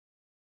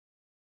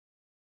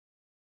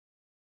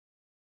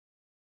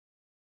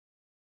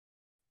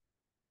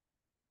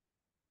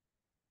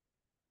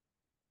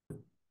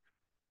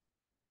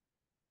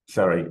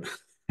Sorry.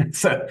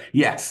 So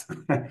yes,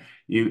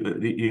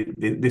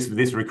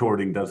 this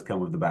recording does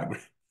come with the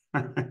background.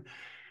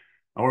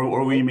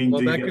 Or we mean Well,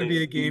 do you that get could be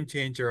a the game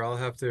changer. I'll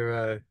have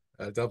to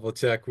double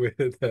check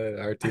with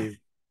our team.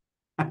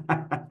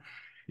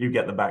 you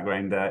get the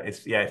background?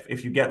 It's yeah.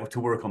 If you get to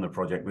work on the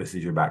project, this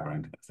is your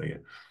background. So yeah.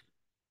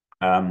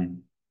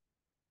 Um.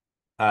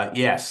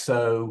 Yes.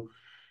 So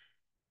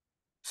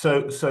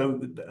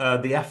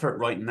the effort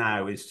right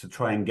now is to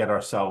try and get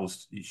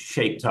ourselves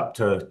shaped up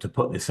to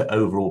put this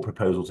overall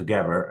proposal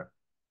together.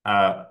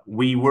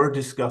 We were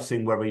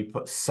discussing where we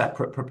put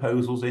separate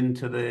proposals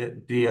into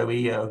the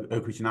DOE,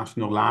 Oak Ridge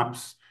National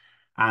Labs,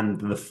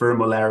 and the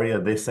thermal area,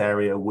 this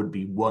area would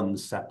be one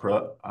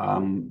separate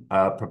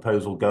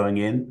proposal going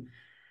in.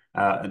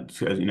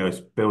 It's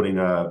building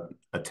a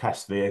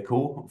test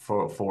vehicle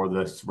for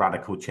this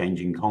radical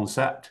changing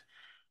concept.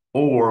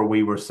 Or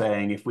we were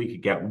saying if we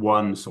could get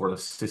one sort of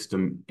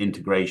system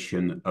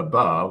integration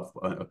above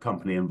a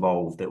company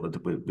involved that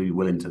would be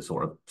willing to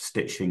sort of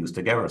stitch things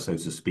together, so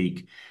to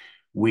speak,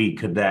 we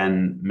could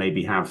then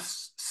maybe have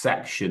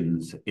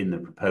sections in the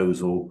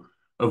proposal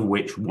of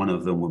which one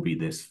of them would be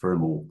this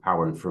thermal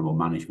power and thermal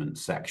management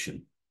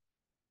section.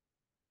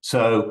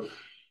 So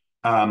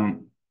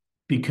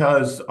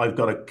because I've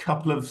got a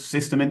couple of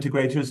system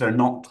integrators, they're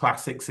not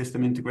classic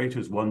system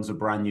integrators. One's a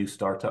brand new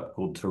startup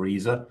called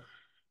Teresa.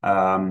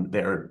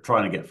 They're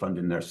trying to get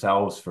funding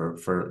themselves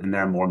and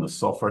they're more on the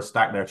software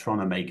stack. They're trying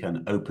to make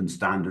an open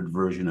standard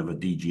version of a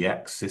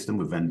DGX system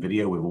with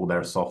NVIDIA with all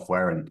their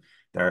software, and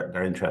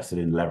they're interested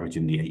in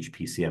leveraging the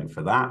HPCM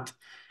for that.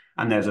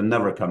 And there's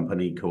another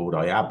company called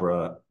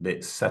Iabra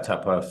that set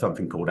up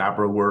something called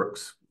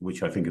AbraWorks,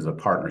 which I think is a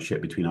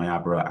partnership between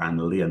Iabra and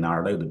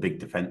Leonardo, the big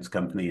defense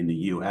company in the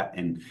US,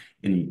 in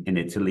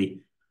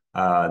Italy.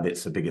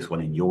 That's the biggest one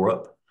in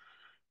Europe.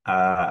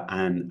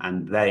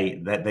 And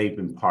they've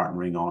been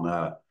partnering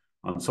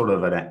on sort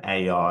of an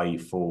AI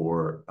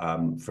for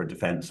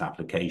defense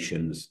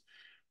applications,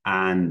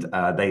 and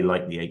they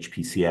like the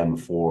HPCM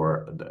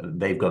for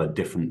they've got a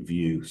different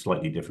view,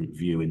 slightly different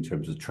view in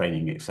terms of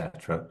training,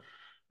 etc.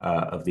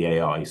 Of the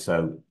AI.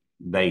 So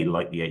they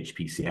like the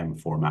HPCM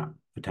format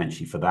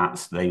potentially for that.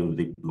 So they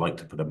would like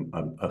to put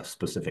a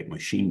specific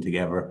machine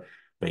together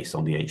based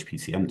on the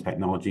HPCM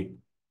technology.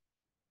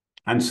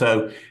 And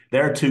so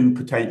there are two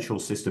potential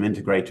system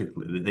integrators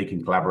that they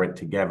can collaborate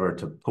together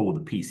to pull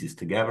the pieces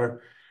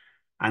together.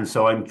 And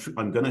so I'm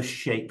going to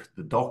shape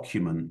the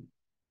document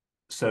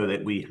so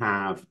that we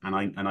have,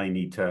 I'm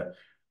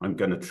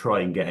going to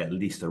try and get at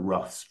least a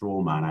rough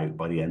straw man out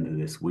by the end of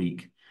this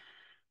week,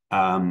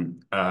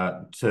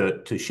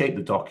 to shape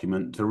the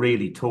document, to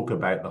really talk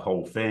about the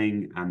whole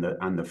thing and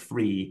the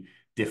three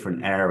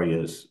different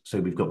areas. So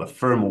we've got the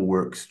thermal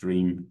work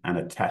stream and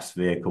a test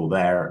vehicle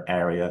there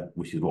area,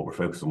 which is what we're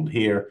focused on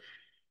here.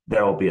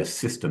 There will be a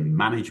system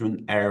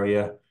management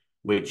area,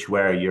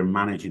 where you're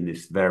managing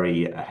this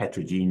very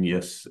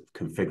heterogeneous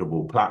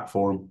configurable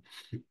platform.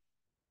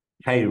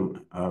 Hey,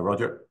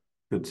 Roger,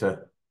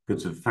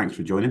 thanks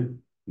for joining.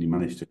 You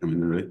managed to come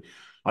in early.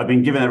 I've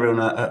been giving everyone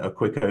a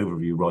quick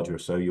overview, Roger,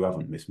 so you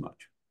haven't missed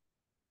much.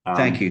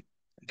 Thank Um, you.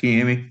 Can you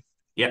hear me?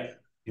 yeah,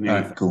 can you All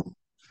hear me? right, cool.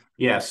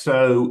 Yeah,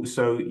 so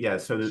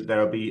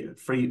there'll be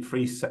three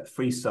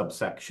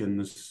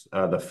subsections: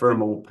 the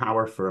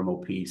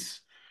thermal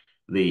piece,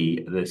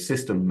 the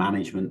system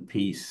management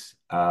piece,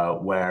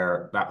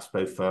 where that's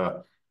both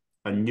a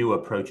new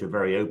approach, a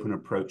very open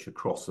approach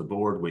across the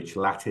board, which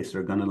Lattice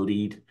are going to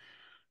lead,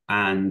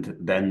 and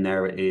then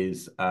there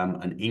is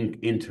an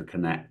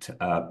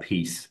interconnect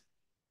piece,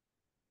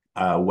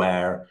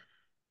 where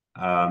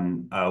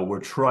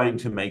we're trying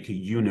to make a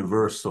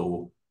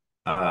universal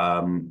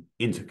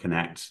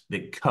interconnect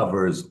that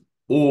covers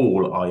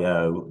all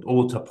I/O,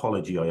 all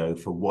topology I/O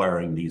for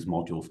wiring these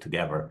modules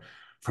together,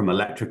 from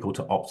electrical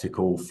to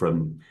optical,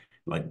 from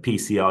like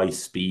PCI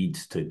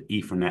speeds to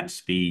Ethernet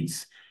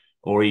speeds,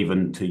 or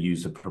even to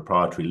use the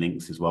proprietary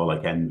links as well,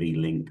 like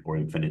NVLink or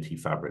Infinity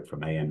Fabric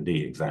from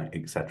AMD,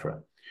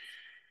 etc.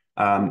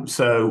 And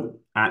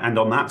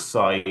on that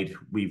side,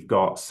 we've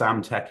got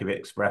Samtech have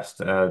expressed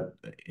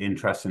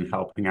interest in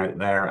helping out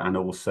there, and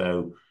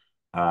also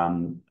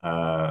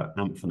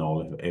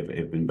Amphenol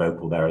have been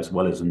vocal there, as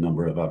well as a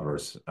number of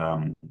others.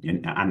 And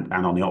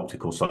on the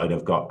optical side,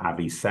 I've got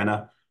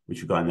Avicenna, which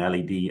have got an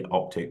LED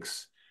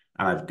optics,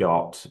 and I've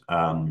got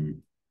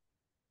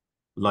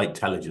Light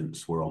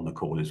Intelligence were on the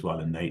call as well,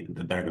 and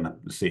they're going to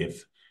see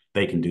if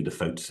they can do the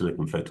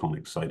silicon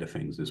photonics side of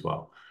things as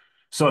well.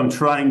 So I'm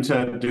trying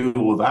to do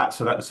all that.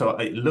 So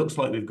it looks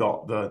like we've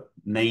got the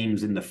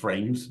names in the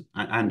frames,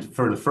 and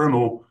for the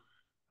thermal,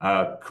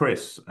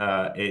 Chris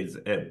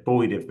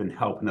Boyd have been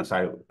helping us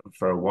out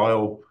for a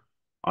while.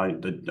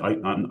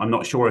 I'm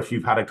not sure if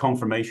you've had a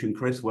confirmation,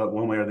 Chris,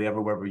 one way or the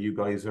other, whether you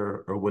guys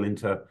are willing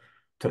to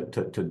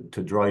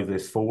drive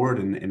this forward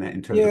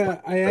in terms of.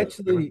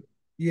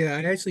 Yeah,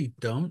 I actually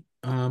don't.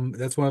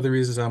 That's one of the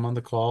reasons I'm on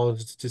the call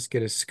is to just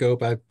get a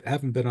scope. I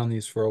haven't been on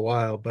these for a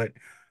while, but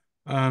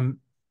um,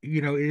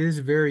 it is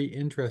very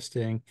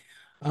interesting.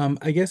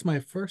 I guess my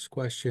first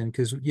question,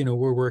 because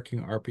we're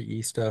working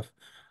RPE stuff.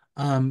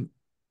 In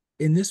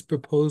this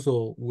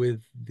proposal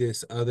with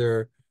this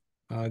other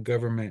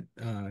government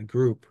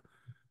group,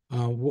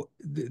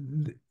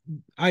 the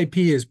IP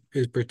is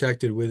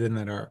protected within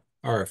that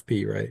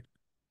RFP,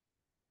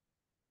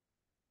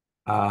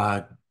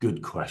 right?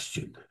 Good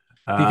question.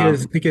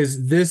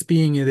 Because this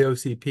being in the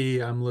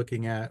OCP, I'm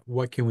looking at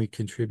what can we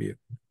contribute.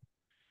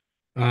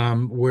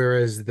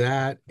 Whereas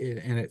that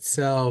in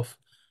itself,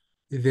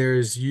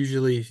 there's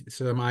usually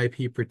some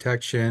IP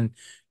protection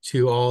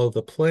to all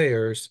the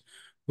players,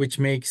 which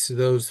makes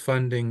those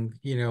funding,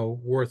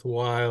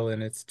 worthwhile,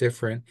 and it's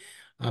different.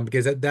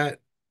 Because that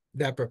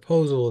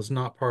proposal is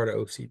not part of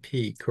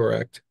OCP,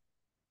 correct?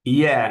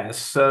 Yeah,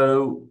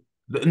 so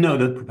no,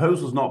 the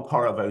proposal's not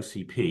part of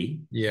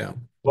OCP. Yeah.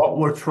 What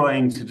we're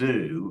trying to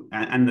do,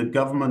 and the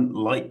government,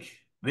 like,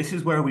 this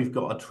is where we've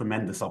got a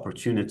tremendous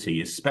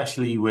opportunity,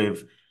 especially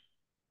with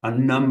a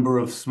number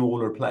of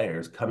smaller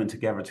players coming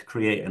together to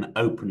create an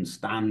open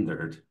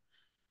standard,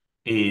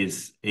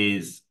 is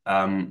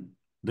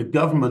the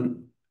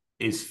government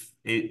is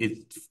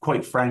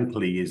quite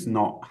frankly is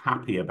not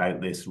happy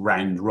about this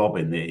round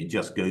robin that it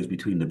just goes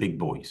between the big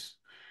boys.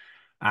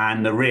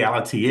 And the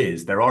reality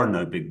is there are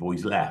no big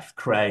boys left.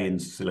 Cray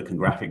and Silicon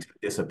Graphics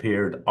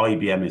disappeared.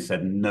 IBM has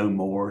said no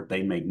more.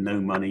 They make no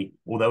money.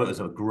 Although it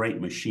was a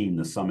great machine,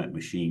 the Summit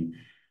machine,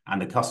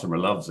 and the customer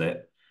loves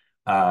it,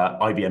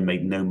 IBM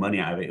made no money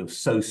out of it. It was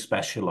so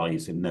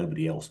specialized and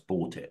nobody else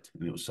bought it.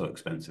 And it was so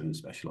expensive and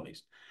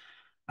specialized.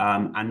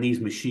 And these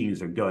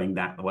machines are going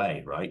that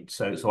way, right?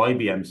 So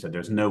IBM said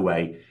there's no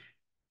way,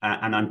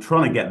 and I'm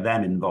trying to get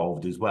them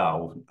involved as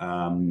well.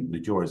 The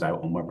jury's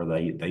out on whether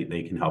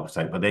they can help us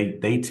out, but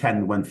they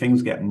tend, when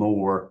things get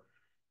more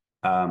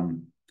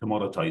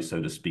commoditized,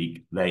 so to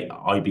speak,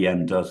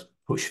 IBM does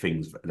push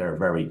things. They're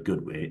very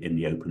good in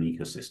the open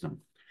ecosystem.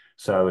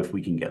 So if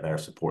we can get their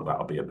support,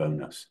 that'll be a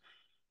bonus.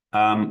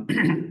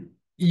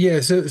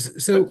 Yeah,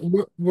 so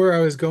where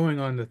I was going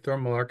on the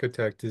thermal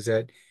architect is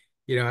that,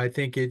 I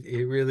think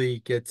it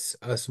really gets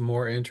us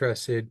more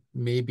interested,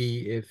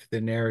 maybe if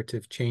the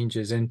narrative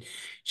changes. And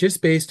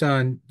just based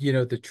on,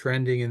 the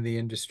trending in the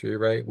industry,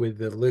 right, with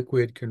the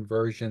liquid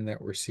conversion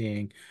that we're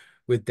seeing,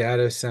 with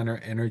data center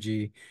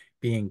energy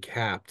being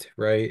capped,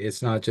 right?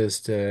 It's not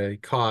just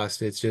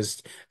cost, it's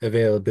just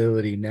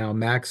availability. Now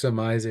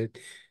maximize it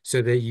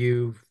so that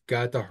you've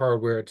got the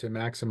hardware to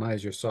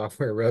maximize your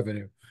software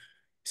revenue.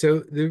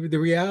 So the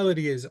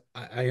reality is,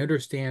 I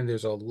understand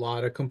there's a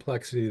lot of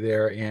complexity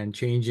there, and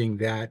changing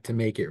that to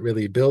make it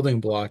really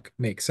building block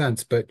makes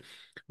sense. But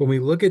when we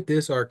look at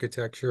this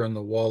architecture on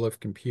the wall of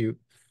compute,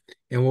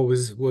 and what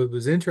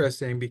was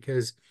interesting,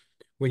 because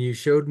when you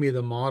showed me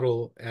the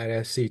model at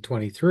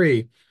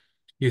SC23,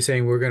 you're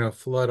saying we're going to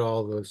flood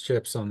all those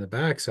chips on the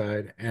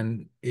backside,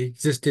 and it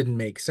just didn't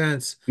make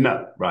sense.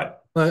 No, right.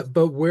 But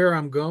where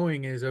I'm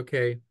going is,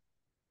 okay,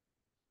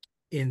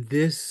 in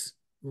this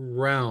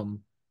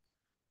realm,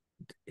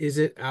 is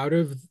it out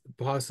of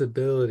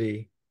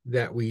possibility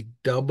that we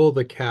double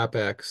the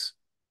CapEx?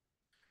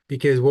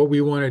 Because what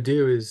we want to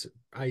do is,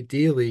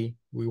 ideally,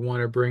 we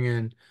want to bring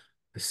in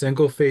a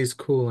single phase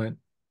coolant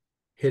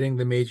hitting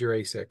the major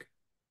ASIC.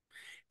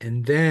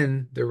 And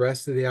then the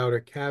rest of the outer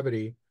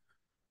cavity,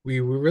 we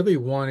really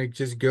want to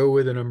just go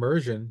with an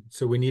immersion.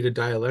 So we need a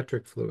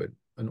dielectric fluid,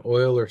 an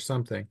oil or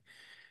something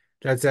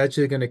that's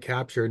actually going to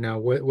capture. Now,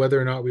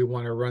 whether or not we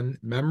want to run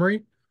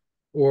memory,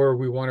 or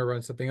we want to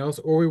run something else,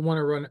 or we want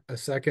to run a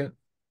second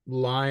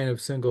line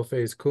of single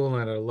phase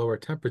coolant at a lower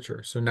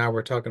temperature. So now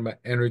we're talking about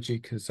energy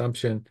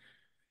consumption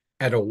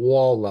at a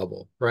wall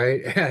level,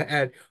 right?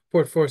 At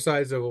four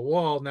sides of a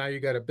wall, now you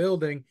got a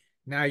building.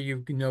 Now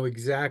you know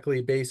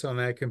exactly, based on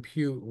that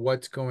compute,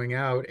 what's going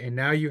out, and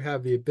now you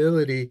have the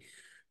ability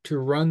to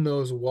run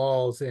those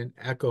walls in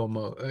echo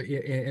mode,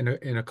 in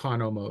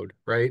econo mode,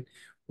 right?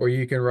 Or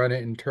you can run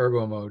it in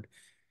turbo mode.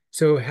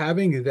 So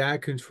having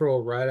that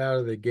control right out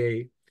of the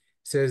gate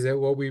says that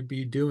what we'd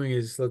be doing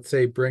is, let's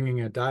say,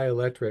 bringing a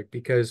dielectric,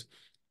 because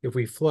if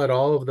we flood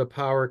all of the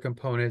power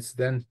components,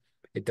 then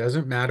it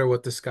doesn't matter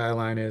what the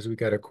skyline is, we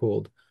got it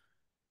cooled.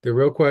 The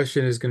real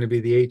question is going to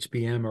be the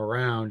HBM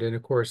around. And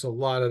of course, a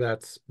lot of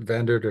that's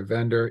vendor to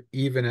vendor,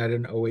 even at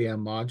an OEM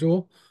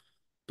module.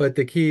 But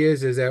the key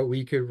is that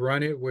we could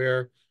run it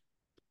where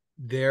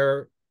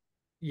there,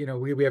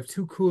 we have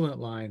two coolant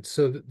lines.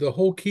 So the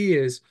whole key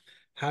is,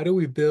 how do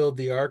we build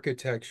the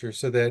architecture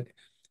so that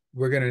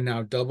we're going to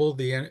now double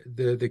the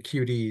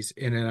QDs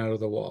in and out of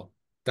the wall?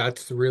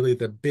 That's really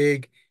the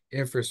big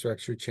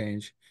infrastructure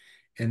change.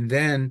 And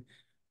then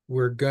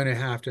we're going to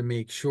have to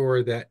make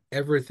sure that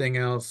everything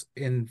else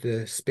in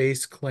the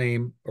space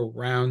claim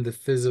around the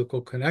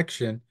physical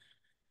connection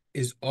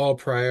is all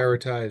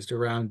prioritized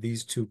around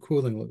these two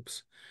cooling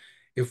loops.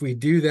 If we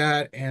do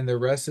that, and the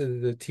rest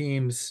of the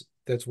teams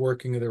that's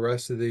working the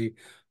rest of the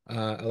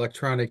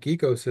electronic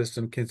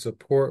ecosystem can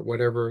support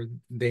whatever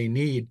they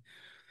need,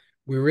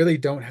 we really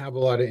don't have a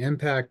lot of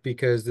impact,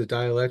 because the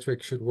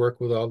dielectric should work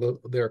with all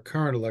their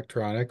current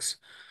electronics.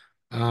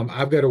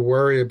 I've got to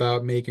worry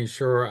about making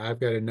sure I've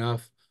got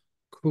enough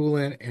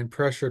coolant and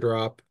pressure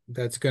drop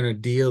that's going to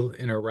deal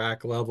in a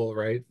rack level,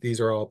 right? These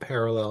are all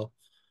parallel.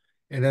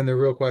 And then the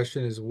real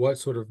question is, what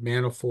sort of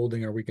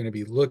manifolding are we going to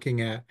be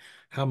looking at?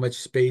 How much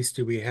space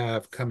do we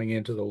have coming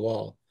into the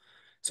wall?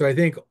 So I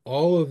think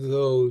all of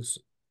those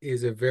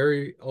is a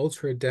very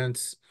ultra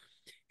dense.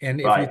 And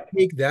if you Right.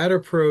 take that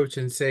approach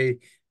and say,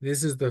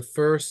 this is the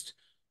first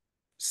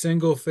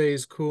single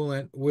phase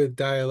coolant with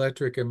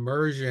dielectric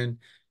immersion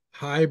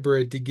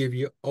hybrid to give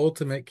you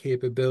ultimate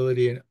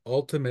capability and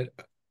ultimate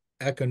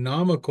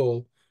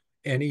economical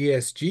and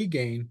ESG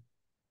gain,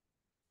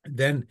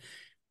 then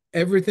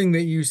everything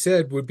that you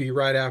said would be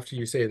right after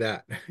you say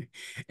that.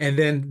 And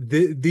then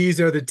these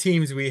are the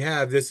teams we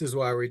have. This is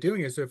why we're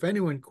doing it. So if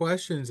anyone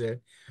questions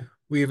it,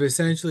 we've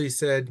essentially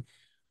said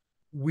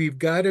we've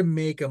got to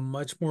make a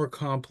much more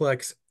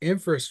complex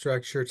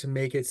infrastructure to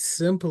make it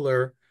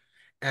simpler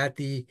at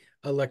the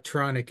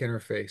electronic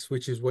interface,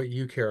 which is what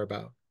you care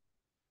about.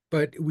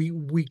 But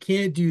we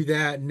can't do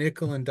that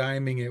nickel and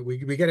diming it.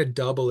 We got to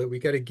double it. We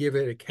got to give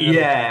it a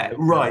Yeah,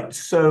 category. right.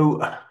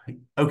 So,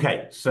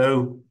 okay.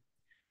 So,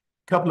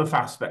 a couple of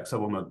aspects I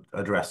want to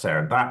address there.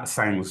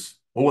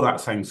 All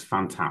that sounds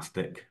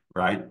fantastic,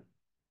 right?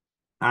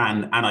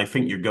 And I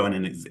think you're going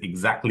in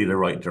exactly the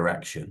right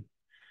direction.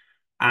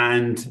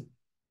 And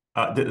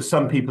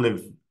some people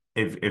have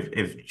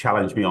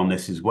challenged me on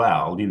this as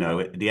well. You know,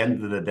 at the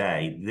end of the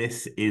day,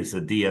 this is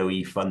a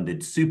DOE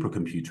funded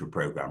supercomputer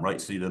program,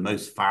 right? So the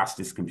most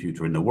fastest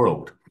computer in the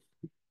world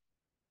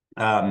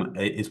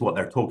is what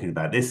they're talking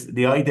about.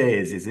 The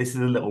idea is this is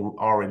a little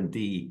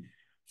R&D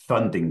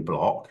funding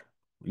block,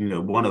 you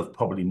know, one of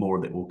probably more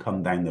that will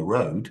come down the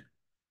road,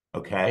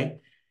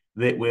 okay,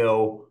 that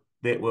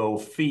will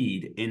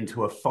feed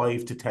into a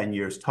 5 to 10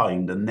 years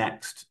time the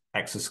next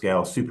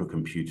exascale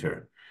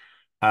supercomputer.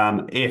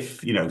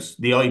 If you know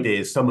the idea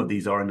is some of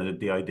these are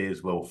the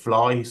ideas will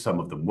fly,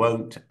 some of them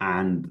won't,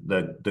 and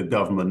the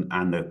government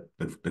and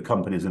the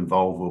companies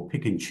involved will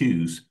pick and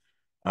choose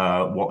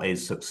what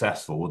is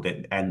successful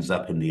that ends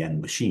up in the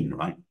end machine,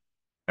 right?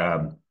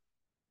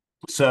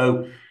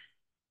 So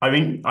I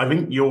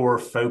think your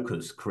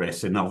focus,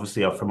 Chris, and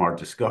obviously from our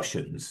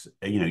discussions,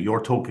 you know,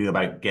 you're talking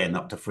about getting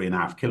up to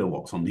 3.5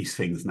 kilowatts on these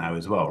things now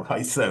as well,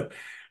 right? So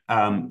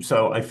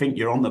I think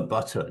you're on the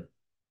button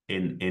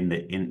in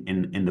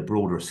the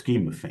broader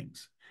scheme of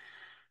things.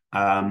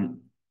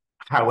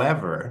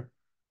 However,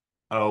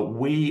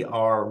 we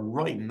are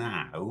right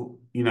now,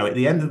 you know, at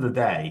the end of the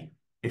day,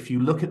 if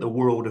you look at the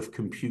world of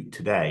compute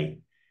today,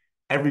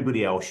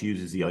 everybody else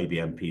uses the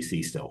IBM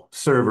PC still.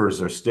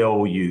 Servers are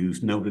still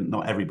used. No,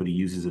 not everybody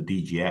uses a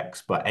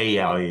DGX, but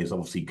AI is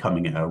obviously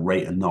coming at a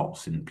rate of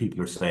knots, and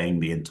people are saying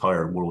the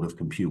entire world of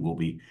compute will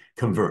be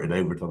converted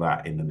over to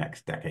that in the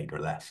next decade or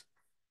less.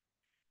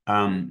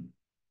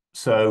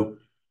 So,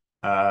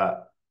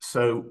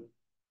 so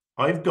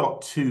I've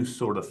got two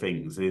sort of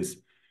things is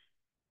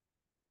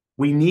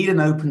we need an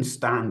open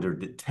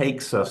standard that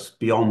takes us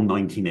beyond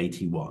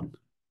 1981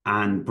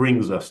 and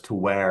brings us to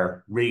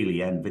where really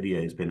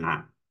NVIDIA has been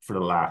at for the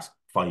last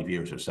 5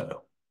 years or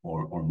so,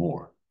 or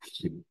more.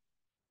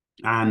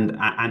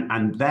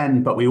 And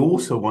then, but we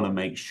also want to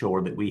make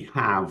sure that we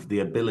have the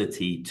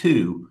ability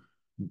to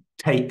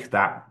take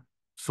that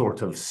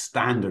sort of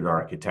standard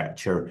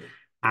architecture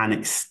and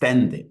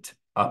extend it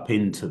up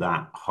into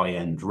that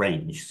high-end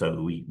range.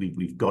 So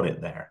we've got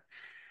it there.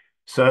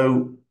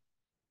 So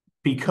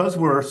because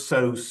we're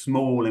so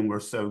small and we're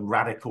so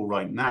radical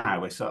right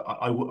now,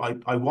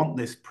 I want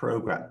this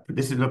program,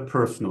 this is a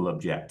personal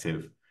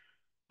objective.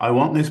 I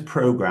want this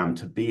program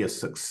to be a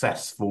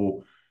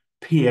successful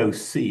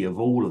POC of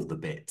all of the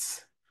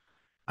bits,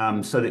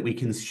 so that we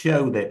can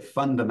show that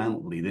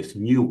fundamentally this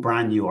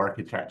brand new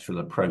architectural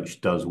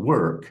approach does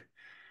work.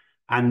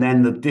 And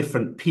then the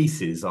different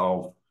pieces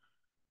of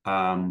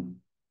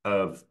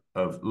the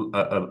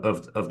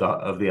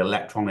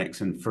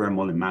electronics and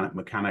thermal and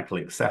mechanical,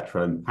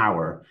 etc., and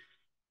power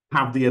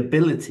have the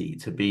ability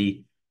to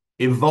be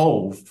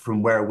evolved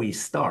from where we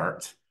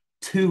start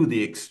to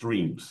the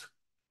extremes.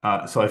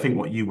 So I think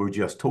what you were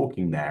just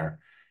talking there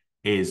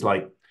is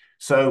like,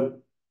 so,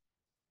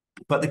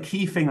 but the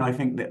key thing I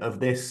think that of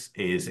this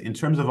is in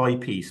terms of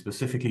IP,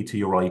 specifically to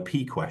your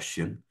IP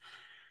question,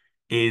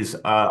 is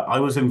I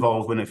was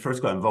involved when I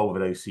first got involved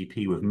with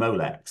OCP with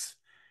Molex.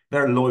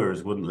 Their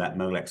lawyers wouldn't let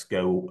Molex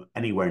go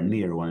anywhere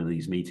near one of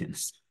these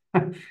meetings.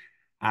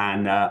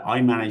 And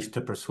I managed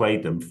to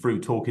persuade them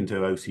through talking to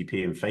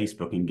OCP and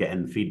Facebook and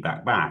getting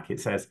feedback back. It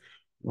says,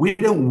 we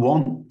don't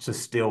want to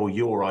steal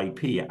your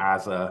IP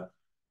as a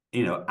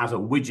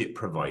widget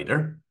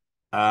provider.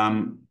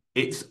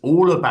 It's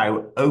all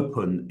about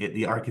open at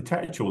the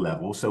architectural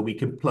level so we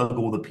can plug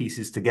all the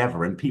pieces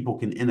together and people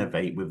can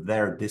innovate with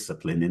their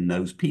discipline in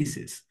those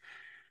pieces.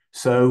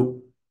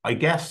 So I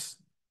guess,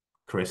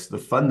 Chris, the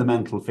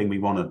fundamental thing we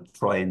want to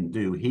try and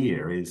do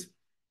here is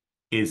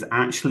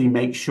actually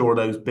make sure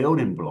those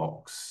building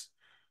blocks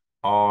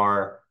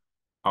are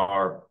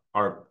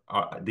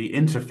the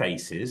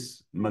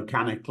interfaces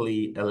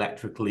mechanically,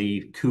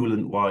 electrically,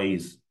 coolant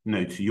wise, you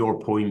know, to your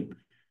point,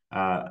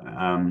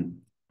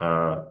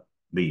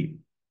 the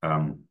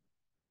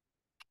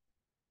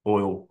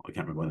oil, I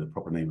can't remember the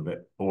proper name of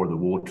it, or the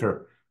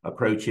water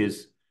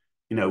approaches.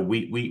 You know,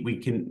 we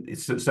can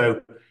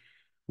so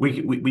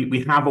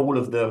we have all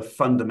of the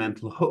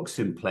fundamental hooks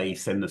in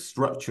place and the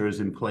structures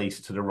in place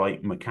to the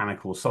right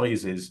mechanical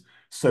sizes,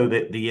 so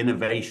that the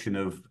innovation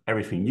of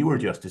everything you were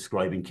just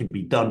describing can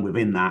be done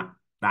within that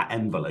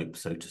envelope,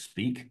 so to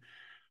speak,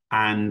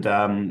 and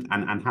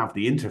have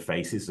the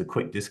interfaces, the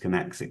quick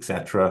disconnects,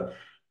 etc.,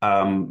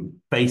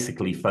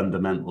 basically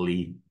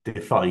fundamentally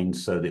defined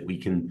so that we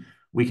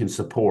can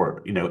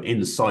support, you know,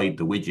 inside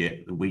the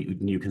widget,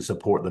 you can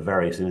support the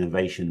various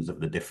innovations of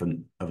the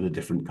different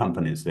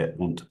companies that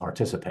want to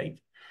participate.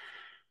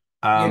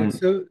 Yeah, Um,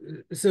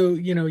 so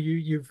you know,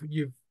 you've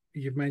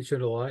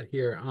mentioned a lot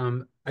here.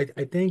 I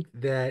think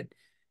that,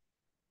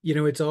 you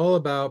know, it's all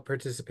about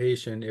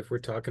participation if we're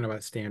talking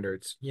about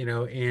standards, you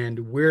know, and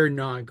we're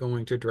not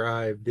going to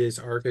drive this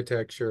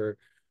architecture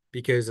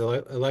because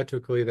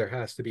electrically there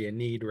has to be a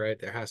need, right?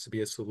 There has to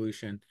be a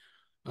solution.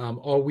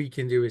 All we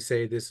can do is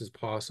say this is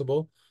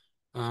possible.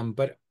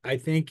 But I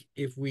think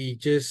if we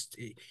just,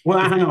 well,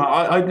 if hang we, on,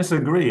 I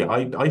disagree.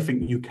 I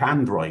think you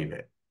can drive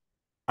it.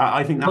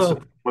 I think that's the well,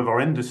 problem with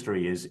our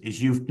industry is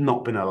you've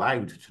not been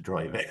allowed to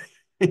drive it.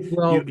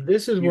 well, you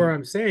this is where you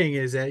I'm saying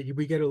is that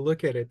we got to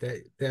look at it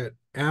that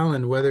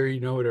Alan, whether you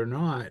know it or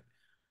not,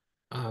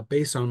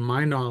 based on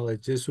my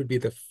knowledge, this would be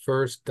the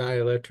first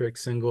dielectric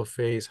single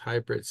phase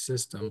hybrid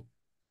system.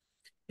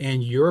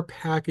 And your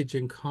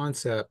packaging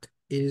concept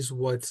is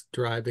what's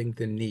driving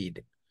the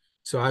need.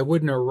 So I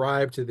wouldn't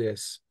arrive to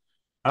this.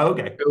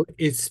 okay. So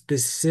it's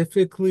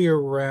specifically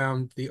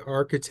around the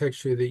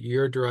architecture that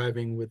you're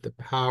driving with the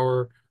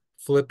power,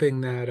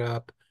 flipping that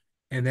up,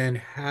 and then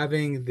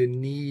having the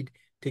need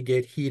to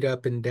get heat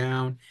up and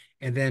down.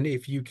 And then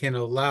if you can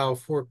allow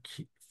for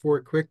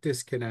quick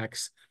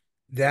disconnects,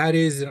 that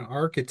is an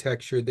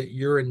architecture that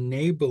you're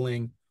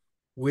enabling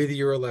with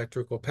your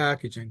electrical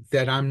packaging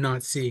that I'm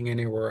not seeing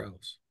anywhere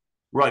else.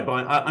 Right,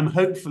 but I'm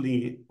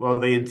hopefully, well,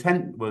 the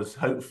intent was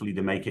hopefully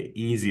to make it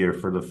easier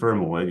for the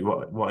thermal.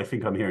 What I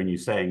think I'm hearing you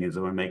saying is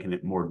that we're making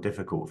it more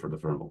difficult for the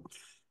thermal.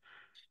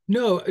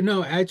 No,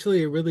 no,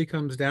 actually, it really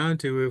comes down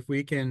to if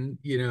we can,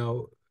 you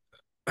know,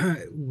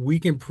 we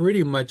can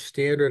pretty much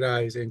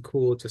standardize and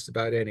cool just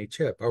about any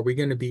chip. Are we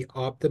going to be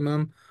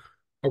optimum?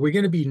 Are we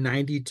going to be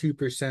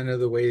 92% of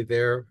the way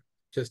there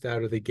just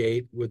out of the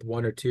gate with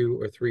one or two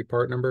or three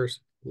part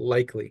numbers?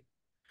 Likely.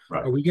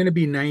 Are Right. we going to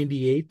be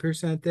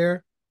 98%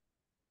 there?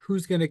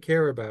 Who's going to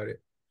care about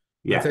it?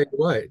 I'll tell Yeah. you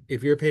what,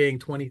 if you're paying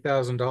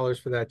 $20,000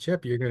 for that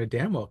chip, you're going to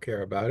damn well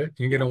care about it.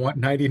 You're going to want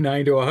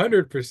 99 to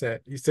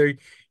 100%. So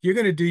you're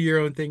going to do your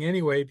own thing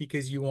anyway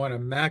because you want to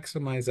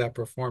maximize that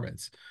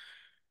performance,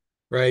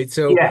 right?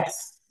 So,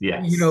 Yes.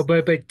 you know,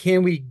 Yes. but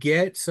can we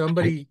get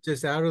somebody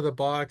just out of the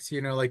box,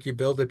 you know, like you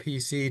build a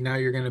PC, now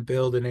you're going to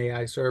build an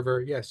AI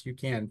server? Yes, you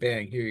can.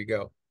 Bang, here you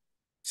go.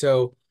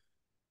 So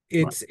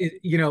Right.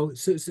 you know,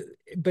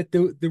 but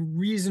the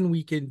reason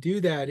we can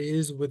do that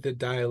is with the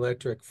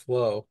dielectric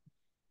flow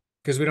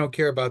because we don't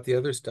care about the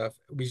other stuff.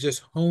 We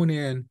just hone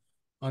in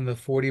on the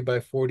 40 by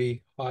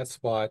 40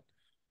 hotspot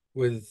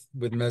with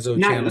meso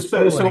Now, channel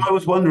so cooling. I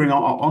was wondering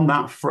on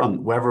that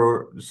front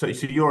whether so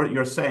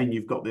you're saying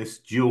you've got this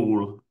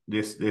dual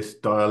this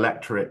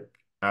dielectric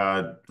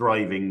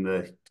driving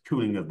the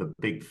cooling of the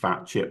big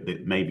fat chip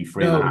that may be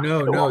three and a No, half no,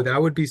 no, kilowatt,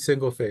 that would be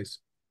single phase.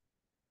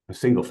 a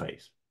single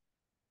phase.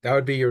 That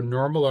would be your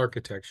normal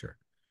architecture.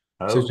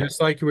 So Okay.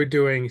 just like you were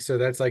doing, so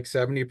that's like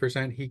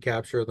 70% heat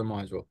capture of the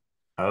module.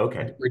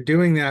 Okay. We're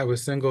doing that with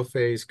single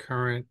phase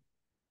current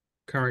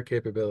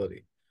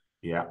capability.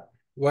 Yeah.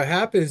 What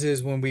happens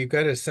is when we've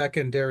got a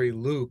secondary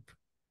loop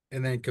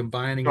and then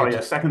combining it Sorry, yeah,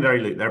 to,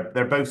 secondary loop.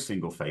 They're both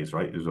single phase,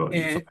 right?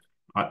 and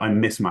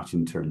I'm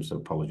mismatching terms, so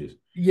apologies.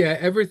 yeah,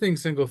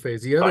 everything's single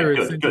phase. The other Right,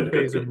 is good, single good,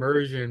 good, phase good.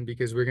 immersion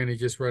because we're going to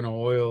just run an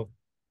oil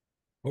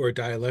or a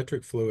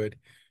dielectric fluid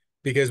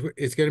because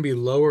it's going to be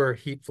lower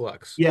heat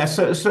flux. Yeah,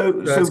 So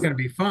that's going to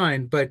be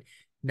fine. But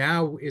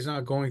now it's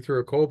not going through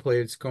a cold plate,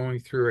 it's going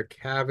through a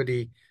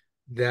cavity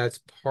that's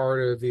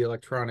part of the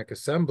electronic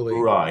assembly,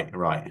 right,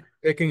 right.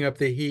 picking up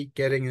the heat,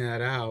 getting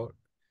that out.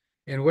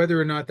 And whether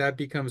or not that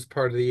becomes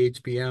part of the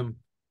HPM,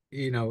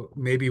 you know,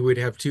 maybe we'd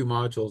have two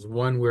modules,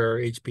 one where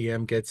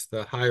HPM gets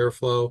the higher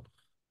flow,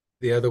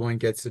 the other one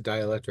gets the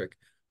dielectric.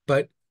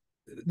 But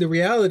the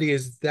reality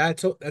is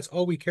that's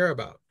all we care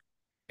about.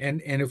 And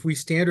if we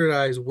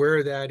standardize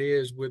where that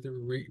is with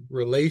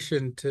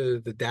relation to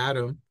the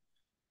datum,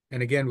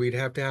 and again, we'd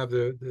have to have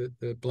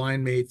the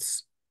blind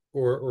mates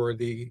or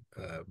the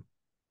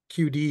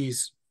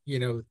QDs, you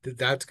know,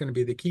 that's going to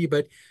be the key.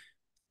 But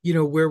you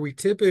know, where we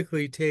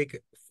typically take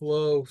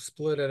flow,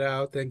 split it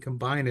out, then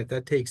combine it,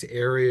 that takes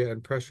area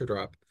and pressure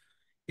drop.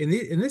 In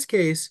this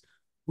case,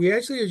 we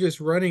actually are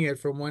just running it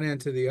from one end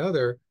to the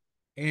other,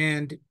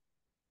 and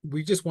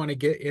we just want to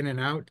get in and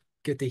out,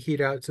 get the heat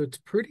out. So it's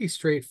pretty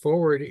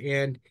straightforward,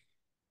 and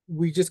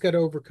we just got to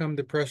overcome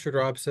the pressure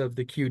drops of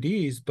the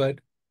QDs, but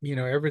you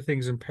know,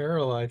 everything's in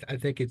parallel. I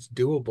think it's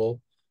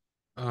doable.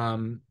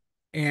 Um,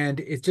 and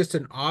it's just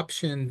an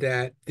option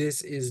that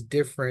this is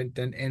different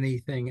than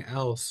anything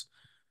else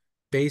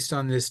based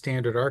on this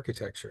standard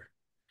architecture.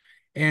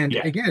 And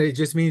Yeah. again, it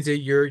just means that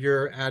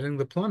you're adding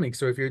the plumbing.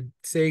 So if you're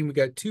saying we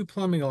got two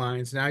plumbing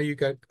lines, now you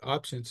got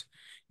options.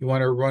 You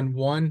want to run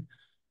one,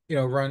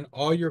 run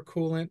all your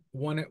coolant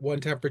one at one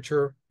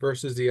temperature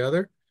versus the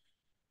other.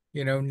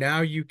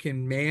 Now you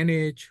can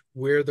manage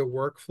where the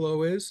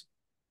workflow is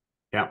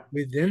Yeah.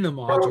 within the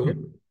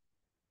module.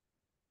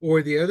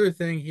 Or the other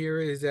thing here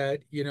is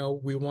that,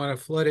 we want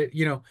to flood it,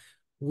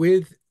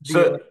 with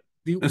So,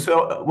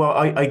 the well,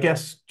 I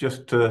guess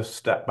just to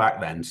step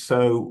back then.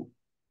 So,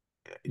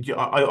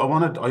 I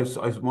want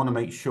to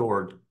make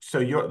sure.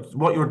 So,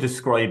 what you're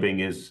describing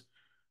is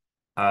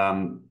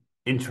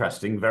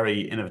interesting,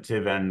 very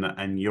innovative,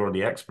 and you're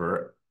the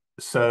expert.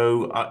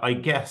 So, I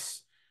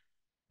guess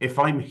if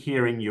I'm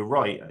hearing you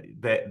right,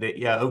 that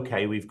yeah,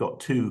 okay, we've got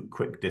two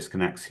quick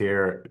disconnects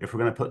here. If we're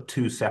going to put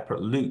two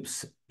separate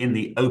loops in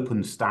the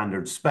open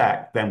standard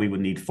spec, then we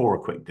would need four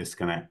quick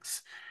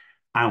disconnects,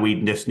 and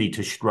we just need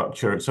to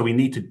structure. So we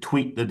need to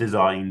tweak the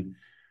design,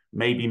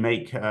 maybe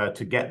make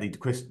to get the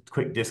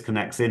quick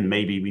disconnects in.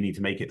 Maybe we need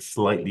to make it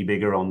slightly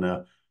bigger on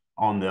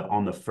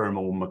the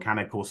thermal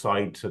mechanical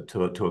side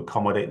to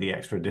accommodate the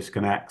extra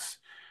disconnects.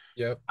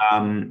 Yep.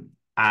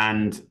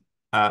 And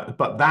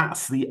but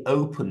that's the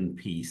open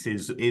piece.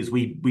 Is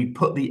we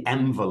put the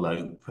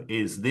envelope.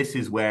 This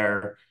is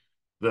where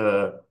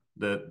the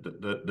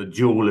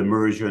dual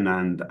immersion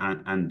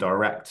and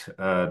direct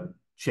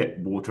chip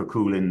water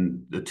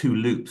cooling, the two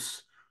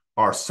loops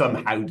are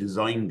somehow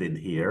designed in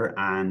here,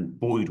 and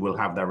Boyd will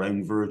have their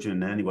own version,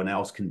 and anyone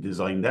else can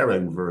design their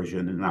own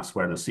version, and that's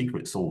where the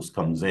secret sauce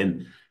comes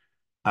in.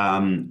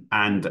 And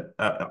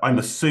I'm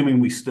assuming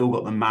we still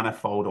got the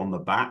manifold on the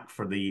back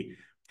for the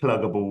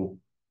pluggable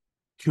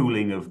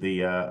cooling of the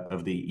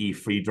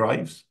E3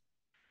 drives.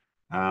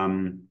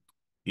 And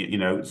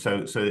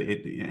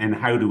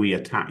how do we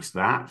attach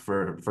that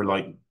for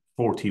like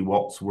 40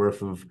 watts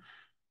worth of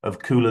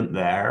coolant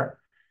there?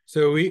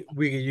 So we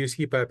could use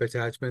heat pipe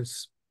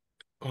attachments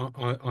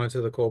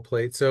onto the cold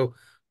plate. So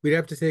we'd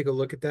have to take a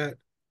look at that.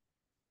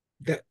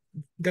 That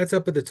that's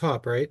up at the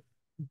top, right?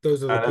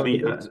 Those are the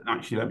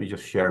pluggables. Let me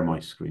just share my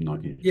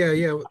screen. Yeah,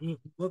 yeah.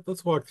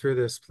 Let's walk through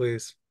this,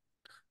 please.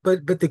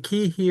 But the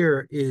key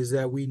here is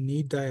that we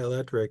need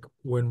dielectric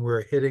when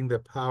we're hitting the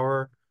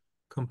power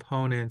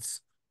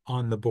components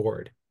on the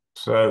board.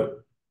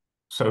 So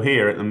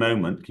here at the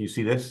moment, can you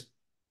see this?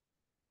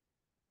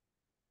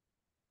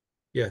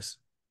 Yes.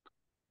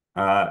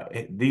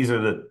 These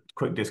are the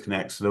quick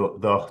disconnects.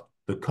 The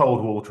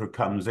cold water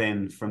comes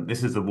in from,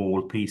 this is the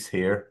wall piece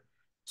here.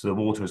 So the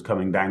water is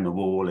coming down the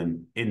wall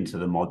and into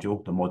the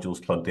module. The module's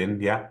plugged in,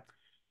 yeah.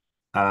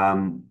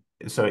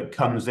 So it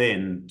comes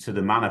in to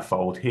the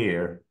manifold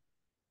here,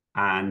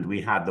 and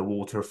we had the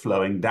water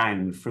flowing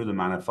down through the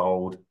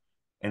manifold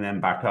and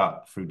then back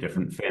up through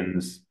different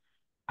fins.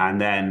 And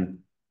then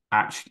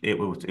actually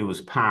it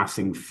was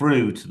passing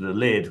through to the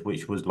lid,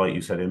 which was, like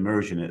you said,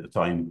 immersion at the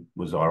time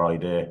was our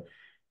idea.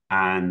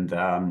 And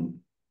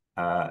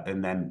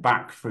then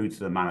back through to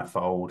the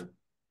manifold.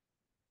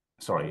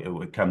 Sorry,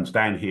 it comes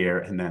down here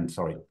and then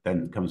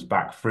comes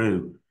back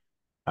through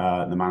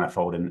the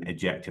manifold and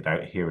ejected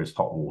out here as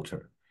hot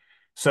water.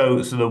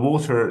 So the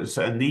water,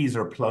 and these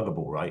are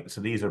pluggable, right? So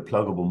these are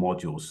pluggable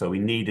modules. So we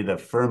needed a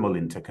thermal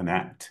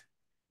interconnect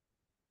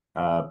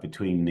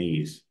between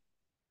these.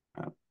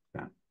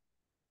 Yeah.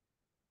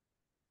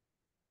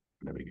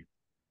 There we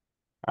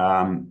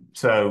go.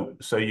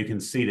 So you can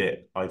see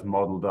that I've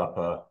modeled up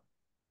a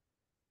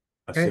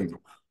simple.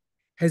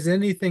 Has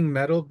anything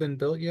metal been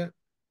built yet?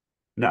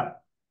 No.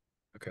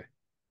 Okay.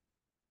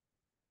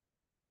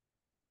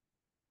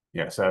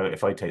 Yeah. So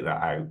if I take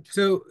that out.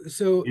 So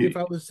if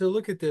I was to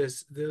look at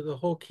this, the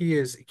whole key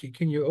is,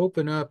 can you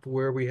open up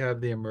where we have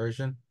the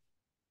immersion?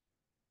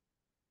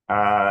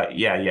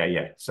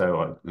 Yeah.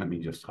 So let me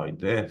just hide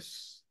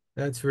this.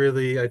 That's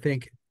really, I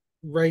think,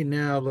 right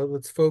now,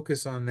 let's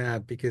focus on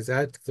that because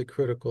that's the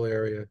critical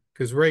area.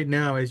 Because right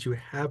now, as you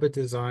have it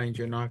designed,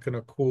 you're not going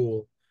to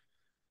cool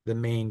the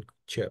main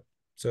chip.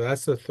 So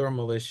that's the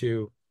thermal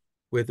issue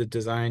with the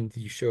design that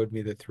you showed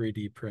me, the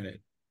 3D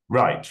printed.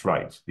 Right.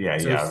 Yeah,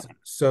 So, yeah.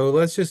 so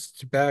let's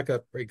just back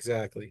up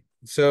exactly.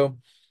 So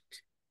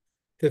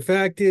the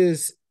fact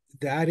is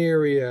that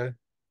area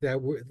that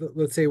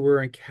let's say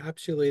we're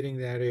encapsulating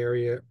that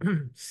area,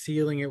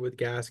 sealing it with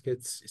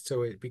gaskets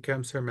so it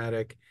becomes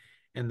hermetic,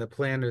 and the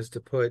plan is to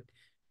put,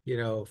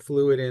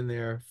 fluid in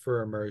there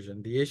for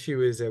immersion. The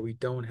issue is that we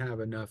don't have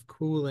enough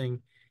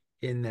cooling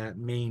in that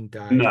main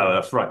die No, joint.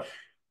 that's right.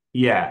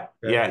 Yeah,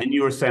 Okay. yeah. And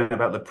you were saying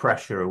about the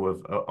pressure of it would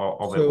So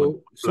blow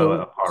it so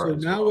apart so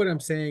as now what well.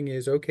 I'm saying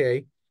is,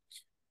 okay,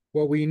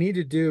 what we need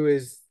to do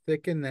is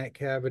thicken that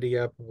cavity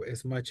up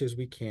as much as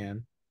we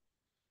can,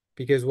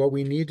 because what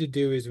we need to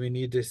do is we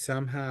need to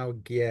somehow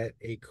get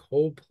a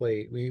cold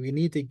plate. We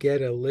need to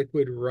get a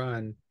liquid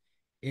run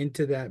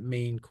into that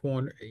main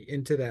corner,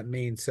 into that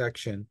main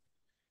section,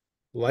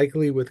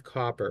 likely with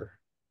copper,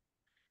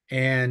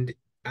 and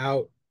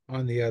out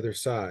on the other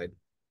side,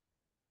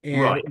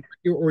 and Right.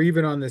 or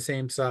even on the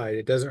same side.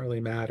 It doesn't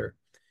really matter.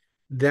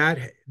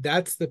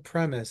 that's the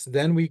premise.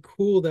 Then we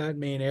cool that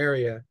main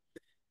area.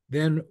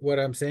 Then what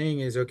I'm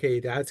saying is, okay,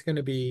 that's going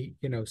to be,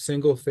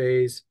 single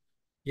phase,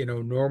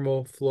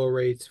 normal flow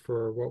rates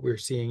for what we're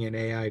seeing in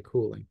AI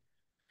cooling.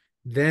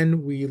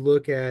 Then we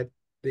look at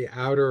the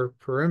outer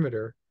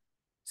perimeter,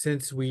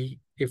 since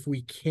if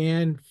we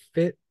can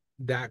fit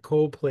that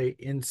cold plate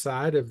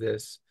inside of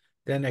this,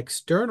 then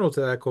external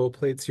to that cold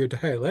plate's your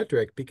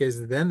dielectric,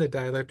 because then the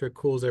dielectric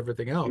cools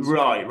everything else.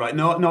 Right, right.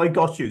 No, no, I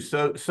got you.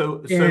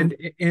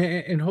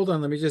 And hold on,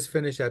 let me just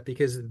finish that,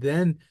 because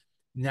then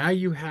now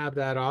you have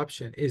that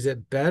option. Is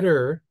it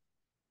better,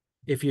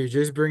 if you're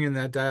just bringing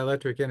that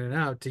dielectric in and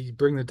out, to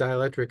bring the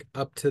dielectric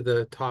up to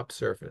the top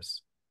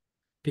surface?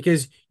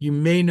 Because you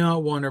may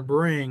not want to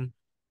bring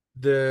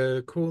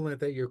the coolant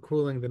that you're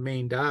cooling the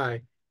main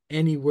die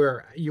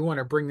anywhere. You want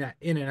to bring that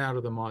in and out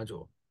of the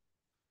module.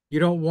 You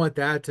don't want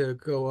that to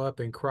go up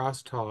and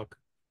crosstalk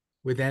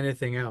with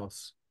anything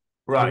else.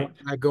 You Right.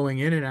 want that going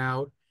in and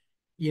out,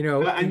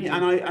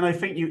 And I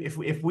think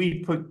if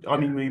we put, I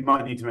mean, we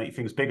might need to make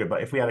things bigger,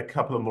 but if we had a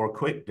couple of more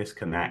quick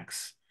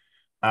disconnects,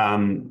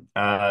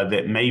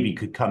 that maybe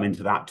could come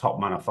into that top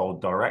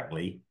manifold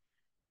directly,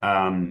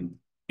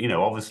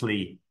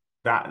 obviously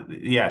that,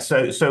 yeah.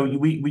 So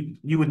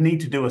you would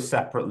need to do a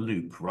separate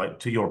loop, right?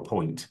 To your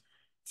point,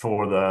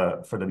 for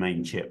the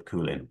main chip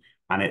cooling,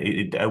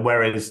 and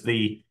whereas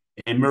the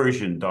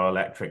immersion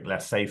dielectric,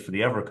 let's say for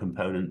the other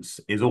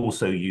components, is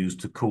also used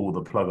to cool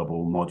the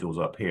pluggable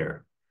modules up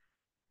here.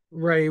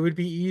 right. It would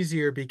be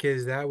easier,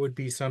 because that would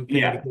be something,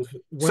 Yeah. because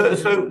So when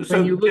so when you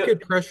so look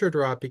at pressure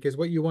drop, because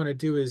what you want to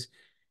do is,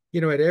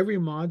 at every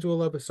module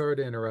level, sorry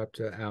to interrupt,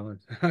 Alan.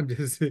 I'm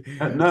just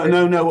no,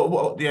 no,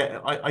 no.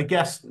 Yeah, I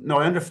guess no.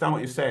 I understand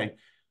what you're saying.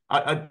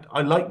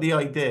 I like the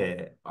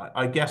idea.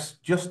 I guess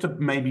just to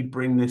maybe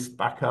bring this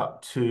back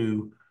up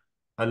to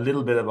a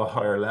little bit of a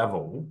higher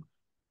level.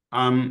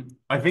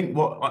 I think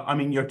I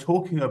mean, you're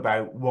talking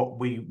about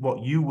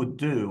what you would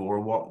do, or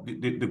what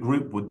the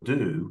group would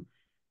do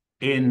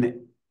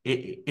in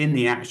in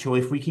the actual,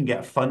 if we can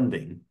get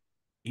funding.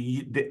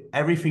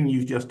 Everything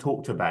you've just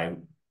talked about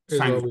is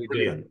sounds what we do.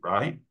 brilliant,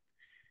 right?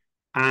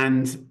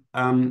 And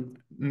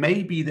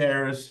maybe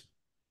there's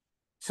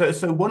so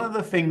one of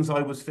the things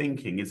I was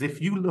thinking is,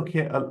 if you look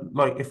at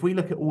like, if we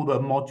look at all the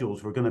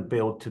modules we're going to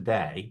build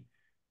today,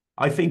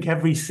 I think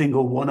every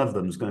single one of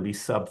them is going to be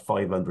sub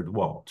 500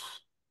 watts.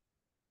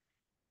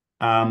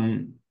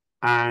 Um,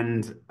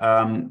 and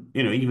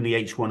even the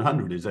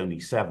H100 is only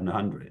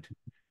 700.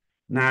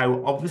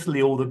 Now,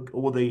 obviously, all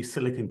the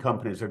silicon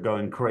companies are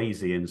going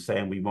crazy and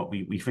saying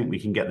we think we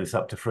can get this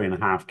up to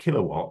 3.5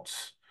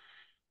 kilowatts.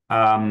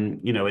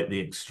 At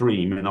the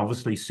extreme. And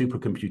obviously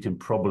supercomputing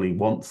probably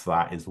wants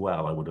that as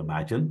well, I would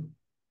imagine.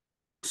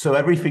 So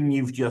everything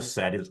you've just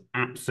said is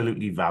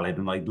absolutely valid,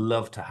 and I'd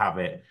love to have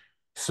it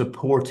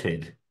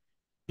supported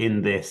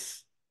in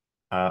this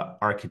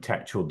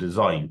architectural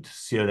design,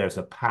 so there's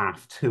a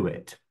path to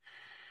it.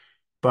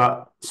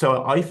 But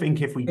so I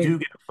think if we Hey, do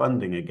get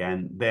funding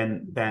again,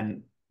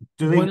 then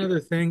doing one other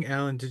thing,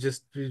 Alan,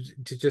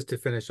 to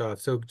finish off.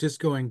 So just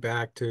going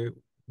back to,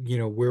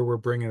 where we're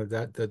bringing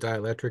the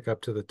dielectric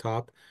up to the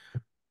top,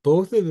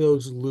 both of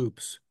those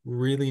loops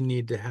really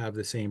need to have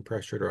the same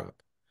pressure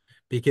drop,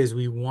 because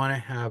we want to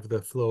have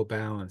the flow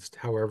balanced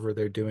however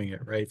they're doing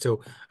it, right?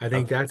 So I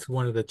think okay, that's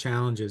one of the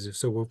challenges.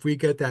 So if we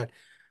get that,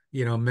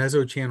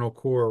 mesochannel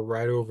core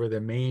right over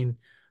the main,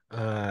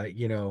 die,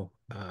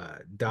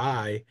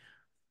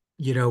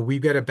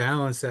 we've got to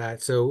balance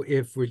that. So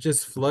if we're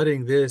just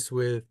flooding this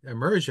with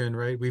immersion,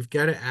 right, we've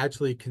got to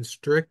actually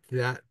constrict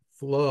that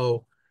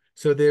flow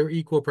so they're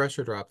equal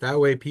pressure drop. That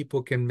way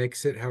people can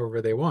mix it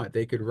however they want.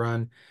 They could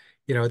run,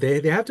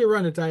 they have to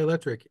run a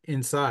dielectric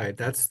inside.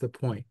 That's the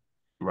point.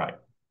 right,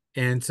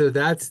 And so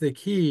that's the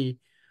key.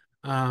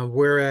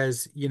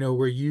 Whereas,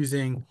 we're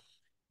using,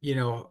 you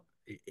know,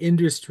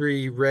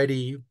 industry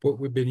ready, what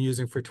we've been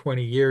using for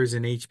 20 years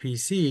in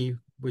HPC,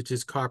 which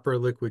is copper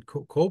liquid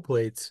cold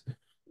plates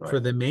for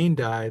right, the main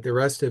die. The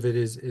rest of it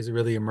is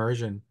really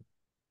immersion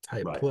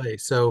type right. play.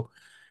 So,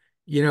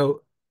 you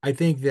know, I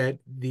think that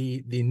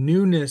the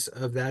newness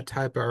of that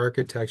type of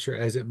architecture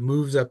as it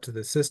moves up to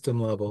the system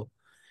level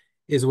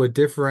is what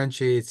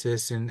differentiates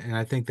this. And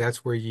I think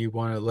that's where you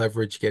want to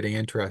leverage getting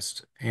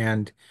interest.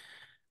 And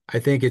I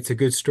think it's a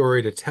good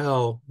story to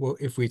tell, well,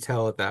 if we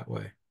tell it that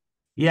way.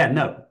 Yeah,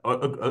 no,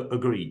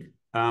 agreed.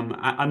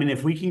 I mean,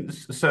 if we can,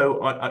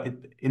 so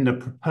in the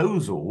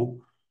proposal,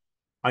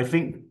 I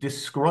think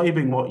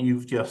describing what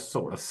you've just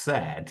sort of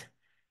said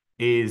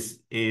is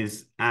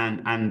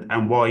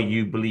and why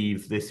you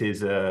believe this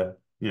is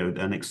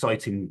an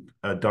exciting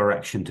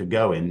direction to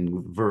go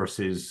in,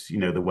 versus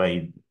the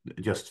way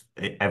just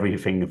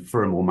everything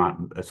thermal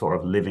sort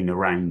of living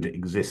around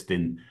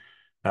existing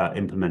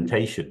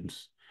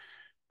implementations,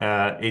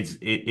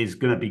 is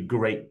going to be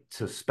great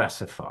to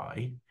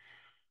specify.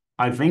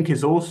 I think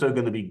is also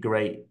going to be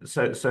great.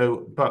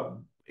 But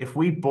if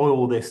we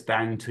boil this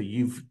down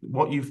to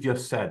what you've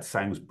just said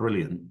sounds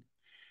brilliant.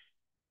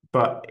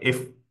 But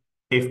if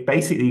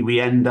basically we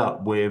end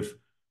up with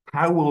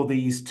how will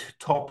these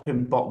top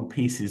and bottom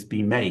pieces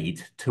be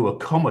made to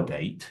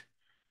accommodate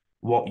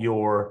what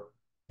you're,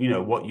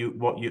 what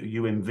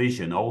you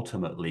envision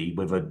ultimately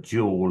with a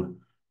dual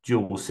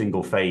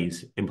single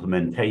phase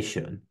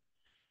implementation.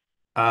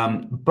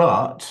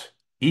 But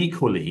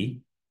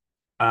equally,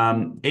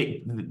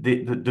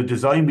 the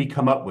design we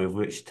come up with,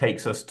 which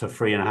takes us to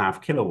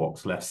 3.5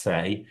 kilowatts, let's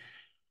say,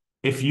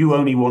 if you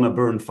only want to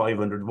burn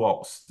 500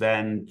 watts,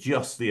 then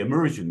just the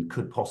immersion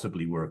could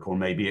possibly work, or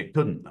maybe it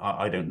couldn't.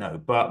 I don't know.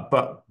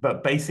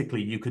 But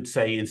basically, you could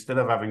say instead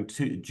of having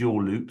two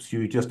dual loops,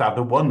 you just have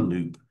the one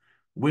loop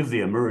with the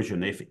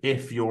immersion.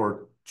 If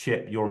your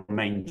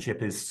main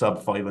chip is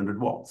sub 500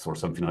 watts or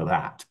something like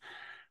that.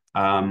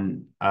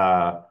 Um,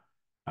 uh,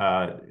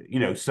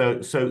 so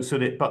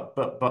that,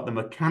 but the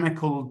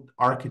mechanical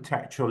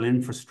architectural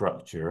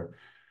infrastructure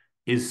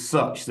is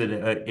such that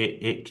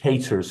it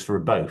caters for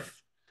both.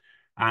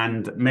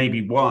 And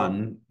maybe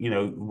one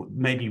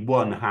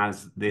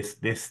has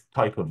this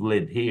type of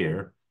lid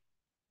here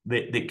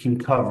that can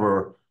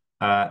cover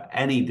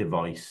any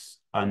device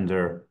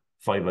under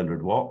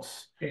 500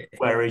 watts,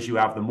 whereas you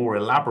have the more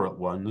elaborate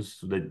ones,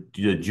 the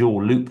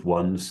dual loop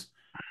ones,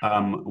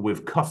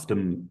 with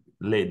custom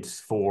lids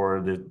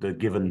for the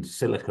given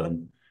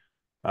silicon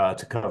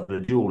to cover the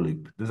dual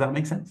loop. Does that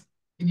make sense?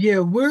 Yeah,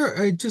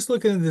 where I just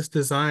looking at this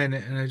design,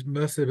 and it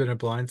must have been a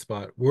blind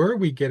spot. Where are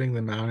we getting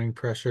the mounting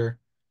pressure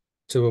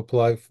to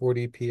apply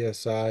 40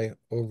 psi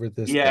over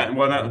this Yeah,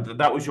 well, diagram?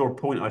 that was your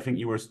point. I think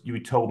you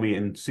told me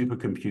in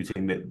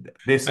supercomputing that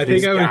this I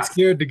think this I was gas.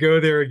 scared to go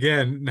there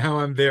again. Now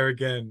I'm there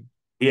again.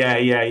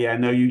 Yeah.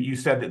 No, you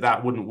said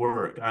that wouldn't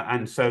work,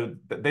 and so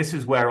this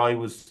is where I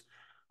was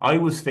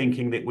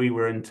thinking that we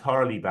were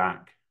entirely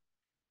back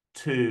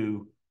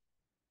to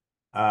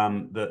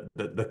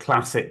the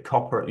classic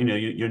copper,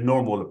 your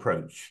normal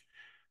approach,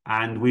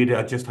 and we'd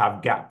just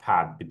have gap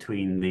pad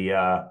between the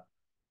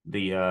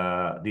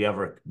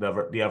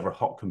other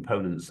hot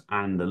components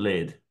and the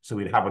lid. So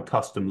we'd have a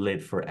custom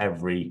lid for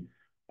every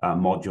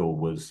module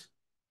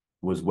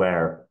was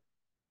where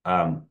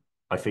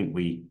I think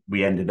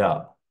we ended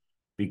up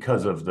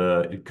because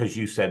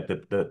you said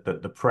that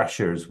the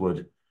pressures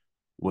would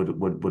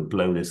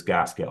blow this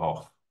gasket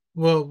off.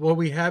 Well, what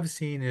we have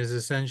seen is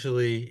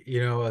essentially,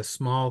 a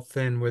small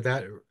thin where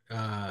that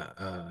uh,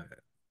 uh,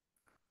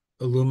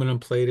 aluminum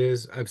plate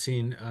is. I've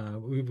seen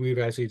we've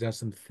actually done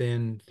some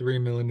thin 3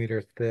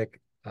 millimeter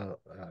thick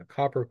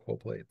copper cold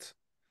plates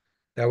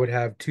that would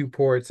have two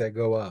ports that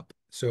go up.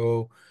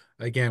 So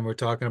again, we're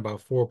talking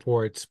about 4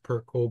 ports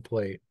per cold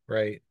plate,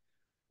 right?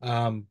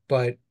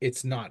 But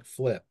it's not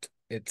flipped.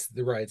 It's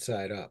the right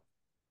side up,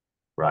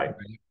 Right.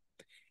 right?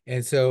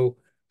 And so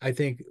I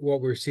think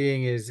what we're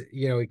seeing is,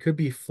 it could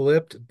be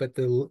flipped, but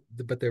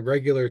the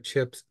regular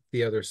chips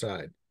the other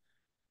side,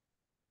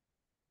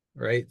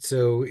 right?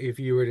 So if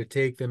you were to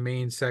take the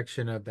main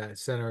section of that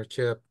center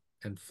chip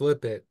and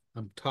flip it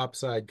on top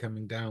side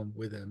coming down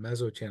with a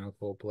mesochannel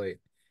cold plate,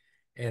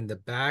 and the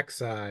back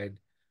side,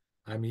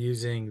 I'm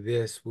using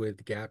this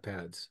with gap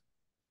pads.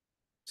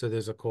 So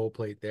there's a cold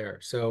plate there.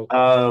 So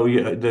Oh,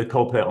 yeah, the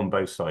cold plate on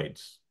both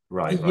sides.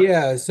 Right.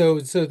 yeah, so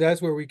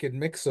that's where we could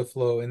mix the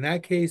flow. In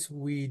that case,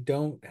 we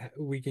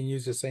can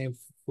use the same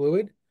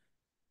fluid.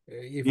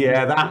 If we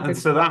Yeah, that and could,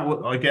 so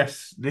I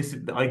guess this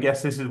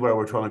is where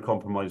we're trying to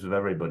compromise with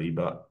everybody,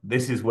 but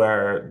this is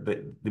where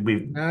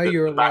now the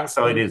you're a lot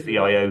backside is closer. the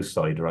IO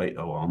side, right?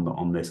 Oh,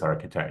 on this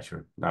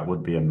architecture, that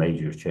would be a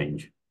major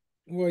change.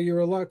 Well, you're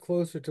a lot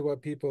closer to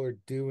what people are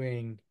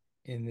doing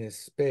in this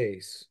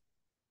space,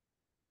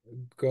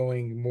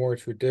 going more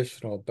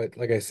traditional. But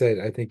like I said,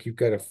 I think you've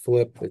got to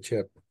flip the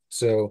chip.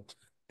 So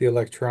the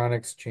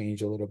electronics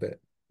change a little bit.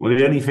 Well,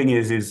 the only thing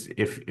is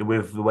if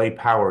with the way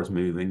power is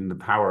moving, the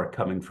power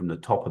coming from the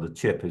top of the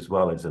chip as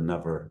well is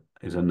another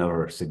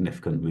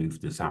significant move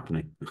that's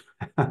happening.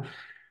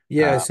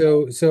 Yeah,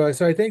 so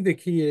I think the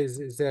key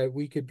is that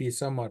we could be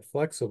somewhat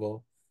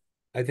flexible.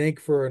 I think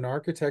for an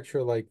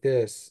architecture like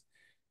this,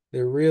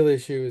 the real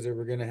issue is that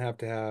we're going to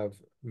have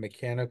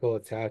mechanical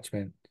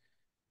attachment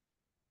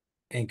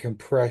and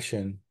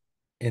compression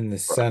in the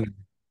center.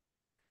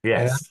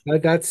 And Yes.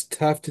 that's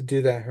tough to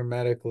do that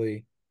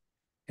hermetically.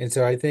 And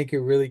so I think it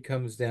really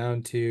comes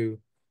down to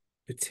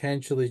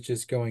potentially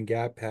just going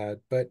gap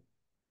pad. But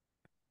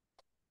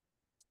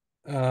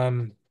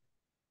um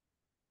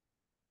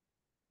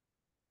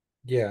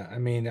yeah, I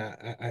mean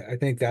I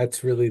think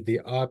that's really the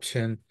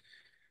option.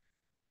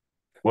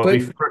 Well, But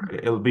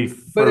it'll be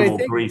but I thermal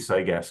think grease,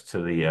 I guess,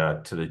 to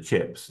the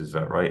chips. Is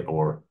that right?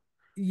 Or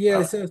yeah,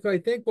 uh, so I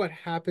think what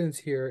happens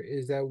here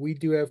is that we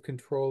do have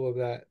control of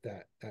that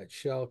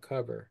shell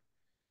cover.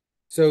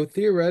 So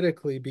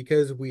theoretically,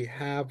 because we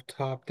have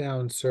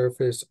top-down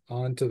surface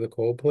onto the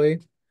cold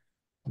plate,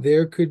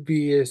 there could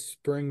be a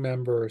spring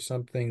member or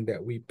something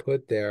that we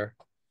put there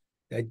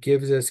that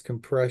gives us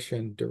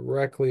compression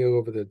directly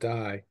over the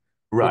die,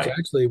 which right?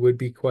 actually would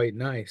be quite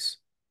nice.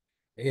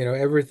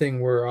 Everything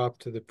we're off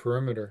to the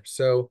perimeter.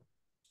 So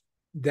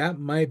that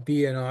might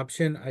be an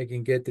option. I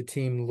can get the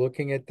team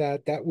looking at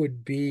that. That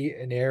would be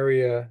an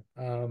area.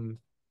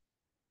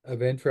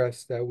 of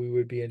interest that we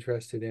would be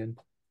interested in.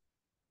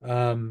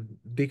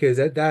 Because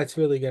that's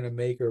really going to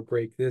make or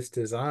break this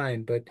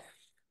design. But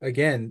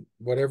again,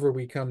 whatever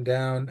we come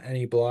down,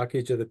 any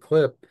blockage of the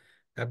clip,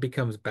 that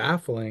becomes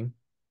baffling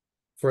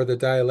for the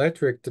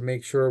dielectric to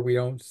make sure we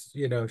don't,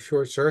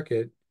 short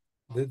circuit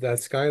that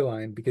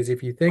skyline. Because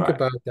if you think Right.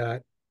 about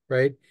that,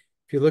 right?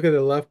 If you look at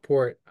the left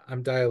port,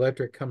 I'm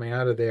dielectric coming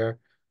out of there,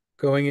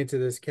 going into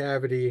this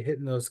cavity,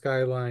 hitting those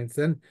skylines.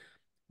 Then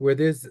where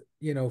this,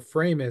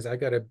 frame is, I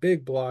got a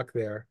big block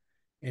there.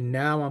 And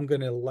now I'm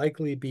going to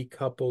likely be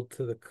coupled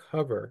to the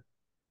cover.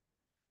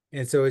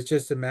 And so it's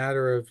just a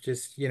matter of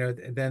just,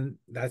 then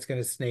that's going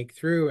to snake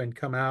through and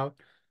come out.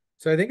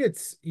 So I think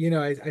it's,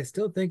 I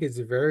still think it's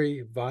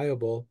very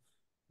viable.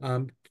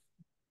 Um,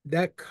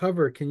 that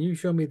cover, can you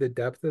show me the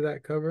depth of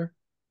that cover?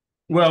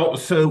 Well,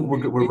 so we're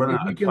running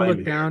If out you of can time look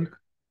here. down,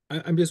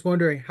 I'm just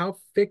wondering how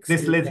fixed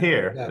This is lid that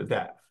here, the depth?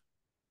 depth.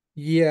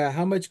 Yeah,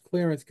 how much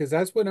clearance? Because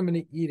that's what I'm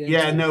going to eat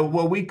Yeah, into. no,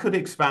 well, we could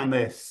expand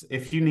this.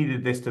 If you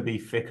needed this to be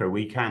thicker,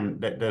 we can.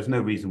 There's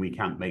no reason we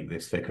can't make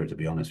this thicker, to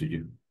be honest with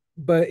you.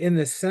 But in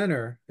the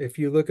center, if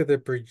you look at the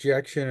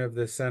projection of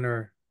the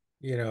center,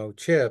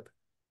 chip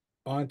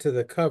onto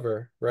the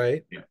cover,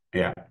 right? Yeah.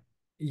 Yeah.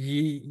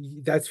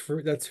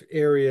 That's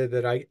area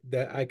that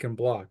I can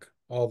block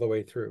all the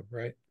way through,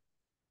 right?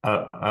 You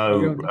Oh,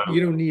 don't oh.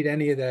 you don't need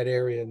any of that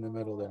area in the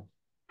middle there.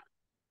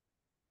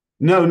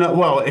 No, no.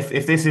 Well, if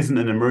this isn't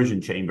an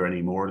immersion chamber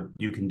anymore,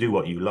 you can do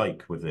what you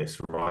like with this,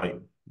 right?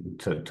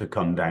 To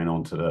come down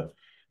onto the.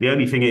 The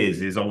only thing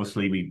is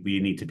obviously we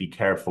need to be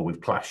careful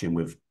with clashing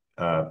with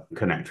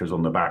connectors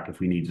on the back if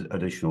we need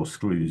additional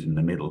screws in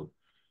the middle.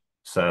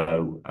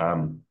 So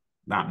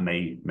that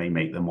may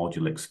make the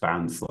module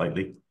expand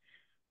slightly.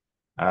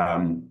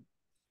 Um,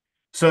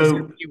 Is there so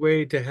any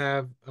way to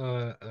have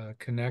a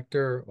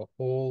connector, a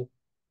whole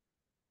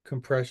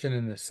compression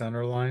in the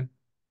center line?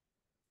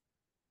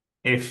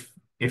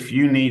 if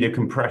you need a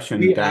compression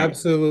We down,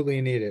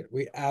 absolutely need it.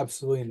 We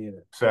absolutely need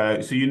it.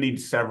 so you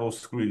need several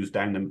screws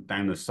down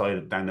the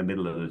side, down the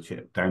middle of the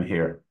chip, down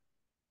here.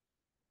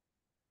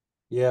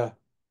 Yeah,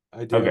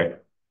 I do. Okay, We,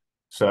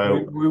 so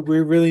we we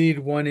really need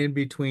one in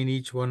between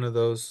each one of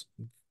those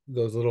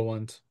little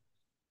ones.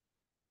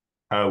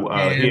 here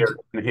And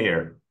and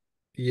here.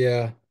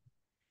 yeah,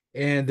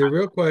 and the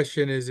real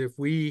question is if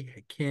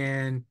we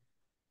can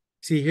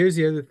see, here's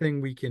the other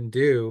thing we can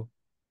do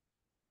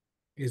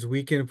is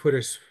we can put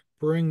a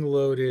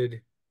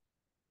spring-loaded.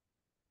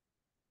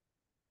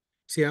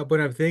 See,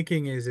 what I'm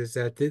thinking is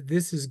that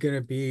this is going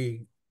to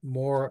be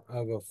more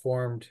of a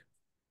formed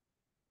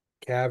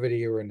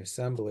cavity or an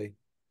assembly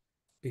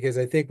because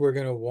I think we're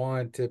going to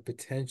want to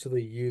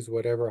potentially use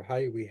whatever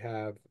height we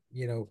have.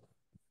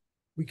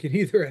 We can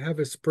either have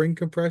a spring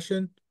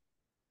compression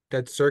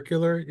that's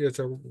circular, it's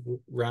a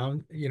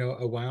round,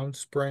 a wound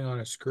spring on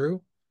a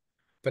screw,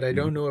 but I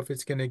don't know if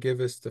it's going to give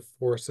us the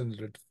force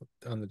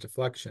on the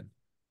deflection.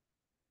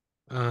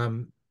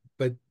 Um,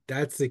 but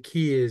that's the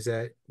key is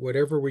that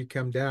whatever we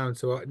come down.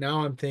 So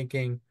now I'm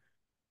thinking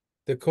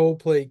the cold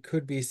plate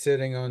could be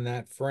sitting on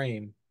that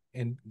frame,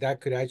 and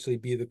that could actually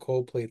be the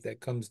cold plate that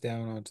comes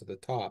down onto the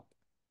top.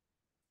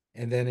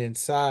 And then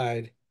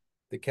inside,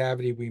 the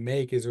cavity we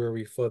make is where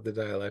we flood the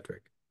dielectric.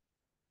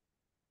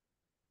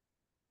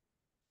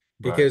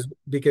 Right,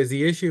 Because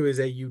the issue is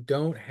that you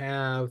don't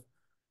have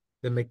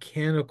the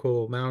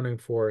mechanical mounting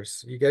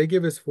force. You got to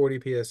give us 40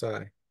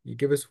 psi. You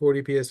give us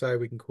 40 psi,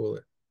 we can cool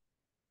it.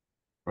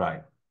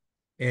 right.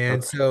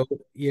 And Okay. so,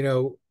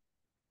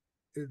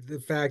 the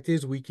fact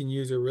is we can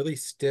use a really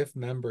stiff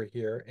member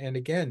here. And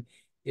again,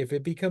 if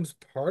it becomes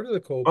part of the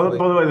cold plate,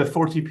 By the way, the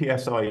 40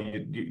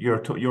 psi, you're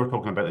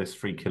talking about this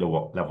 3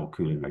 kilowatt level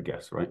cooling, I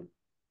guess, right?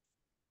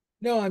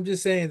 no, I'm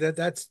just saying that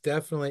that's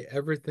definitely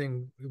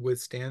everything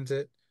withstands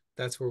it.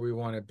 That's where we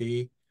want to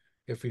be.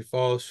 If we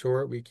fall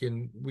short, we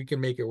can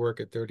make it work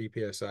at 30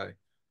 psi,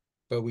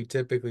 but we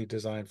typically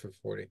design for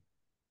 40.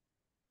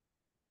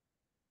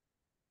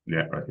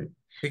 Yeah, right.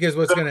 Because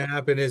what's going to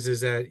happen is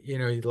that,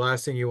 the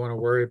last thing you want to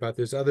worry about,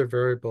 there's other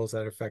variables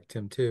that affect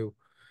him too.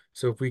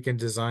 So if we can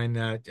design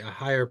that a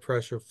higher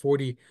pressure,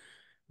 40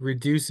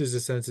 reduces the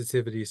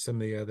sensitivity of some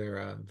of the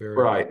other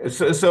variables. Right.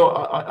 So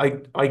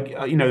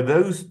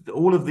those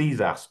all of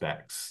these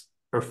aspects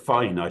are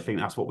fine. I think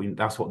that's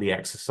what the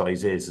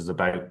exercise is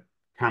about.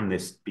 Can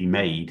this be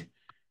made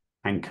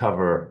and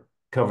cover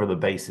the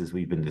bases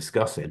we've been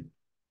discussing?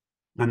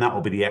 And that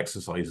will be the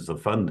exercises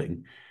of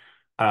funding.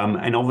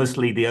 And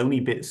obviously, the only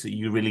bits that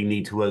you really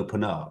need to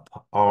open up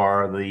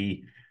are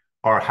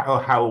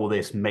how all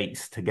this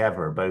mates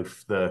together,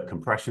 both the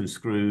compression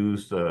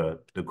screws, the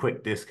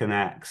quick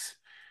disconnects,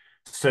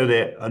 so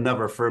that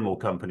another thermal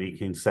company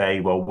can say,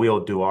 well,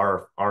 we'll do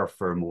our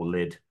thermal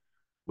lid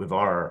with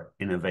our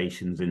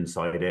innovations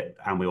inside it,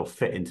 and we'll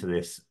fit into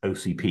this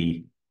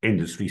OCP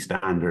industry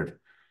standard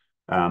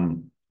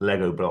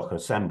Lego block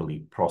assembly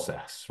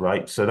process,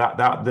 right? So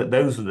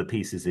those are the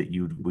pieces that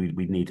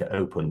we need to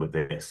open with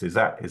this. Is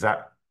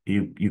that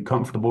you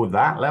comfortable with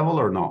that level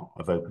or not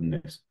of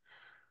openness?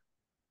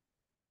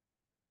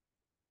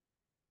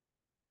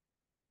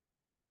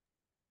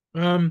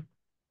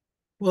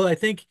 Well, I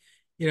think,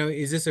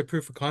 is this a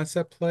proof of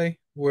concept play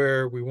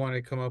where we want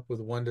to come up with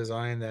one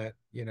design that,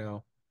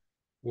 will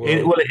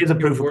Well, it is a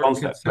can proof of work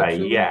concept play,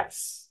 conceptually?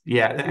 yes.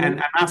 Yeah,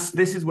 and Well,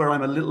 this is where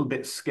I'm a little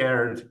bit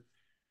scared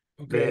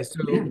okay,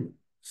 that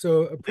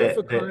so a proof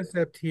of that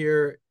concept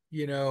here,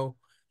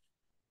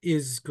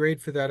 is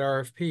great for that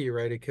RFP,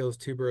 right? It kills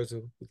two birds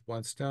with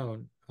one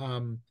stone.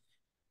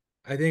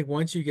 I think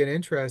once you get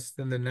interest,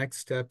 then the next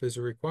step is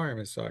a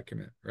requirements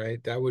document,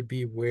 right? That would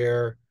be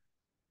where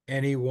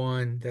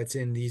anyone that's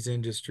in these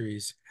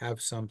industries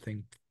have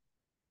something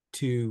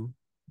to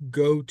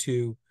go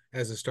to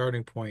as a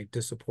starting point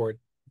to support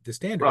the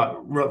standard.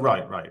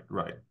 right.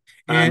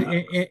 And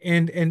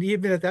Um, and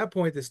even at that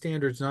point, the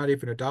standard's not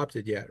even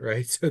adopted yet,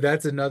 right? So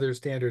that's another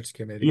standards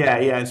committee.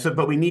 yeah. So,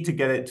 but we need to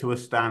get it to a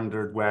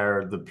standard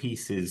where the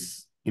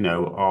pieces,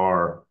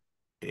 are.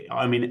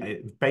 I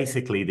mean,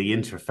 basically, the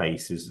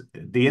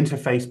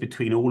interface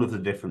between all of the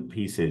different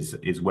pieces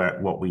is where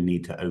what we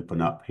need to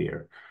open up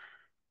here,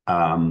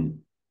 um,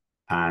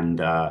 and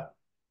that's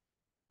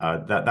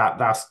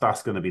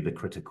going to be the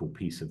critical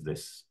piece of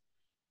this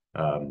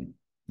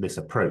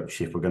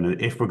approach if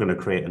we're gonna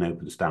create an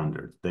open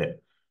standard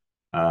that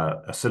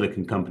a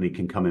silicon company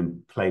can come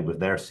and play with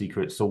their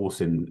secret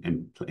sauce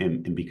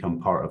and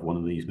become part of one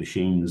of these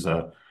machines.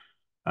 All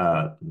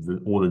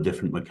the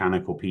different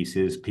mechanical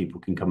pieces,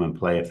 people can come and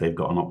play if they've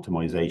got an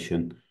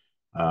optimization,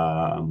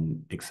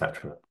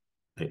 etc.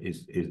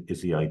 Is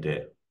the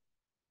idea.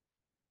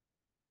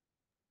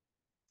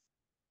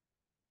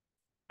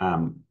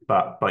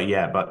 But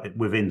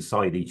with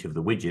inside each of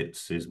the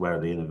widgets is where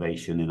the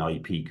innovation in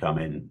IP come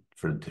in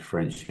for the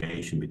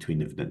differentiation between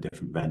the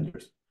different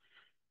vendors.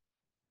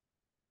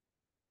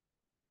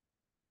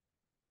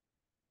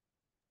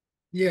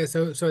 Yeah,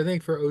 so I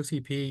think for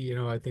OCP,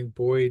 I think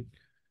Boyd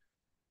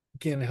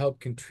can help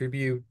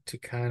contribute to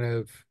kind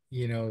of,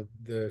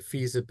 the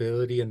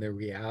feasibility and the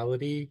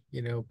reality,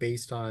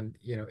 based on,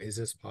 is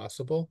this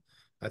possible?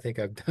 I think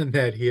I've done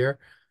that here.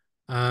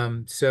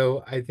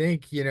 So I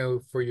think,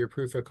 for your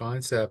proof of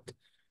concept,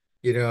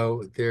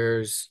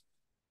 there's,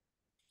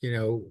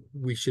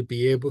 we should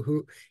be able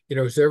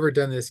who's ever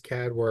done this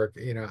CAD work,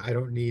 I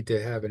don't need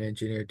to have an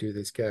engineer do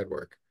this CAD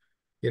work,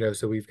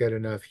 so we've got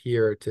enough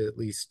here to at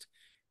least,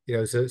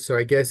 so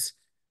I guess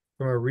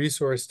from a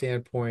resource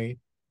standpoint,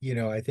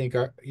 I think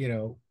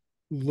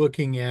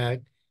looking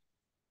at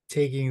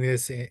taking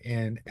this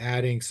and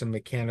adding some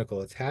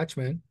mechanical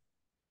attachment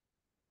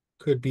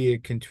could be a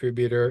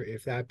contributor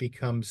if that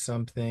becomes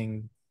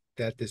something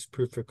that this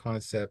proof of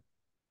concept,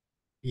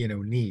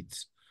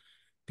 needs.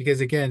 Because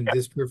again,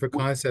 this proof of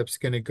concept is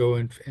going to go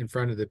in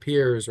front of the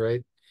peers,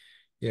 right?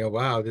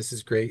 Wow, this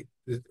is great,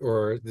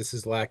 or this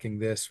is lacking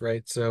this,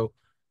 right? So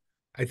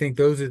I think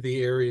those are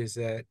the areas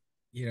that,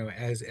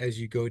 as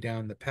you go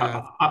down the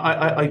path.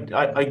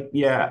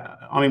 Yeah.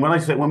 I mean,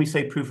 when we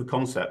say proof of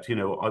concept,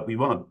 we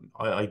want to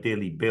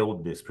ideally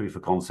build this proof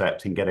of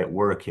concept and get it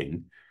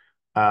working.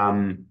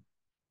 And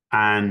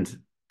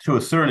to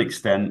a certain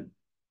extent,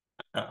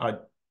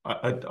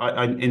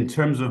 in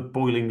terms of not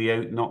boiling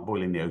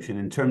the ocean,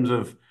 in terms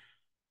of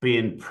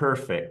being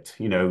perfect,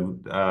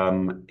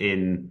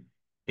 in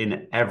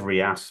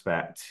every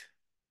aspect,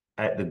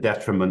 at the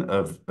detriment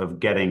of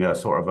getting a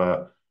sort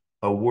of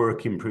a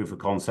working proof of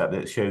concept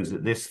that shows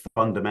that this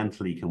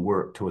fundamentally can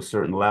work to a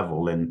certain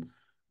level, and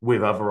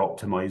with other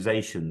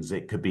optimizations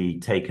it could be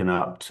taken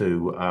up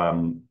to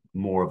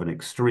more of an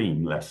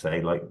extreme, let's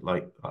say,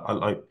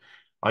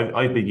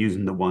 I've been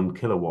using the 1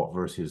 kilowatt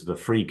versus the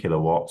 3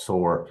 kilowatts,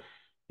 or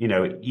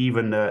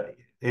even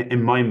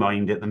in my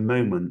mind at the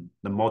moment,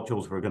 the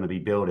modules we're going to be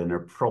building are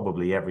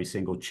probably every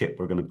single chip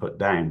we're going to put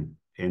down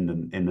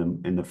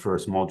in the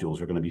first modules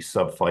are going to be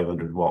sub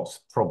 500 watts,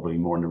 probably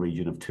more in the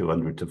region of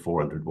 200 to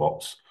 400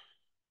 watts.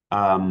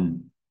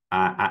 And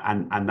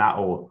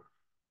that'll,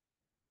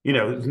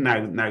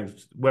 now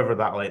whether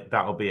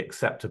that'll be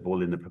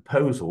acceptable in the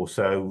proposal.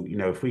 So,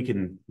 if we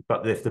can,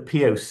 but if the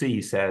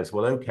POC says,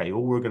 well, okay,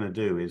 all we're going to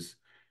do is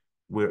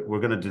we're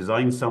going to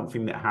design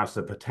something that has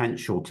the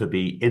potential to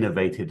be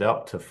innovated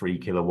up to 3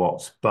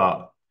 kilowatts,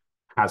 but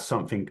has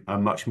a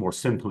much more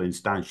simple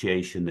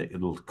instantiation that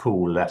it'll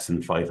cool less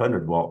than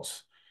 500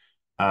 watts.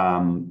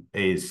 And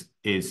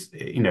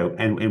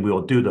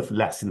we'll do the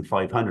less than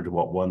 500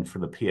 watt one for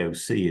the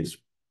POC is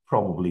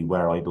probably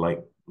where I'd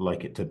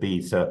like it to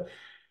be. So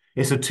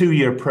it's a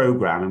 2-year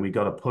program, and we've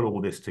got to put all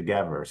this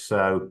together.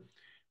 So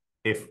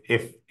if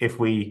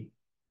we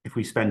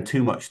spend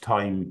too much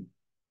time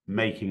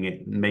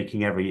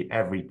making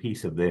every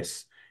piece of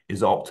this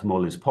as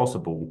optimal as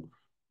possible,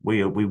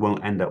 we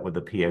won't end up with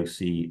the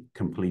POC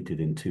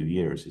completed in 2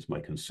 years, is my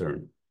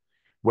concern.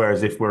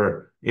 Whereas if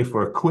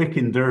we're quick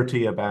and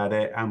dirty about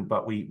it,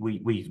 but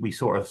we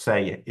sort of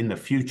say in the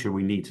future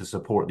we need to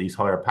support these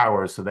higher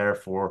powers, so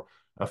therefore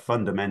a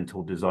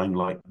fundamental design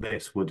like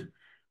this would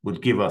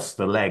give us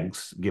the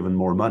legs, given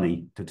more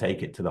money, to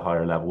take it to the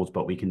higher levels,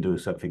 but we can do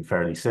something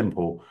fairly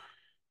simple.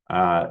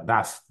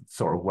 That's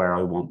sort of where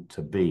I want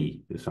to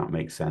be, if that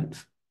makes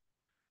sense.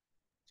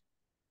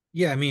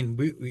 Yeah, I mean,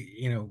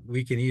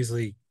 we can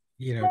easily,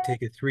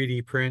 take a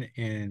 3D print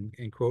and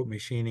quote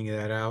machining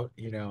that out,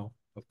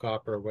 of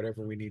copper or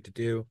whatever we need to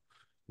do.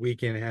 We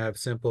can have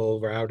simple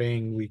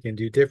routing. We can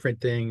do different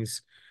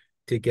things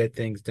to get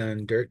things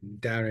done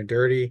down and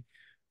dirty.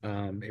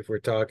 If we're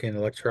talking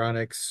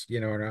electronics,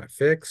 are not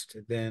fixed,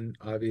 then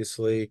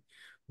obviously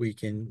we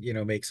can,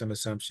 make some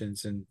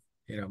assumptions and,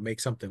 make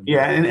something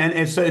Yeah, work.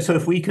 and so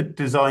if we could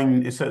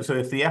design, so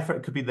if the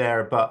effort could be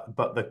there, but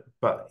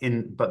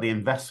the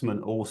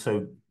investment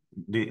also,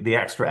 the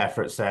extra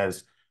effort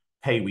says,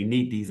 hey, we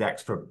need these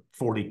extra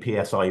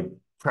 40 psi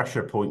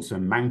pressure points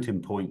and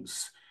mounting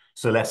points,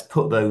 so let's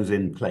put those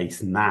in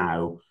place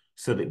now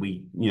so that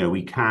we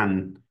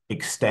can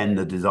extend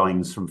the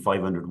designs from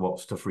 500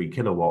 watts to 3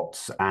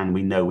 kilowatts, and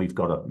we know we've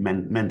got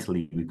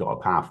mentally we've got a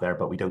path there,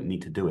 but we don't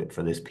need to do it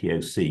for this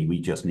POC. We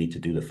just need to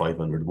do the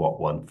 500-watt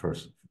one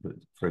first,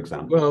 for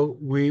example. Well,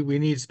 we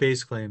need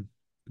space claim.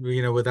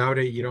 Without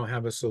it, you don't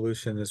have a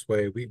solution this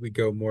way. We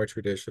go more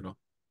traditional.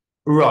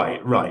 Right.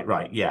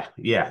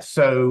 Yeah.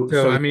 So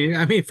I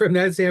mean, from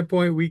that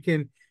standpoint, we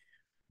can,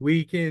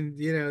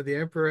 the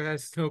emperor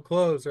has no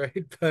clothes,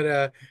 right?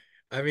 But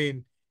I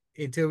mean,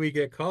 until we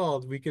get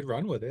called, we could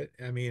run with it.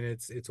 I mean,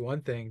 it's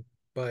one thing,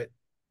 but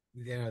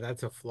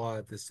that's a flaw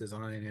of this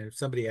design. And if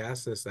somebody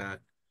asks us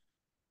that,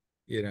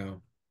 you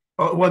know,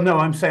 Well, no,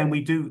 I'm saying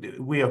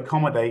we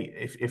accommodate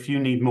if you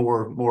need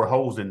more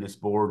holes in this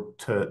board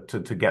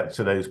to get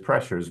to those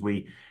pressures,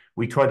 we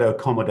try to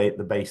accommodate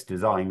the base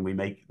design. We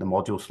make the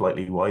module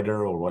slightly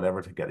wider or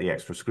whatever to get the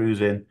extra screws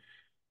in,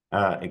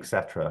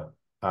 etc.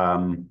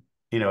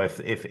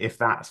 If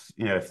that's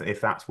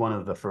if that's one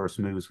of the first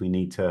moves we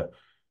need to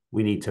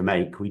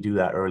make, we do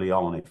that early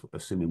on, if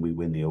assuming we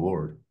win the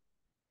award.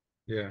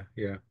 yeah.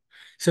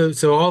 So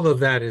all of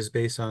that is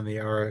based on the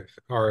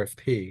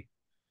RFP.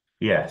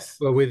 Yes.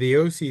 But with the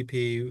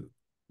OCP,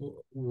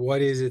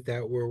 what is it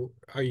that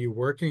are you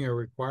working a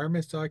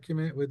requirements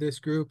document with this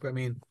group? I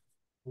mean,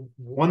 Well,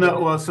 what no,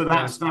 is well, the so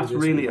that's task for that's this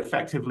really group?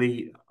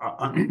 effectively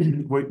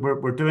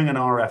we're doing an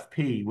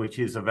RFP, which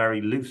is a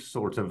very loose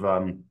sort of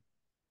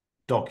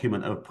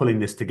document of pulling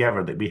this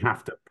together, that we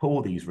have to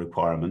pull these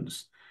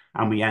requirements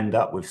and we end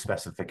up with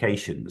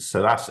specifications.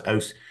 So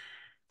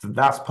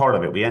that's part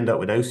of it. We end up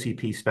with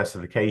OCP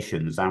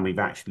specifications, and we've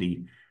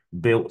actually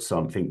built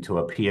something to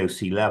a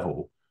POC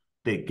level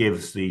that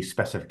gives the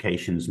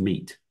specifications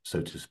meat,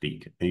 so to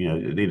speak.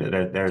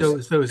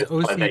 There's So is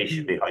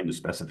validation OCP, behind the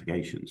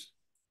specifications.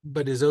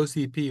 but is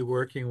OCP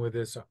working with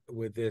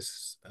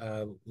this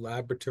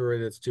laboratory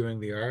that's doing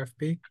the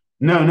RFP?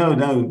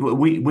 No.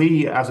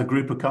 We as a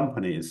group of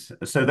companies.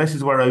 So this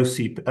is where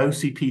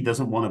OCP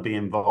doesn't want to be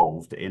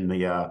involved in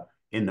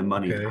the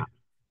money Okay. path.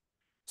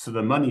 So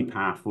the money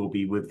path will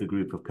be with the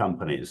group of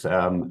companies,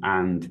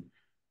 and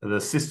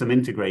the system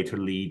integrator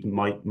lead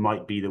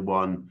might be the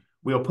one.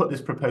 We'll put this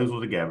proposal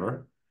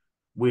together.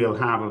 We'll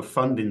have a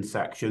funding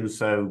section.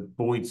 So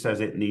Boyd says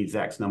it needs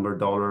X number of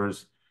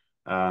dollars.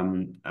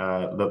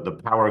 The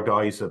power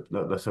guys,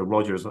 so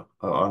Roger's,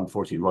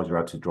 unfortunately, Roger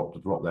had to drop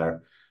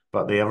there,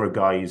 but the other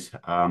guys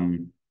have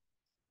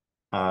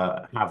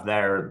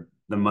the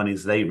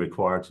monies they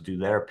require to do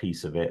their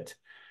piece of it.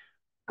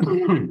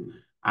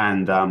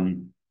 and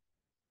um,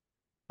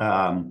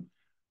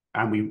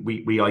 and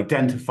we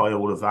identify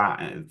all of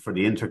that for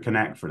the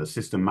interconnect, for the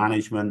system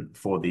management,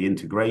 for the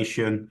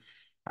integration,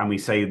 and we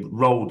say,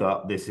 rolled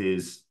up, this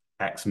is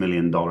X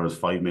million dollars,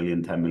 5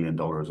 million, $10 million,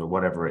 or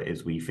whatever it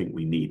is we think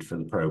we need for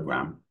the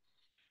program,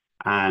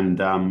 and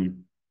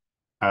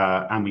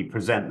we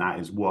present that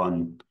as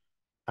one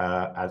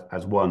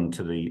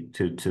to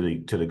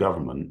the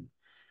government.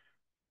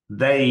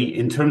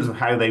 In terms of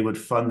how they would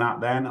fund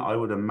that, then I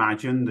would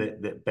imagine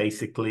that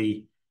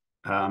basically,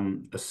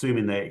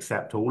 assuming they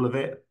accept all of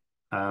it,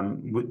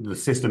 the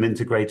system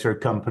integrator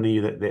company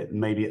that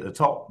maybe at the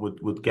top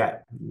would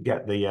get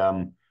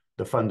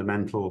the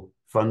fundamental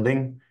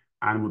funding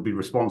and would be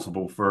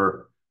responsible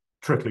for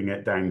trickling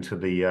it down to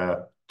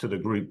the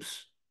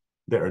groups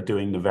that are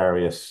doing the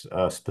various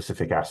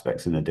specific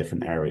aspects in the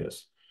different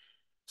areas.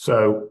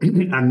 So,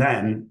 and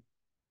then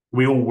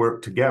we all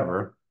work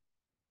together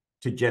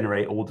to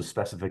generate all the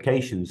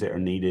specifications that are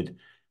needed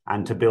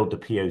and to build the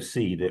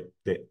POC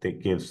that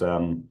gives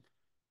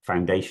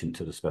foundation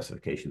to the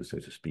specification, so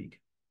to speak.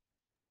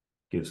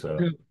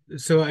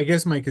 So I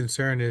guess my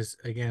concern is,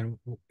 again,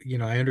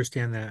 I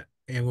understand that.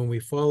 And when we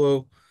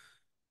follow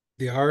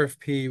the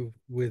RFP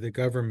with the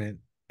government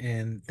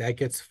and that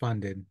gets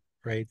funded,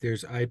 right?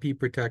 There's IP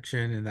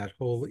protection, and that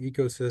whole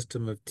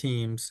ecosystem of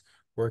teams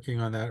working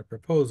on that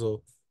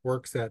proposal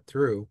works that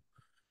through.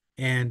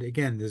 And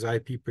again, there's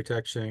IP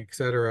protection, et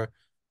cetera.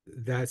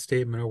 That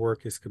statement of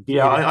work is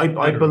Yeah, completed, et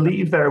I cetera.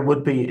 believe there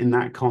would be in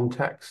that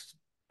context,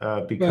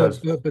 because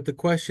But the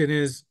question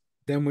is,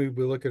 then we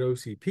look at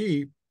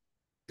OCP.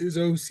 Is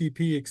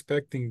OCP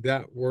expecting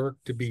that work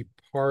to be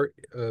part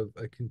of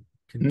a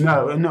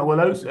no. Well,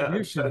 those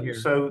contribution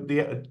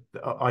here?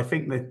 I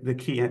think the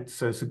key.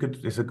 So it's a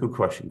good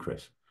question,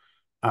 Chris.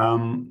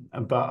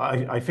 But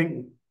I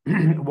think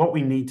what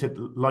we need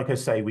to, like I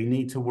say, we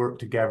need to work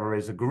together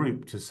as a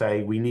group to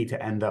say we need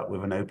to end up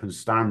with an open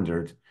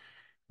standard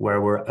where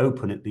we're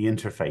open at the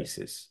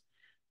interfaces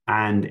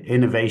and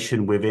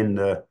innovation within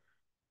the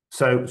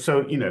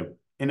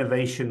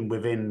innovation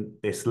within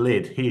this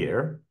lid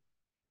here,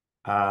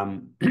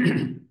 and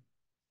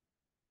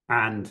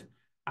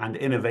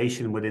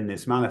innovation within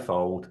this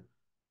manifold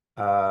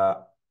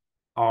can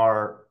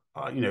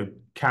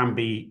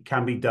be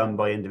done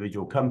by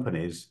individual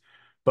companies,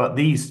 but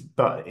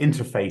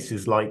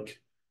interfaces like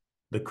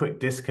the quick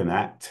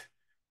disconnect,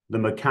 the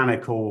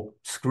mechanical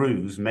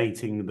screws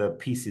mating the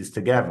pieces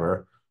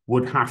together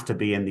would have to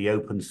be in the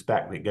open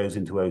spec that goes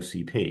into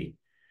OCP.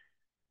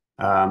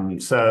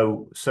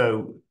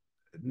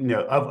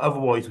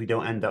 Otherwise we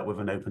don't end up with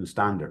an open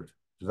standard.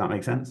 Does that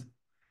make sense?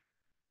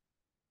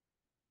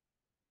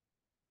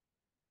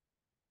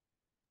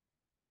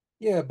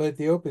 Yeah, but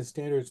the open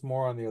standard's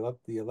more on the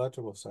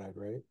electrical side,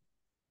 right?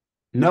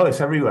 No,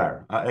 it's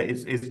everywhere. I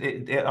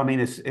mean,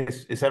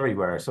 it's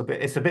everywhere. So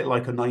it's a bit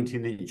like a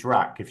 19-inch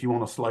rack. If you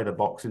want to slide a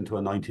box into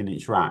a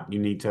 19-inch rack, you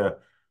need to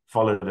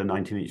follow the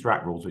 19-inch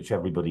rack rules, which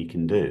everybody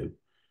can do.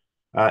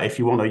 If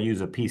you want to use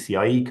a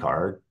PCIe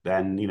card,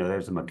 then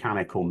there's a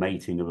mechanical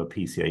mating of a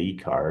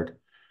PCIe card.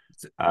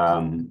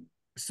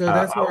 So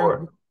that's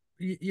where,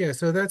 yeah,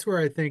 so that's where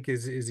I think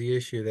is the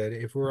issue, that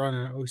if we're on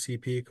an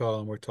OCP call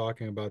and we're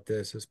talking about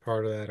this as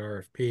part of that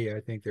RFP, I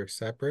think they're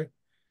separate,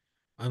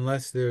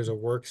 unless there's a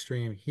work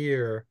stream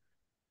here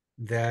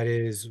that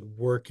is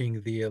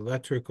working the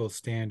electrical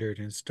standard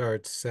and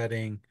starts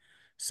setting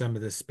some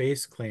of the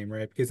space claim,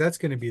 right? Because that's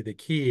going to be the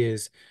key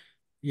is,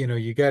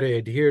 you got to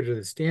adhere to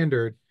the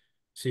standard,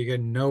 so you got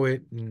to know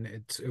it and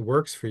it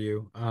works for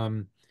you.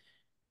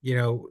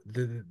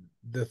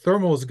 The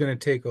thermal is going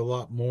to take a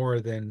lot more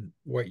than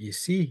what you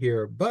see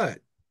here, but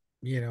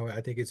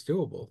I think it's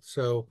doable.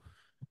 So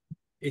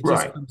it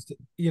just right. comes to,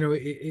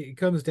 it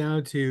comes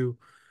down to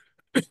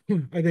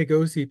I think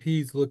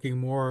OCP is looking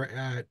more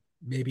at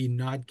maybe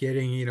not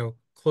getting,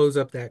 close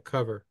up that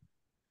cover.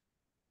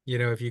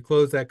 If you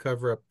close that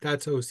cover up,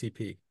 that's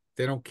OCP.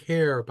 They don't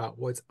care about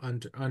what's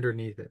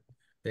underneath it.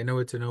 They know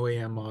it's an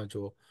OEM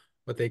module.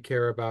 What they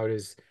care about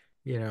is,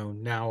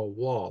 now a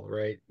wall,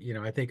 right?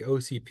 I think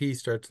OCP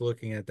starts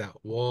looking at that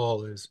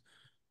wall as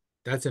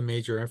that's a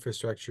major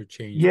infrastructure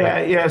change.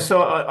 But Yeah.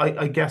 So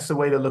I guess the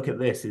way to look at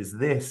this is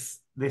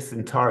this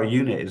entire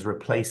unit is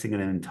replacing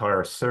an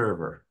entire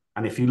server.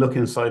 And if you look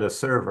inside a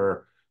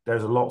server,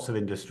 there's lots of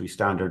industry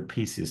standard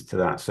pieces to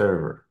that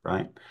server,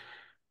 right?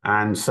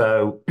 And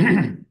so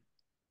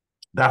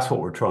that's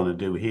what we're trying to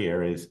do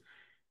here is,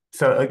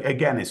 so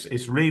again,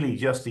 it's really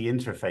just the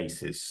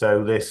interfaces.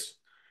 So this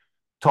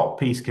top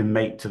piece can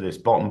mate to this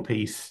bottom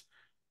piece.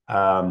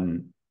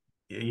 Um,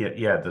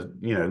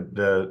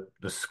 the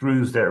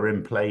screws that are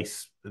in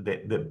place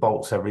that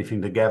bolts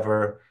everything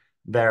together,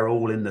 they're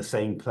all in the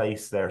same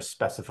place. They're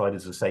specified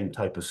as the same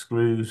type of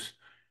screws.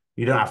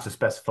 You don't have to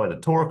specify the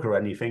torque or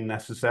anything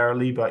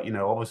necessarily, but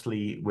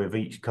obviously with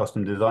each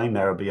custom design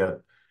there'll be a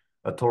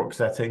torque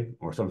setting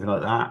or something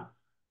like that.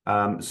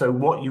 So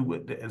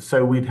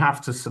we'd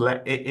have to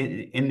select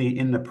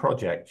in the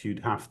project,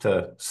 you'd have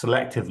to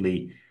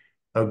selectively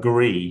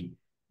agree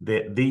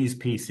that these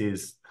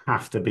pieces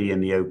have to be in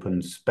the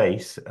open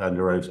space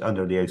under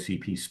the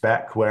OCP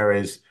spec,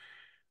 whereas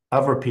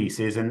other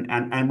pieces,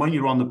 and when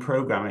you're on the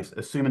program,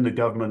 assuming the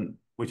government,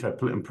 which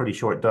I'm pretty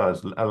sure it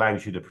does,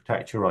 allows you to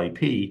protect your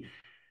IP,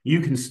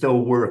 you can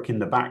still work in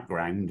the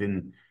background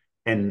in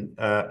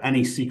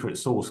any secret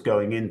source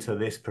going into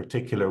this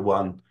particular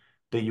one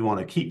that you want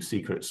to keep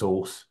secret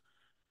source.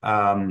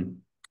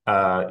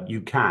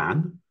 You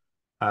can,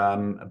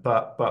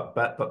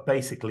 but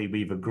basically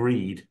we've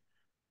agreed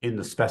in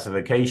the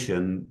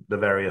specification the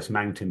various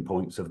mounting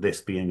points of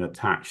this being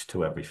attached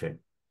to everything.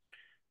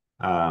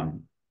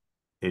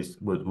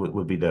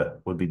 Would be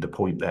the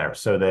point there,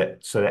 so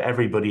that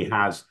everybody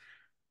has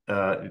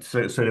so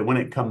that when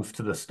it comes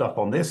to the stuff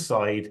on this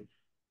side,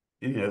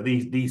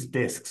 these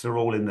disks are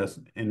all in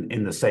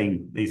the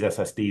same, these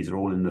SSDs are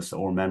all in this,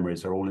 or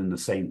memories are all in the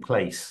same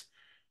place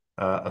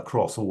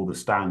across all the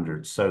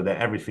standards, so that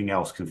everything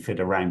else can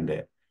fit around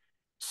it.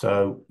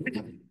 So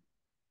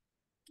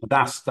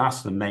that's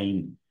the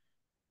main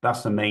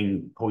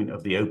point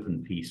of the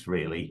open piece,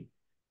 really,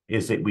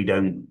 is that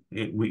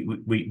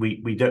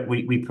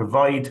we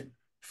provide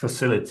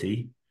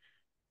facility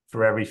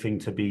for everything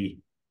to be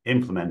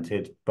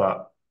implemented,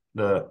 but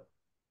the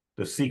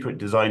secret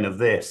design of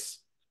this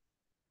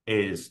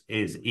is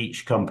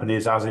each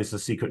company's, as is the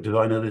secret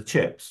design of the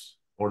chips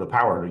or the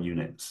power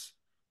units.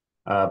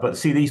 But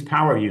see, these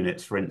power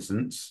units, for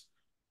instance,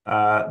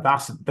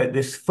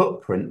 this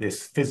footprint,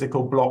 this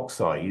physical block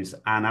size,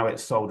 and how it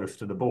solders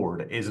to the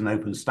board is an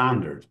open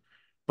standard.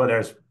 But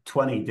there's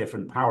 20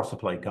 different power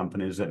supply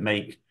companies that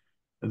make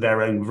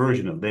their own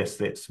version of this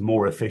that's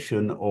more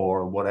efficient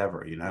or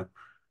whatever.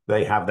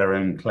 They have their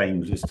own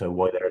claims as to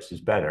why theirs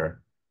is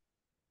better,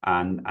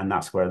 and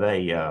that's where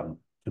they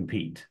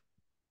compete.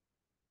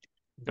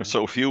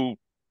 So if you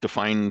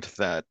defined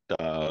that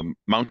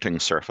mounting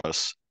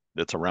surface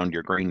that's around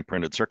your green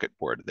printed circuit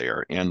board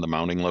there, and the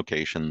mounting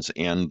locations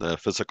and the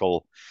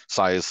physical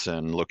size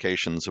and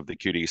locations of the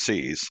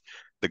QDCs,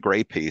 the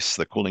gray piece,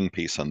 the cooling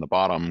piece on the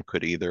bottom,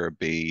 could either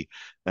be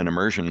an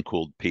immersion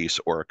cooled piece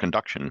or a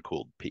conduction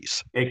cooled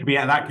piece. It could be,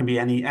 that can be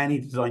any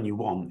design you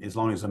want, as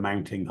long as the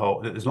mounting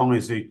hole, as long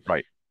as the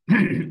Right.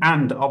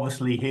 and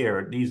obviously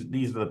here,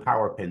 these are the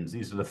power pins.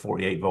 These are the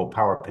 48-volt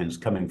power pins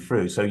coming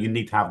through. So you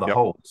need to have the Yep.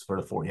 holes for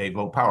the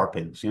 48-volt power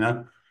pins, you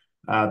know?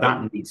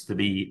 That needs to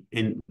be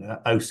in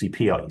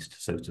OCPized,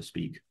 so to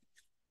speak.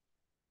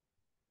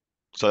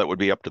 So that would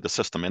be up to the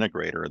system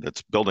integrator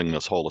that's building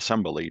this whole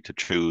assembly to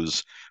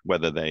choose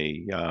whether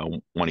they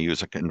want to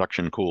use a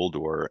conduction cooled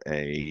or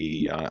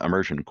a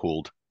immersion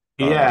cooled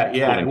Yeah.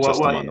 cooling Well,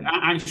 system on them.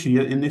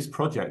 actually, in this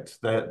project,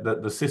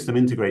 the system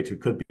integrator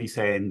could be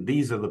saying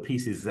these are the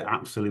pieces that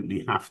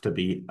absolutely have to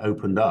be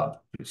opened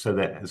up so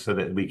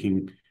that we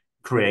can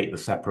create the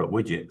separate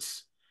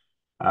widgets.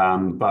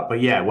 But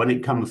yeah, when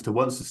it comes to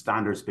once the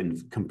standard's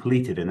been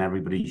completed and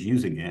everybody's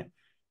using it,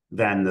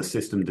 then the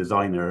system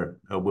designer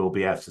will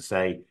be able to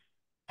say,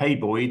 "Hey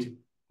Boyd,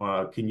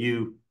 can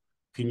you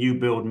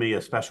build me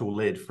a special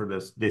lid for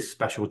this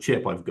special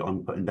chip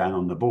I'm putting down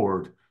on the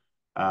board,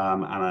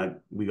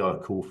 and we got a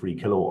cool 3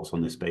 kilowatts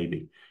on this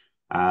baby,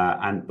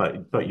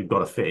 but you've got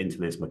to fit into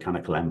this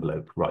mechanical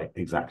envelope, right?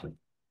 Exactly."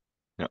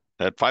 Yeah.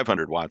 At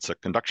 500 watts, a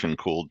conduction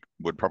cooled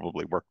would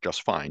probably work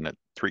just fine. At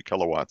 3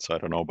 kilowatts, I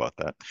don't know about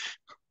that.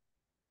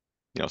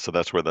 So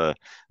that's where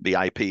the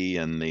IP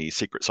and the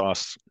secret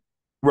sauce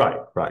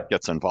Right.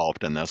 gets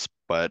involved in this,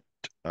 but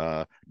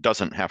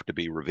doesn't have to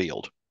be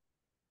revealed.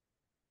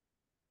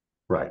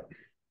 Right.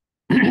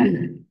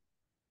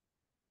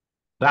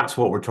 That's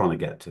what we're trying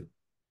to get to.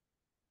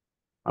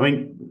 I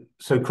mean,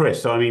 so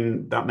Chris,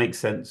 that makes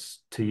sense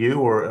to you,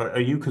 or are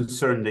you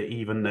concerned that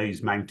even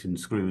those mounting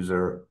screws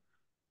are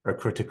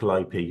critical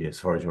IP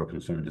as far as you're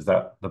concerned? Is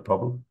that the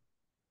problem?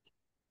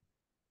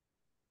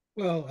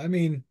 Well, I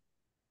mean,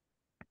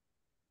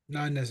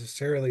 not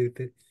necessarily.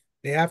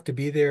 They have to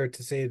be there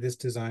to say this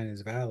design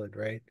is valid,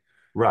 right?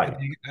 Right.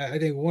 I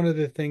think one of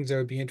the things that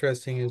would be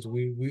interesting is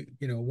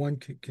one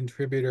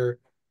contributor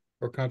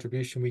or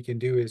contribution we can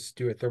do is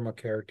do a thermal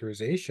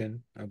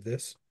characterization of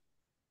this.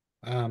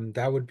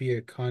 That would be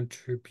a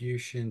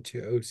contribution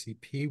to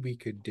OCP we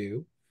could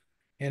do.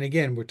 And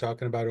again, we're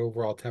talking about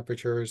overall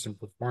temperatures and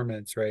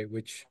performance, right?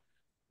 Which,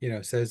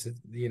 says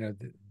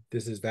that,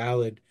 this is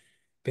valid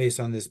based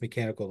on this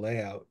mechanical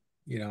layout.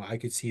 I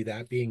could see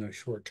that being a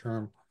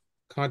short-term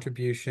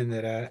contribution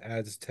that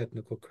adds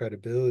technical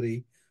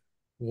credibility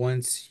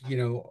once,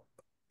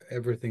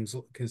 everything's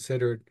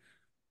considered.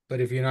 But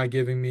if you're not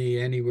giving me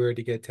anywhere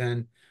to get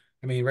 10,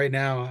 I mean, right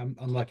now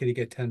I'm lucky to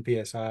get 10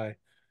 PSI.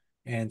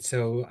 And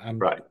so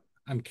Right.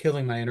 I'm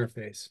killing my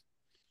interface.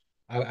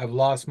 I've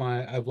lost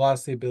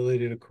the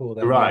ability to cool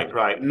that unit.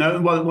 Right.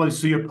 No, well,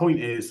 so your point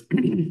is,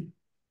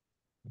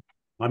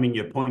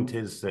 your point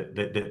is that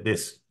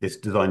this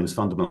design is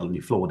fundamentally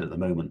flawed at the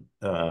moment.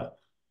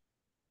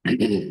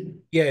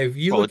 Yeah, if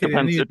you Well, look at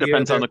any it of the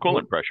depends on other, the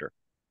coolant pressure.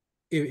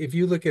 if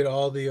you look at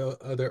all the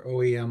other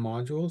OEM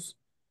modules,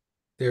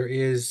 there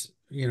is,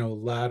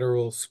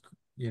 lateral,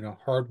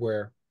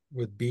 hardware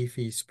with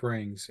beefy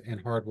springs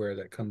and hardware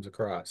that comes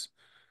across.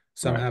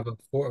 Some Right. have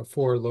a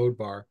four load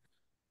bar.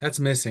 That's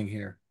missing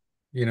here.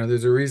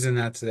 There's a reason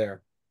that's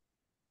there.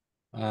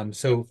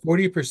 So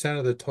 40%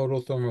 of the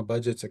total thermal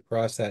budgets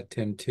across that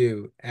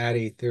TIM2 add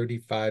a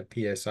 35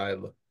 PSI,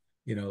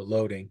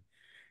 loading.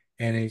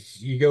 And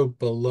as you go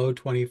below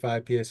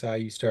 25 PSI,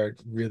 you start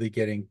really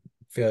getting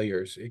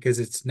failures because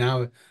it's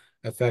now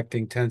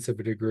affecting tenths of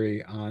a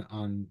degree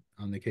on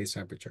the case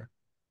temperature.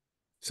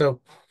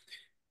 So,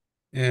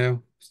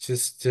 it's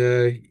just,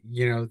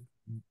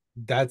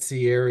 that's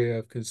the area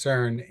of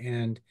concern.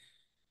 And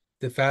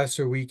the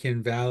faster we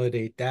can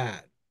validate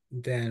that,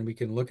 then we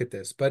can look at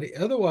this. But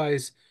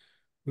otherwise,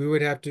 we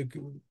would have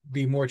to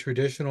be more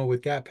traditional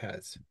with gap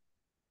pads.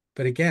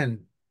 But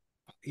again,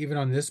 even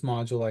on this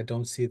module, I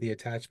don't see the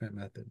attachment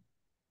method,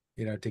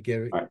 to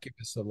give Right.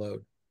 us the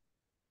load.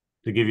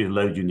 To give you the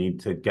load you need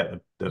to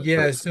get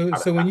Yeah,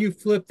 so when you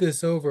flip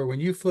this over,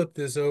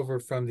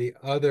 from the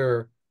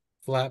other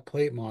flat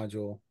plate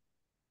module,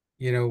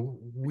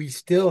 we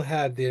still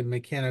had the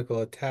mechanical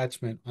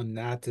attachment on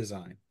that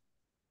design.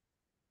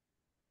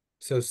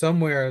 So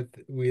somewhere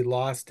we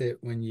lost it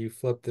when you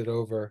flipped it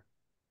over,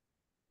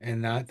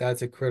 and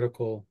that's a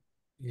critical,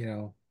 that's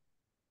a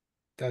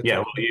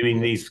well, you mean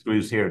critical. these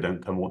screws here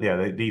don't come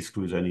with, these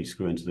screws only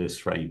screw into this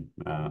frame,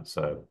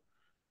 so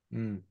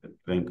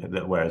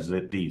whereas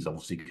these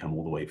obviously come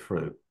all the way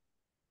through.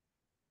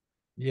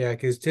 Yeah,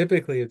 because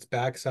typically it's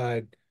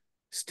backside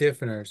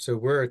stiffener. So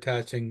we're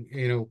attaching,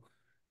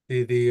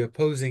 the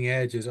opposing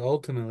edge is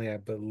ultimately, I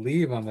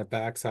believe, on the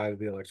backside of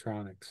the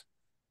electronics.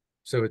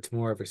 So it's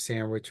more of a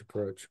sandwich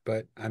approach,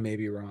 but I may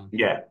be wrong.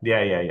 Yeah.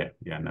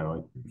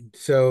 No,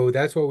 So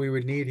that's what we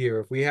would need here.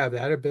 If we have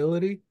that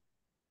ability,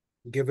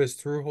 give us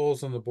through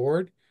holes on the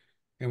board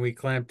and we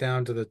clamp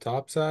down to the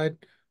top side.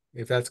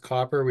 If that's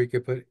copper, we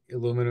could put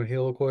aluminum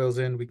helicoils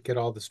in. We get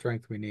all the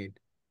strength we need.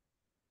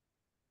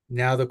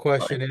 Now the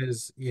question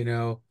is,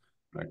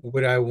 right.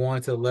 would I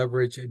want to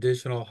leverage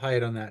additional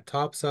height on that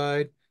top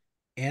side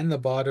and the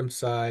bottom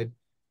side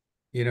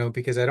you know,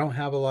 because I don't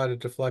have a lot of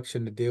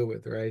deflection to deal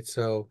with, right?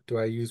 So do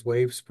I use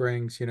wave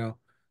springs? You know,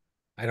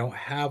 I don't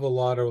have a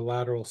lot of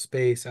lateral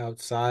space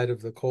outside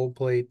of the cold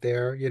plate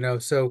there, you know,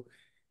 so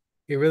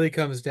it really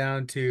comes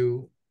down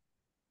to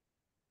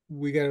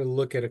we got to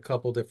look at a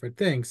couple different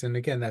things. And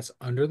again, that's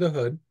under the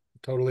hood.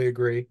 Totally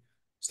agree.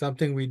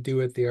 Something we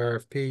do at the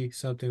RFP,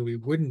 something we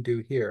wouldn't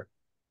do here,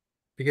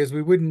 because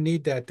we wouldn't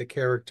need that to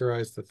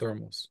characterize the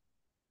thermals.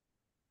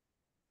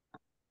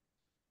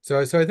 So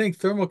I think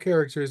thermal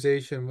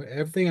characterization,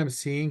 everything I'm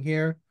seeing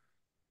here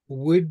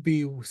would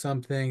be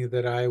something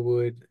that I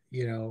would,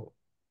 you know,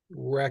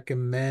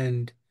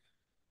 recommend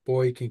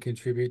Boyd can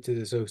contribute to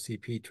this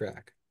OCP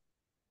track.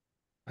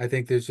 I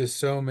think there's just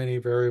so many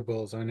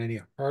variables on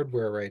any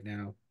hardware right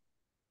now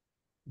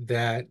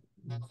that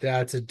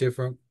that's a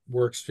different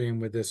work stream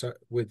with this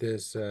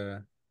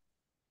government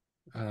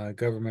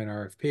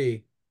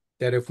RFP.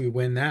 That if we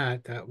win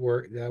that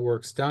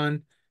work's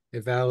done.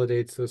 It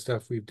validates the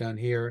stuff we've done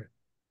here.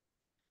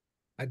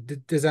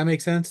 Does that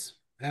make sense,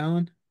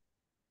 Alan?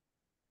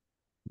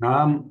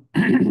 I'm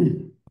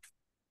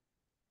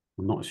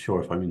not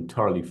sure if I'm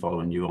entirely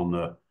following you on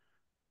the.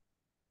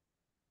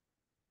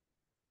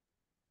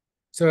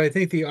 So I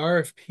think the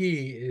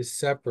RFP is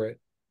separate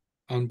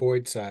on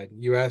Boyd's side.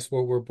 You asked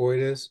where Boyd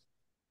is.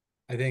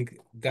 I think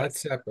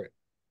that's separate.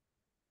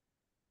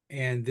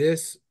 And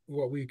this,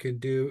 what we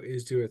could do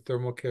is do a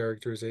thermal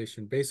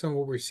characterization based on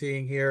what we're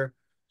seeing here.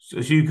 So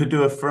you could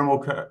do a thermal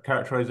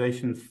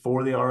characterization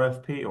for the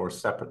RFP or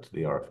separate to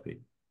the RFP?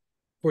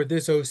 For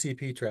this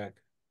OCP track.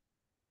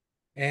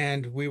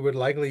 And we would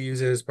likely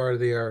use it as part of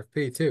the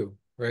RFP too,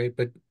 right?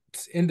 But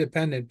it's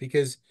independent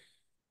because,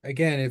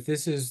 again, if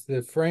this is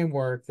the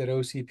framework that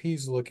OCP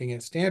is looking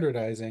at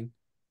standardizing,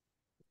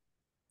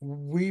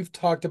 we've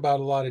talked about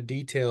a lot of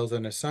details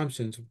and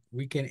assumptions.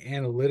 We can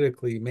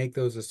analytically make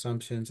those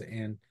assumptions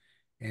and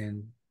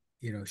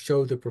you know,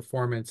 show the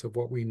performance of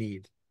what we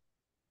need.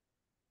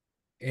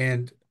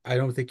 And I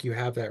don't think you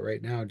have that right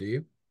now, do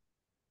you?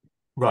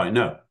 Right,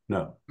 no.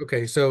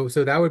 Okay, so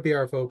that would be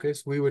our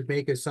focus. We would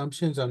make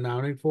assumptions on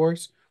mounting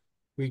force.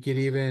 We could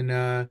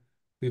even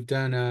we've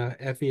done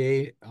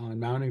FEA on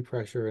mounting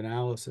pressure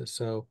analysis,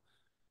 so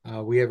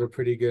we have a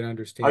pretty good Are you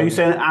understanding.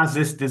 saying as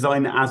this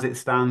design as it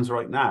stands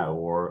right now,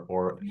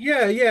 or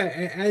Yeah,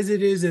 as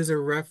it is as a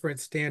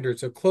reference standard.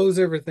 So close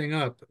everything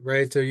up,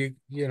 right? So you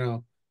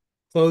know,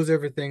 close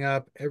everything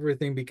up.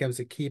 Everything becomes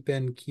a keep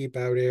in, keep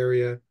out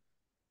area.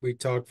 We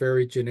talk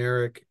very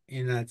generic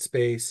in that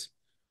space,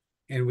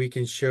 and we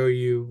can show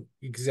you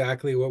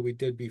exactly what we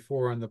did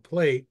before on the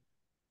plate,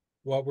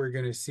 what we're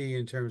going to see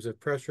in terms of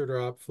pressure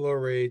drop, flow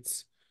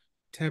rates,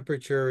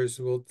 temperatures.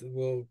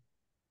 We'll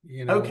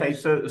you know, okay,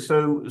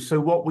 so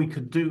what we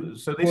could do,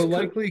 so this we'll could.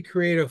 likely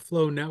create a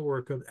flow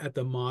network at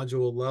the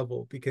module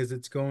level because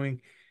it's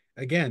going,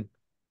 again,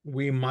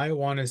 we might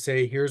want to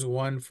say, here's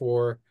one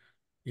for,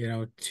 you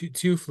know,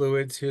 two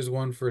fluids, here's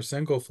one for a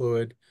single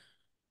fluid.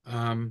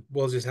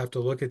 We'll just have to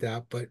look at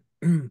that, but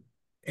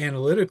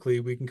analytically,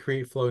 we can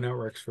create flow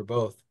networks for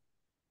both.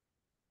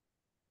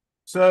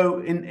 So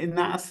in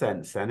that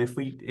sense, then, if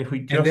we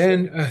And just.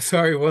 then,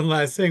 sorry, one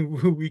last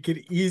thing, we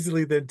could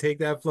easily then take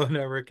that flow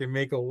network and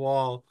make a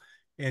wall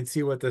and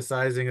see what the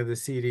sizing of the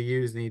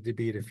CDUs need to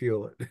be to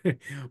fuel it.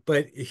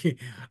 But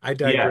I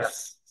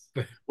digress.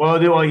 Yes.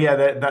 Yeah,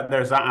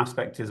 there's that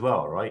aspect as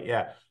well, right?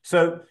 Yeah.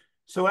 So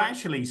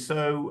actually,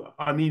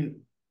 I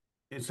mean,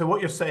 so what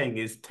you're saying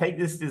is take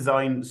this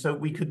design. So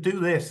we could do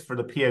this for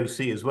the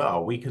POC as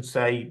well. We could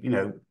say, you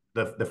know,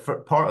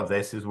 the part of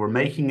this is we're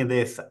making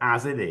this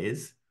as it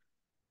is.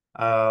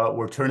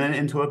 We're turning it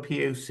into a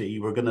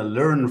POC. We're going to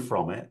learn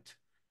from it.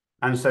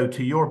 And so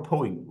to your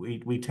point,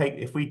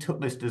 if we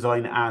took this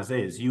design as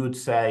is, you would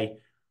say,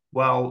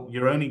 well,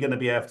 you're only going to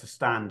be able to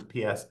stand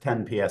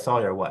 10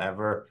 PSI or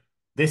whatever.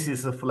 This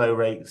is the flow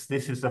rates.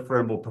 This is the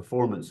thermal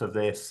performance of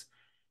this.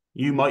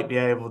 You might be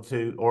able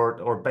to,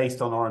 or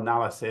based on our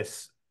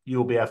analysis,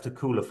 you'll be able to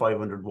cool a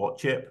 500-watt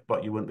chip,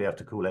 but you wouldn't be able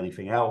to cool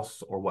anything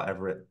else or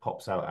whatever it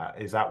pops out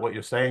at. Is that what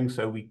you're saying?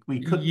 So we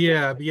could.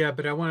 Yeah,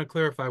 but I want to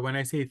clarify when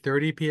I say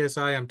 30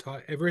 psi, I'm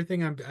talking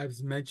everything I've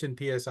mentioned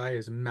psi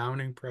is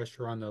mounting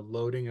pressure on the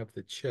loading of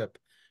the chip,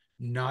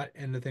 not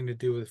anything to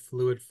do with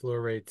fluid flow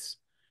rates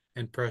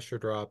and pressure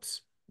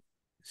drops,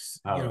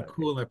 you All know, right.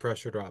 coolant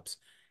pressure drops.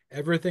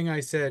 Everything I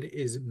said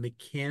is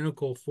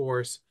mechanical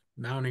force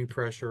mounting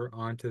pressure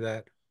onto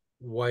that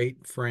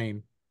white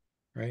frame,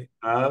 right?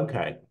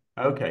 Okay.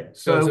 Okay.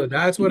 So So.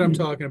 that's what I'm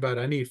talking about.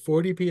 I need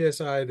 40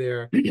 psi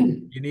there.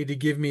 You need to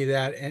give me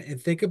that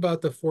and think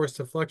about the force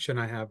deflection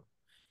I have.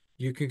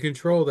 You can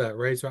control that,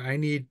 right? So I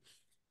need,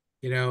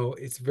 you know,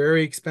 it's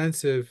very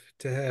expensive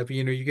to have,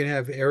 you know, you can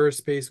have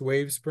aerospace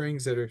wave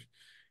springs that are,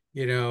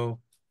 you know,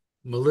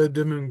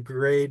 molybdenum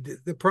grade.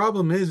 The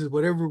problem is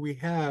whatever we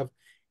have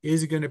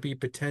is going to be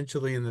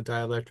potentially in the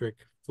dielectric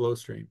flow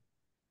stream.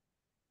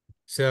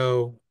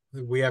 So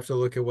we have to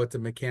look at what the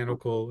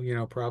mechanical, you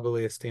know,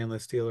 probably a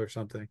stainless steel or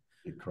something.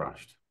 It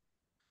crashed.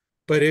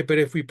 But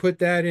if we put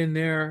that in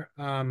there,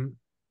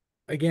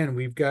 again,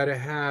 we've got to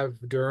have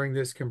during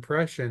this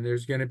compression,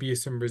 there's going to be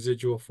some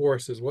residual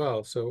force as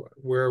well. So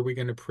where are we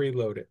going to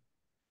preload it?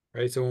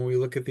 Right. So when we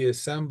look at the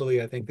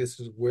assembly, I think this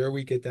is where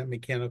we get that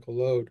mechanical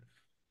load.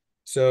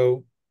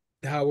 So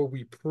how are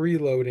we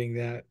preloading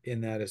that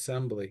in that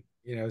assembly?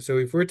 So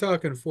if we're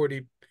talking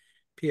 40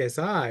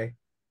 PSI,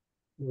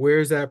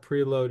 where's that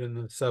preload in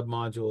the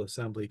submodule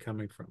assembly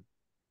coming from?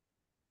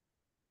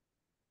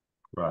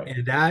 Right.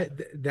 And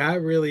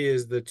that really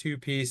is the two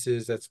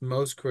pieces that's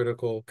most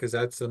critical, because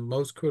that's the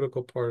most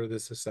critical part of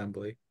this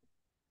assembly.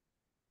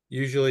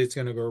 Usually it's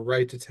going to go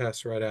right to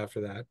test right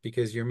after that,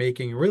 because you're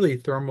making really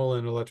thermal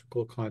and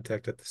electrical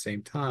contact at the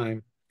same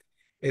time,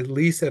 at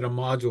least at a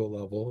module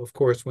level. Of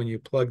course, when you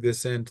plug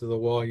this into the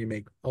wall, you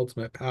make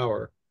ultimate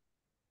power,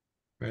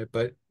 right?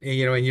 But, and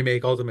you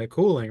make ultimate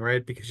cooling,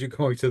 right? Because you're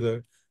going to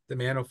the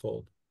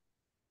manifold.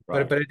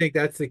 Right. But I think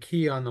that's the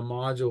key on the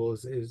module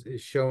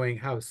is showing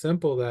how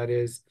simple that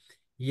is,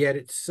 yet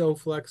it's so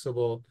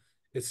flexible.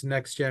 It's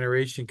next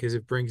generation because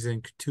it brings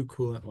in two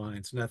coolant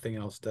lines. Nothing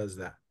else does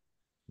that.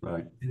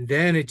 Right. And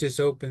then it just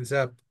opens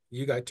up.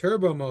 You got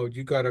turbo mode,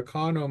 you got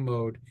econo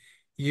mode,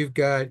 you've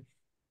got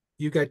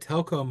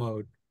telco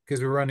mode,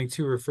 because we're running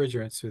two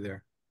refrigerants through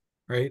there,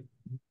 right?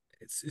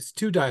 It's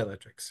two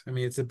dielectrics. I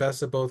mean, it's the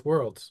best of both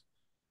worlds.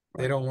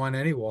 They don't want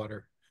any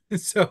water.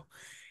 So,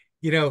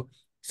 you know,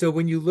 so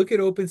when you look at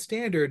open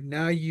standard,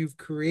 now you've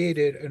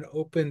created an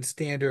open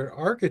standard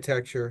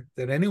architecture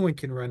that anyone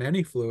can run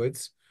any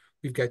fluids.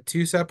 We've got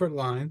two separate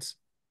lines.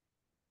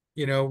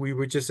 We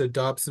would just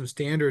adopt some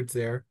standards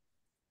there.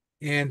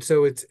 And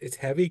so it's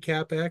heavy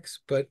CapEx,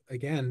 but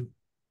again,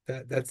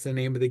 that's the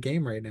name of the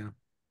game right now.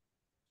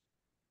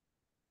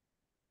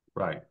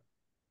 Right.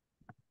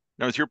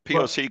 Now, is your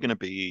POC going to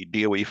be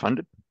DOE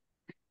funded?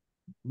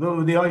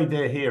 The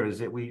idea here is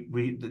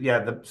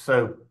that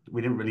so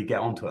we didn't really get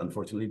onto it,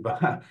 unfortunately,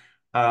 but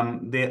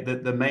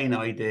the main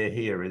idea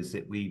here is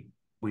that we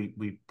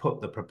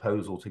put the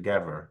proposal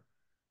together,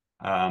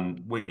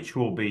 which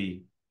will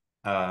be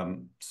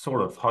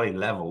sort of high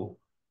level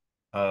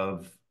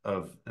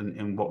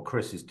and what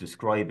Chris is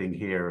describing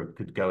here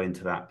could go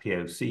into that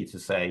POC to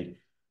say,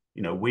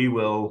 we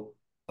will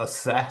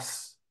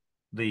assess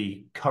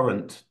the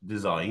current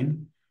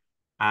design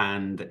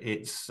and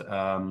its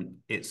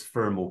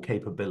thermal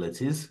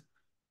capabilities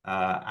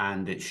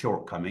and its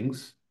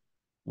shortcomings.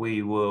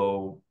 We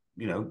will,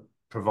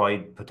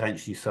 provide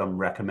potentially some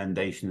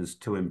recommendations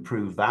to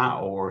improve that,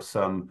 or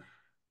some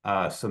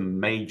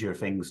major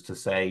things to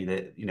say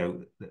that,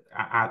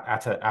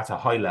 at a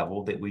high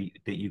level that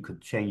you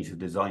could change the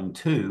design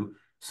to,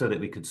 so that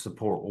we could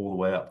support all the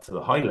way up to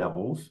the high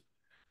levels.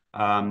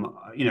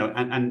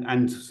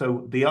 And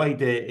so the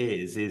idea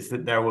is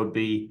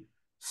that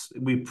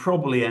we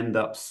probably end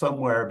up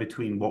somewhere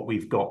between what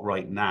we've got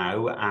right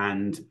now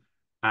and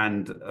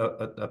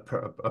a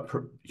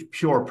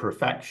pure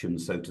perfection,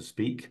 so to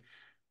speak,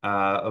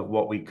 of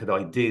what we could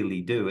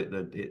ideally do at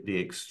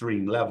the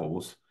extreme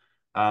levels.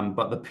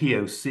 But the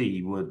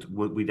POC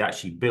we'd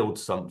actually build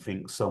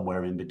something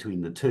somewhere in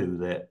between the two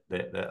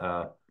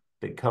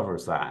that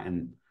covers that.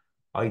 And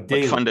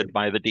ideally, Like funded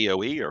by the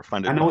DOE or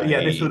funded and by...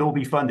 yeah, this would all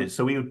be funded.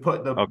 So we would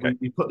put Okay.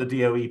 we put the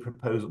DOE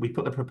proposal, we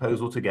put the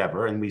proposal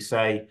together, and we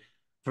say,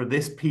 for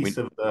this piece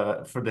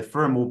for the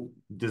thermal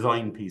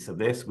design piece of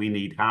this, we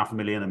need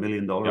 $500,000, $1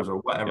 million, or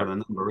whatever the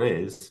number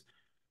is,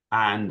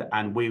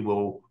 and we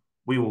will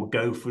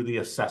go through the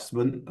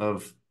assessment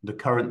of the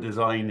current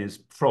design is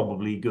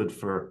probably good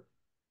for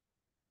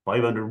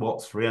 500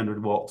 watts,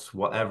 300 watts,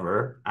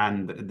 whatever,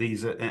 and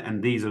these are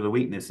the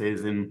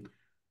weaknesses, and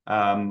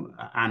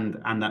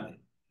that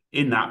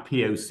in that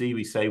POC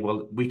we say,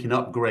 well, we can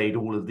upgrade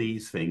all of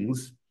these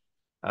things.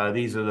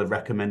 These are the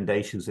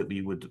recommendations that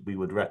we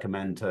would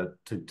recommend to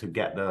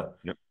get the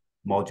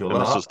module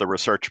And this up. is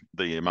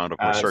the amount of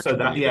research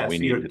money that we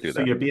need to do that.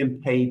 So you're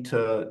being paid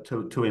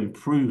to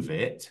improve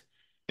it.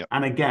 Yep.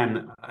 And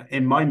again,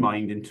 in my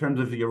mind, in terms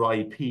of your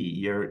IP,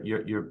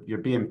 you're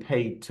being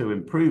paid to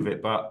improve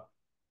it, but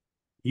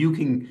you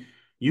can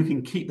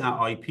keep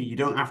that IP. You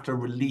don't have to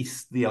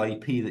release the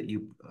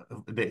IP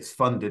that's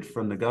funded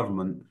from the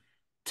government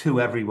to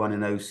everyone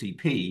in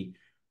OCP.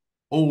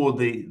 Or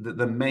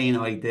the main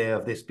idea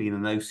of this being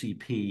an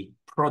OCP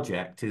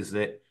project is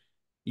that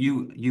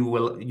you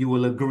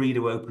will agree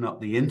to open up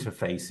the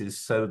interfaces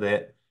so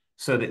that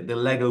the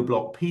Lego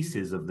block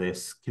pieces of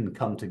this can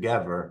come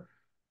together.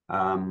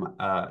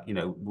 Once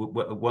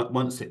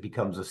it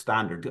becomes a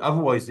standard.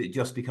 Otherwise, it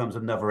just becomes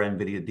another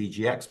NVIDIA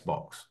DGX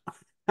box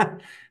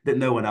that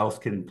no one else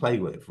can play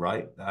with,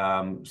 right?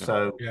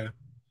 So yeah.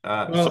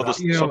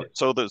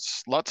 So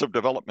there's lots of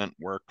development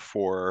work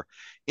for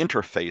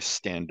interface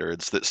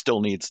standards that still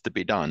needs to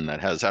be done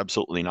that has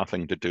absolutely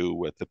nothing to do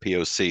with the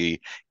POC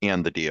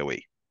and the DOE.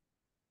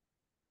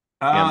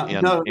 No.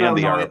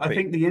 The RFP. I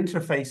think the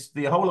interface,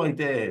 the whole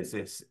idea is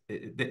this: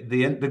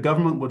 the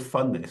government would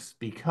fund this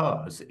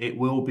because it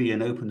will be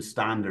an open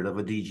standard of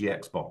a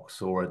DGX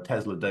box or a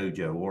Tesla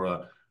Dojo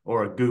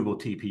or a Google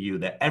TPU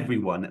that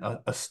everyone,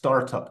 a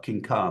startup,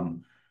 can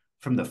come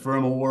from the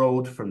thermal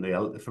world, from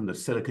the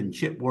silicon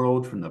chip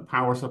world, from the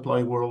power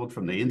supply world,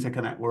 from the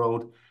interconnect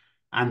world,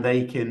 and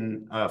they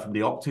can from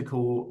the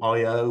optical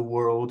I/O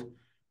world,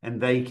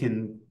 and they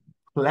can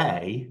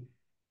play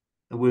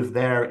with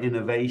their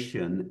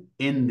innovation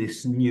in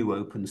this new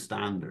open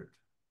standard.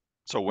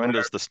 So when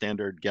does the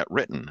standard get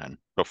written then?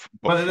 Well,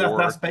 Before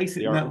that's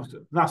basically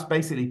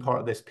part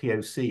of this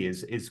POC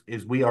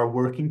is we are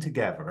working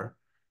together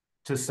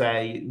to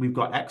say we've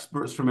got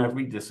experts from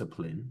every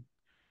discipline,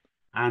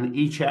 and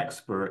each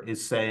expert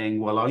is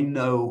saying, well, I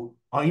know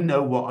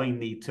what I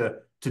need to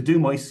do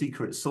my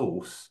secret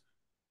sauce.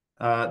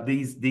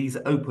 These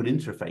open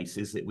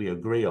interfaces that we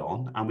agree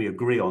on, and we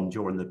agree on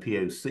during the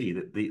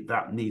POC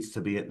that needs to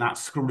be, that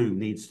screw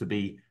needs to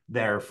be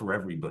there for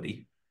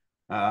everybody.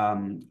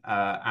 And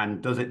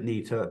does it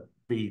need to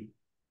be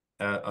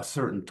a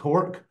certain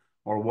torque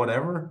or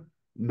whatever?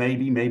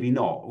 Maybe, maybe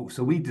not.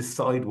 So we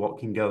decide what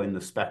can go in the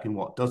spec and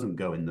what doesn't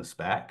go in the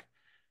spec.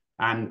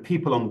 And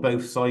people on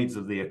both sides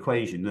of the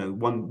equation,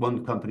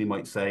 one company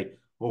might say,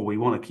 "Oh, we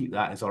want to keep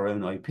that as our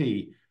own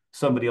IP."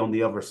 Somebody on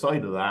the other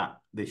side of that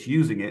that's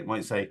using it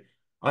might say,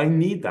 "I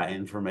need that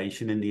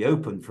information in the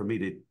open for me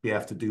to be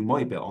able to do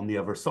my bit on the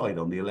other side,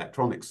 on the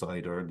electronic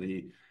side or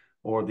the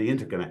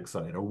interconnect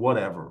side or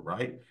whatever,"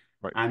 right?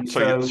 Right. And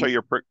so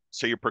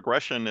your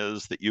progression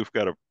is that you've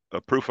got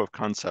a proof of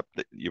concept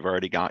that you've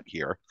already got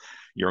here.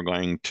 You're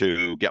going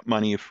to get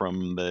money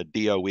from the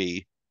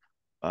DOE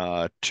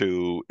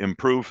to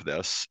improve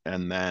this,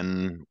 and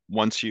then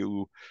once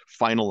you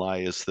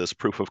finalize this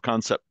proof of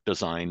concept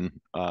design,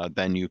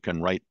 then you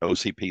can write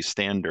OCP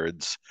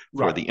standards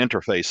for the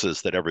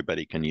interfaces that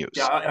everybody can use.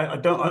 Yeah, I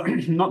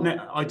don't, not,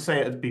 I'd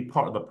say it'd be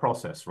part of the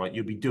process, right?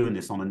 You'd be doing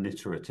this on an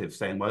iterative,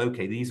 saying, well,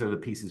 okay, these are the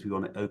pieces we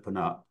want to open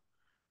up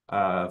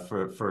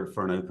for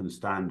an open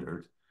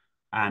standard,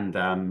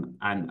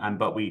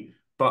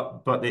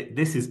 but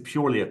this is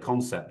purely a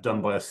concept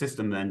done by a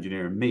system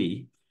engineer and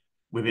me,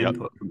 with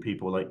input from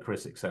people like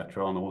Chris,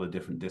 etc., on all the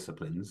different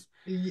disciplines.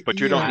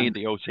 But you don't need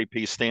the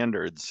OCP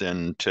standards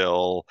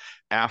until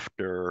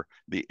after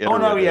the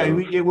iterative. Oh no, yeah,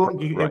 it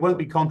won't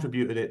be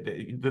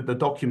contributed. The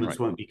documents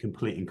won't be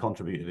complete and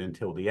contributed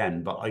until the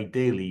end. But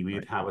ideally,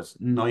 we'd have a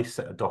nice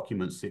set of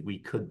documents that we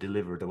could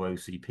deliver to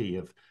OCP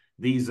of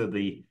these are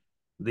the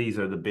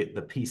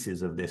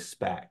pieces of this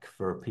spec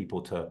for people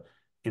to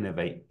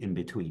innovate in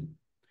between.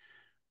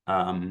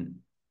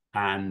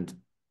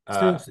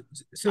 So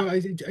I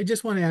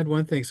just want to add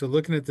one thing. So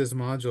looking at this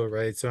module,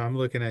 right? So I'm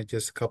looking at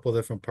just a couple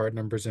different part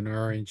numbers in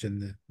orange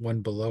and the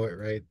one below it,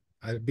 right?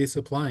 I'd be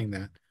supplying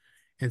that.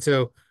 And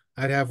so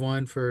I'd have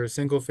one for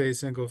single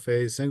phase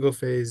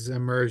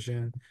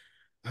immersion.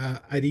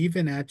 I'd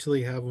even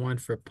actually have one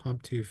for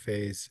pump two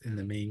phase in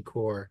the main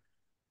core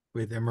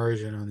with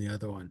immersion on the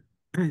other one.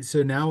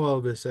 So now all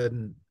of a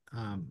sudden,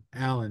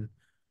 Alan,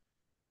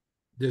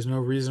 there's no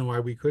reason why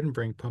we couldn't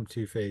bring pump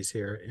two phase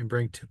here and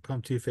bring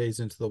pump two phase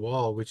into the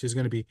wall, which is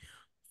going to be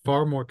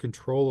far more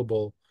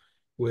controllable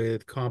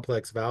with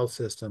complex valve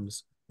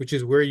systems, which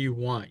is where you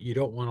want. You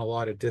don't want a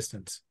lot of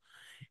distance.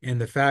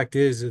 And the fact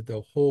is that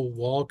the whole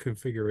wall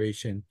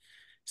configuration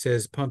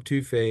says pump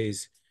two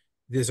phase.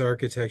 This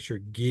architecture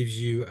gives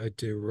you a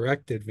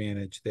direct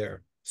advantage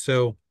there.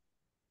 So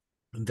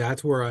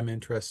that's where I'm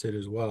interested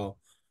as well.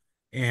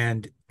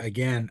 And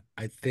again,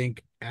 I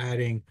think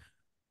adding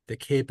the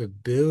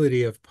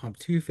capability of pump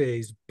two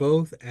phase,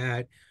 both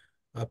at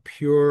a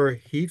pure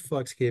heat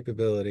flux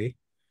capability.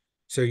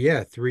 So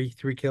yeah, three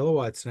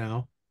kilowatts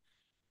now.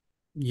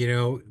 You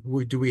know,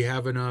 do we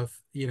have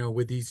enough, you know,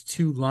 with these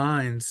two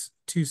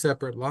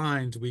separate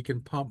lines, we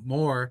can pump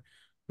more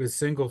with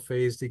single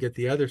phase to get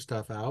the other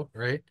stuff out,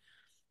 right?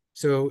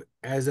 So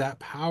as that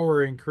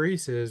power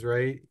increases,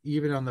 right,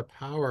 even on the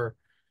power,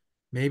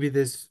 maybe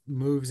this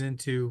moves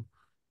into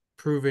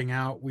proving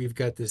out we've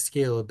got the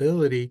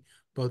scalability,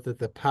 both at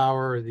the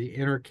power, the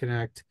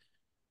interconnect,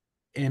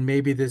 and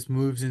maybe this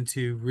moves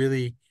into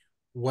really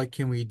what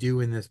can we do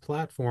in this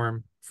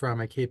platform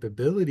from a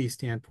capability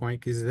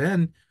standpoint, because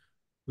then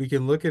we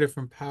can look at it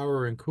from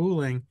power and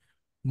cooling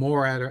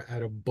more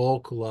at a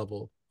bulk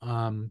level,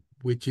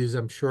 which is,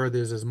 I'm sure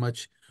there's as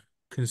much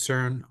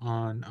concern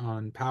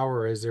on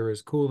power as there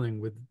is cooling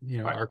with, you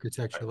know,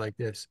 architecture like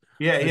this.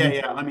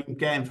 Yeah. I mean,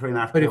 getting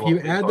 3.5. But if you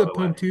add the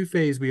pump two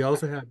phase, we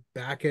also have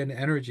back end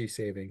energy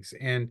savings.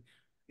 And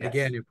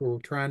again, if we're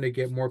trying to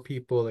get more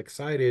people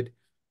excited,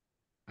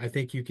 I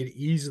think you could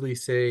easily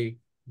say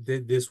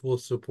that this will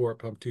support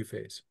pump two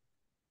phase.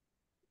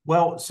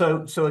 Well,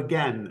 so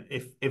again,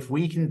 if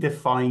we can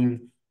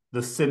define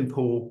the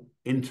simple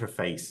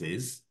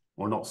interfaces,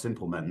 or not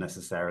simple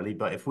necessarily,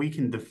 but if we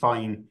can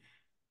define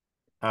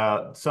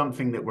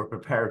something that we're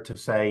prepared to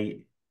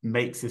say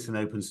makes this an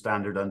open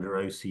standard under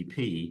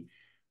OCP,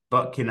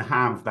 but can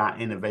have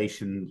that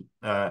innovation,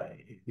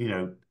 you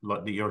know,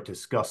 like that you're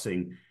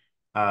discussing,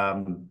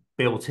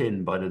 built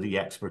in by the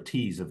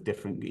expertise of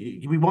different.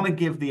 We want to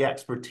give the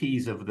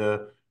expertise of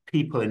the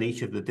people in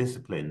each of the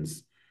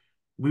disciplines.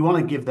 We want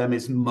to give them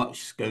as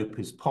much scope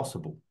as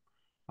possible.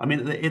 I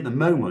mean, at the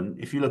moment,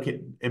 if you look at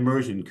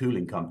immersion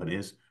cooling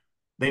companies,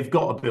 they've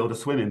got to build a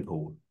swimming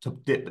pool to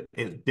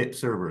dip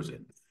servers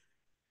in.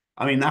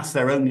 I mean, that's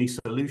their only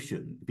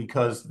solution,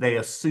 because they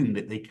assume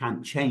that they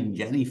can't change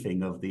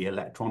anything of the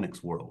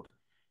electronics world.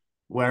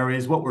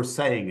 Whereas what we're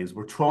saying is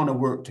we're trying to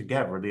work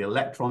together, the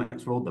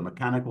electronics world, the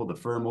mechanical, the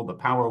thermal, the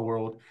power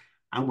world,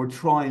 and we're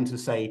trying to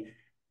say,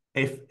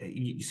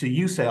 so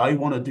you say, I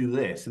want to do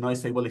this, and I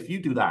say, well, if you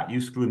do that, you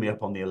screw me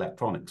up on the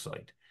electronic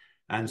side.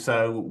 And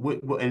so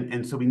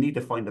so we need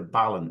to find a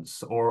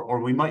balance, or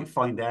we might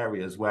find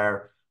areas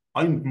where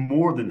I'm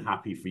more than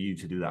happy for you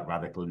to do that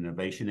radical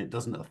innovation. It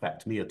doesn't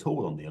affect me at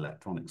all on the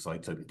electronic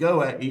side. So go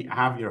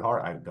have your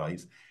heart out,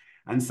 guys.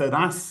 And so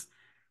that's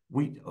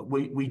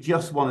we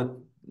just want to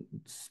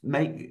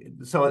make,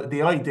 so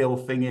the ideal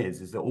thing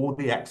is that all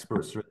the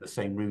experts are in the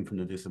same room from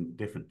the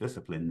different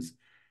disciplines,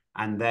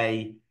 and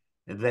they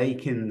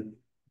can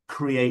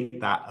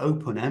create that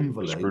open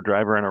envelope.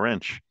 Screwdriver and a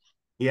wrench.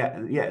 Yeah,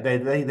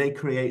 they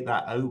create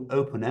that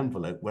open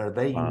envelope where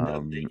they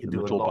know they can In do the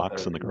a lot toolbox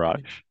better. in the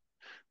garage.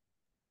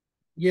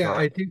 Yeah,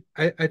 Sorry?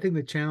 I think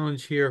the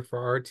challenge here for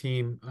our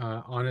team,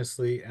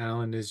 honestly,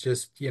 Alan, is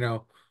just,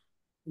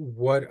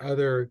 what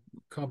other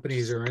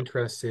companies are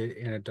interested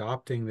in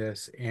adopting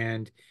this.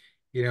 And,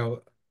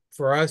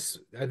 for us,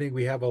 I think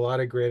we have a lot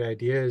of great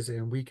ideas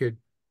and we could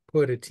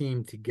put a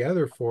team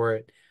together for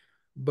it.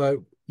 But,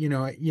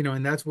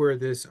 and that's where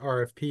this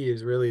RFP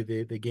is really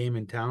the game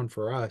in town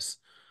for us.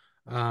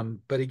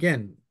 But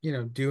again,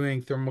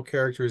 doing thermal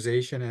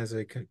characterization as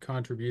a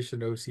contribution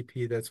to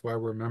OCP, that's why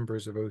we're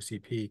members of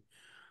OCP.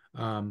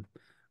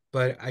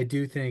 But I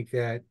do think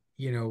that,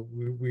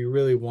 we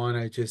really want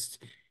to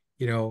just,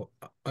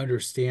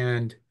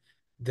 understand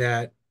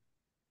that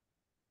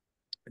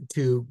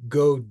to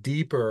go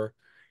deeper,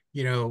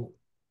 we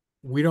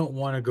don't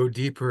want to go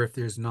deeper if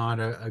there's not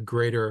a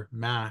greater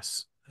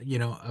mass,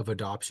 of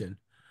adoption.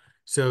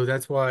 So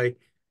that's why,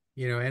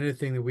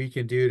 anything that we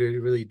can do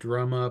to really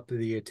drum up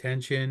the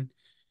attention,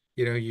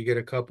 you get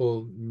a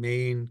couple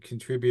main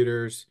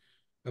contributors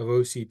of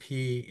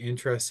OCP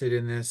interested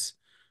in this.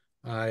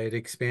 It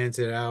expands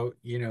it out.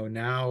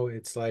 Now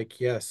it's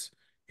like, yes,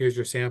 here's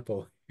your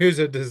sample. Here's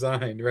a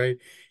design, right?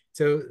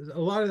 So a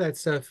lot of that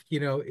stuff,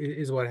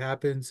 is what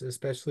happens,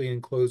 especially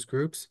in closed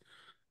groups.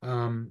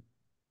 Um,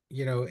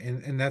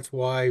 and that's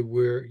why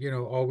we're,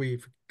 all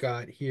we've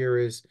got here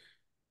is,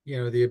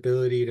 the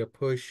ability to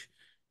push,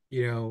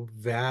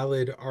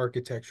 valid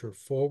architecture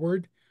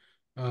forward.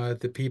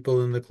 The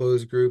people in the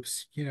closed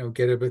groups,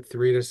 get a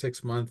 3 to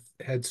 6 month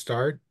head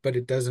start, but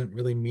it doesn't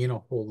really mean a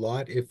whole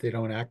lot if they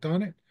don't act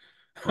on it.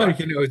 Right.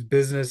 It's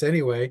business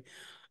anyway.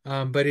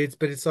 But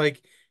it's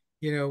like,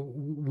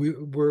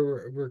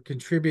 we're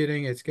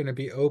contributing. It's going to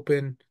be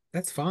open.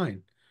 That's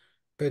fine.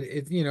 But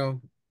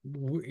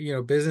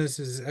business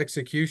is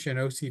execution.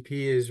 OCP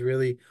is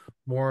really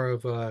more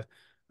of a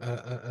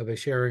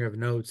sharing of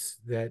notes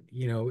that,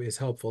 is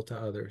helpful to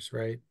others,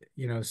 right?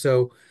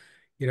 So,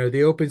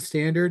 the open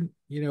standard,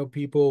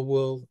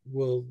 people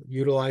will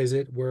utilize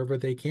it wherever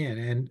they can.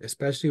 And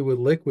especially with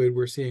Liquid,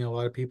 we're seeing a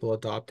lot of people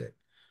adopt it.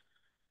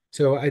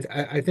 So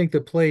I think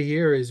the play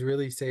here is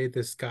really say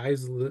the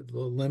sky's the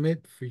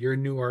limit for your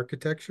new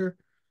architecture.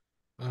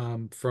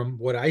 From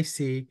what I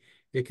see,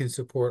 it can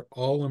support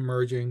all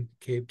emerging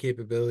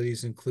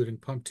capabilities, including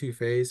pump two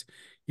phase.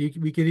 We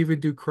could even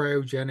do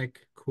cryogenic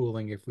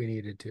cooling if we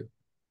needed to.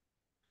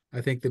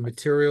 I think the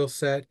material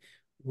set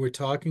we're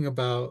talking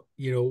about,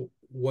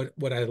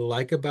 what I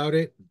like about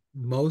it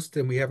most,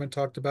 and we haven't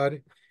talked about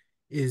it,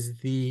 is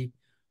the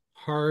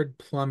hard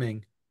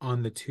plumbing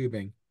on the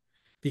tubing,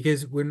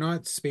 because we're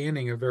not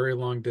spanning a very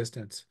long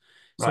distance.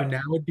 So Right.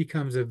 now it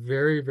becomes a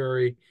very,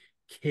 very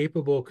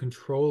capable,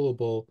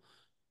 controllable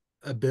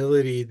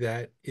ability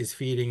that is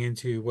feeding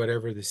into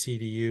whatever the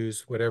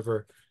CDUs,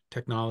 whatever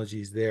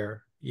technology is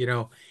there,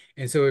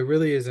 And so it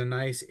really is a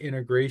nice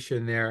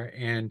integration there.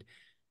 And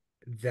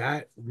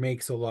that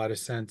makes a lot of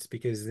sense,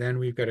 because then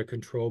we've got a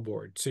control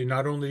board. So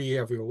not only do you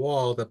have your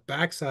wall, the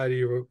backside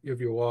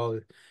of your wall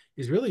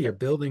is really a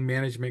building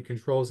management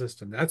control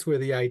system. That's where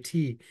the IT,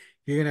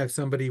 you're going to have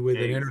somebody with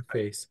an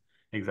interface,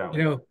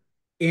 Exactly.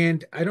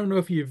 And I don't know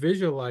if you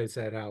visualize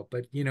that out,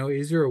 but,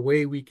 is there a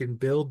way we can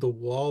build the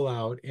wall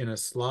out in a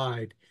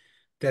slide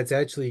that's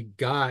actually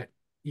got,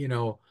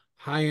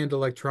 high-end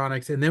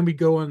electronics? And then we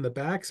go on the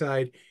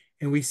backside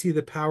and we see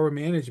the power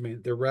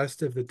management, the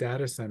rest of the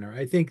data center.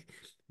 I think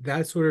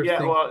that sort of Yeah,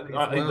 thing well,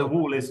 as the well.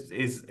 wall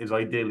is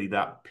ideally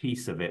that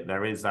piece of it.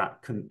 There is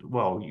that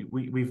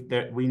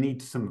we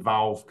need some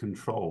valve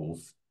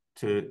controls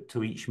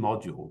to each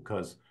module,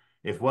 because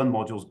if one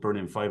module's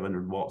burning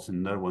 500 watts and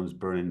another one's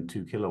burning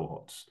 2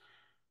 kilowatts,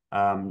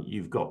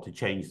 you've got to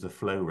change the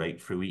flow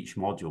rate through each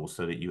module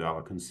so that you have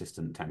a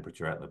consistent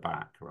temperature at the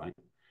back, right?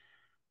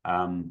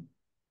 Um,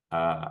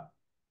 uh,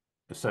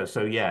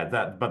 so yeah,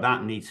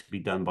 that needs to be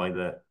done by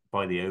the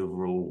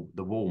overall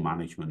the wall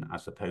management,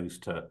 as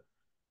opposed to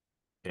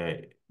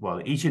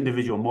well, each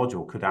individual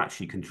module could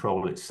actually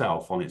control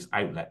itself on its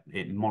outlet.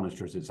 It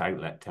monitors its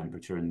outlet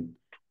temperature and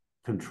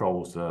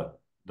controls the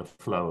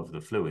flow of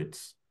the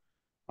fluids,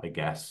 I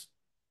guess.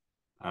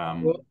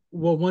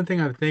 Well, one thing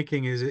I'm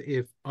thinking is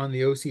if on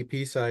the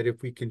OCP side,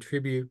 if we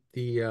contribute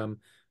the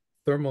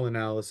thermal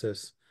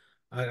analysis,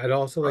 I'd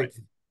also like Right.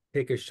 to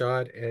take a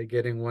shot at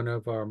getting one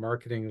of our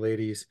marketing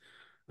ladies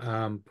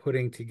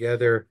putting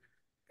together,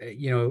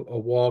 a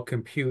wall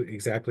compute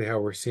exactly how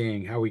we're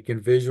seeing, how we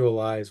can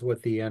visualize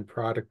what the end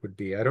product would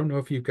be. I don't know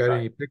if you've got Right.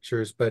 any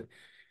pictures, but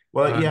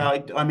Well, yeah,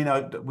 um, I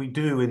mean, we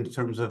do in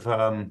terms of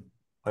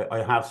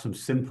I have some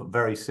simple,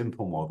 very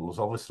simple models.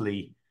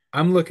 Obviously,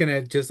 I'm looking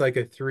at just like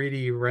a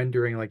 3D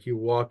rendering, like you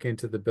walk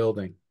into the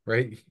building,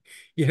 right?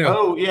 You know,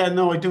 oh yeah,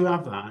 no, I do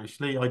have that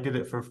actually. I did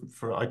it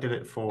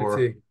let's for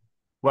see.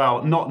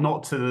 well,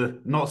 not to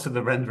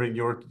the rendering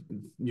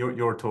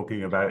you're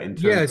talking about in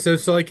terms Yeah, of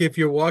so like if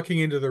you're walking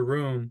into the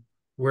room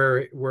where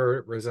it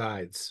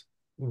resides,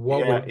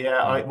 what would yeah, it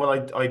yeah. look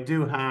like? I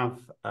do have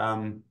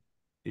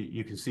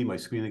you can see my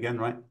screen again,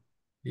 right?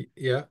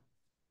 Yeah.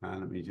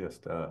 Let me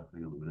just hang on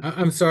a minute.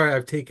 I'm sorry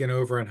I've taken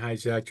over and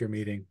hijacked your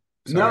meeting.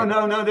 No, Sorry.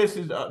 no, no. This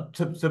is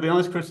to be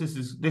honest, Chris.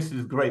 This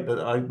is great,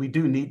 but we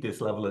do need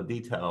this level of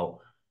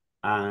detail,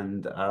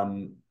 and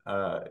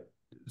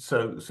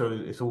so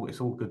it's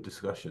all good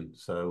discussion.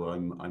 So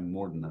I'm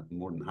more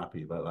than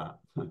happy about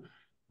that.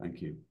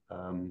 Thank you.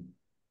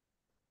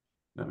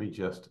 Let me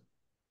just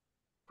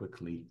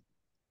quickly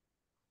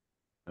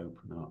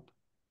open up.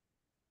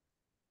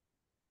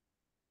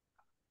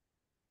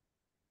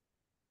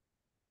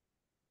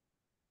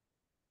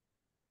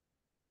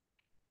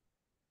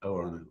 Oh,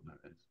 I know there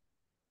it is.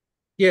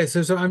 Yeah,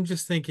 so I'm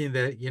just thinking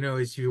that,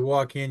 as you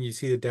walk in, you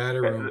see the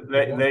data room.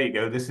 There you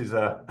go. This is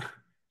a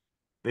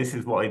this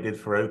is what I did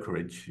for Oak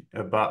Ridge,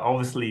 but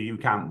obviously you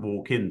can't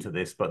walk into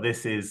this. But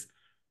this is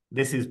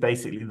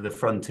basically the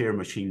Frontier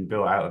machine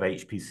built out of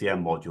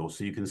HPCM modules.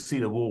 So you can see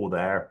the wall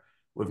there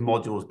with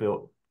modules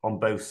built on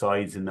both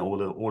sides and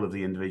all of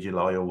the individual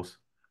aisles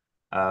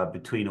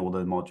between all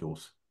the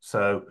modules.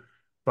 So,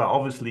 but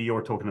obviously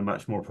you're talking a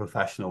much more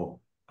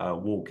professional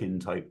walk-in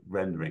type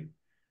rendering.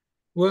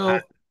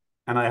 Well,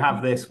 And I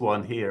have this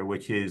one here,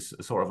 which is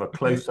sort of a okay.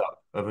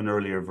 close-up of an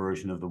earlier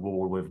version of the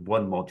wall with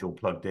one module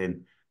plugged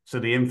in. So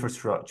the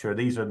infrastructure,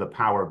 these are the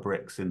power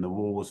bricks in the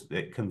walls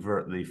that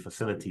convert the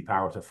facility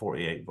power to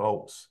 48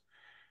 volts.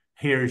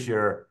 Here's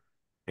your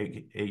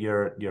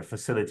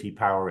facility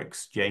power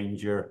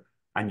exchanger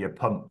and your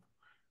pump.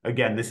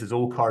 Again, this is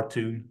all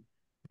cartoon.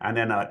 And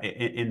then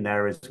in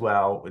there as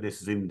well,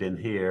 this zoomed in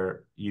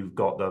here, you've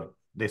got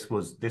this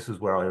was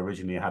where I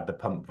originally had the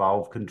pump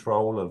valve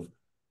control of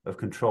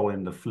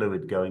controlling the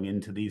fluid going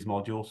into these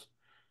modules.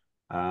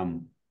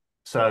 Um,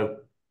 so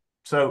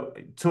so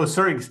to a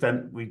certain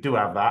extent we do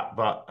have that,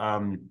 but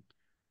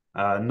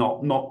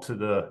not to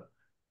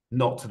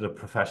the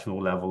professional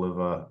level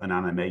of an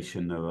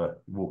animation of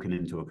walking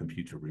into a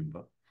computer room.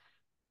 But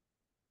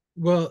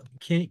Well,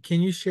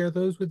 can you share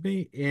those with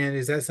me? And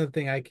is that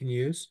something I can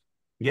use?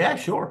 yeah,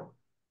 sure.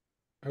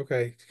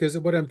 Okay, because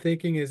what I'm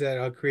thinking is that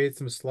I'll create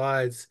some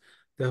slides.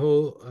 The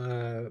whole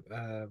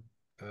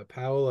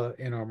Paola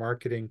in our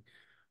marketing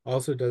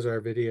also does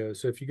our videos.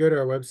 So if you go to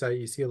our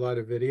website, you see a lot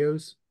of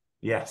videos.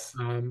 Yes.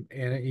 And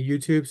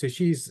YouTube. So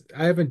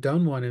I haven't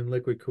done one in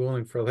liquid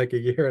cooling for like a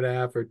year and a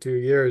half or 2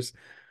 years,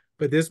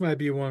 but this might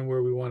be one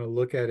where we want to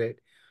look at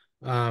it.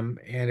 And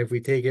if we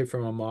take it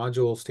from a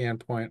module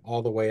standpoint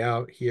all the way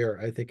out here,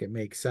 I think it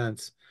makes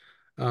sense.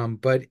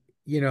 But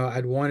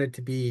I'd want it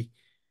to be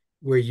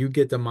where you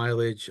get the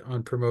mileage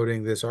on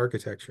promoting this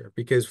architecture,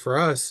 because for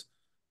us,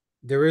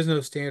 there is no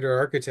standard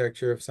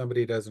architecture if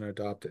somebody doesn't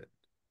adopt it.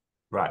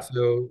 Right.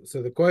 So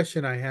the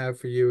question I have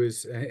for you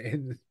is,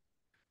 and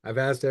I've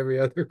asked every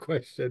other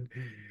question.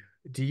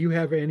 Do you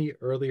have any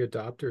early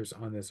adopters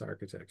on this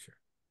architecture?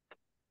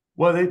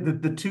 Well,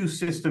 the two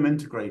system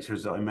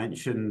integrators that I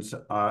mentioned,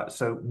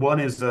 so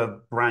one is a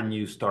brand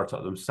new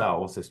startup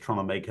themselves. That's trying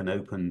to make an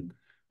open.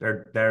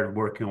 They're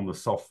working on the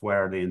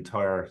software, the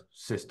entire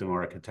system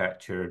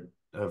architecture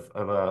of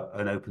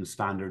an open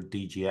standard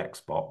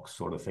DGX box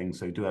sort of thing.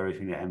 So do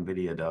everything that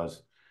NVIDIA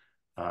does,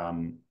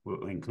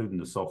 including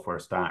the software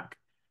stack.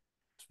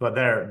 But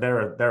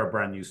they're a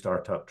brand new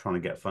startup trying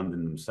to get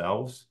funding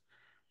themselves.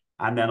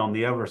 And then on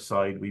the other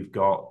side, we've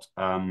got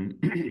an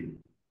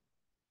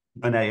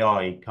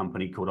AI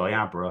company called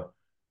Iabra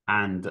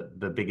and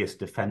the biggest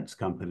defense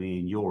company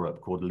in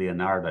Europe called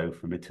Leonardo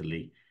from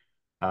Italy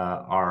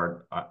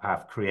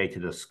have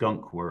created a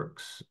skunk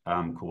works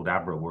called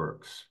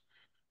AbraWorks.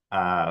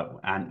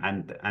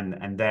 And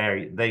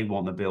they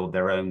want to build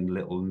their own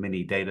little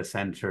mini data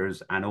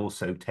centers and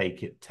also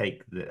take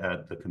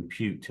the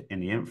compute in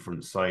the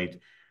inference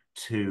side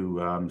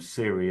to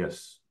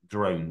serious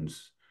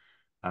drones.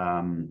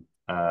 So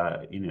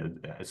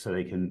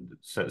they can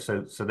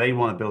so they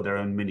want to build their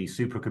own mini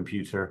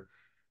supercomputer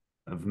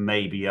of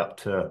maybe up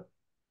to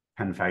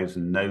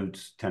 10,000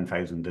 nodes,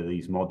 10,000 of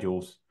these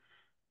modules,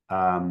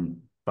 but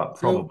So,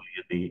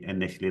 probably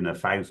initially in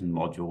 1,000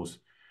 modules.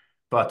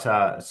 But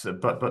that's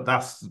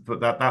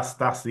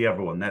the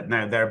other one.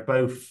 Now they're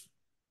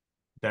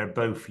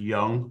both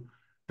young.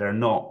 They're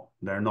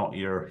not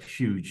your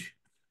huge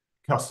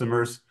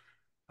customers.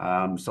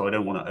 So I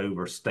don't want to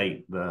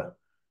overstate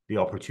the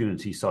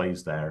opportunity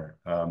size there.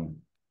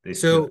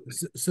 So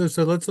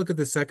let's look at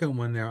the second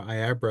one there,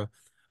 IABRA.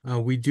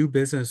 We do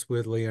business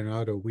with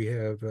Leonardo. We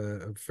have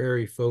a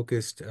very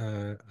focused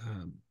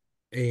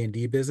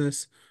A&D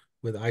business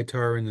with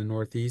ITAR in the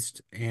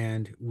Northeast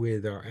and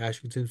with our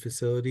Ashington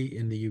facility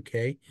in the UK.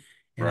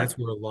 And Right. that's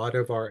where a lot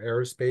of our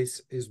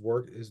aerospace is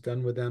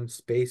done with them,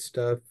 space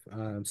stuff,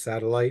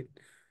 satellite.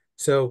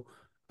 So,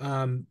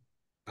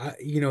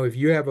 if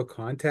you have a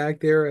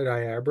contact there at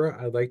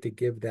IABRA, I'd like to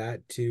give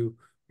that to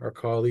our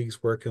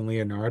colleagues working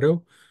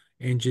Leonardo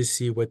and just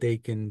see what they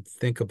can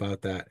think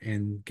about that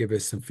and give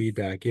us some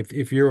feedback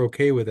if you're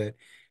okay with it.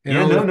 And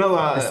Yeah, I'll no,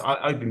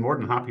 I'd be more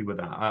than happy with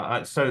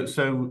that.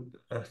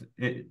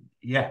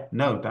 Yeah,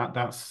 no,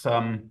 that's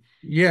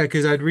yeah,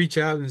 because I'd reach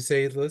out and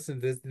say, listen,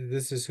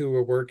 this is who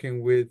we're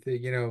working with,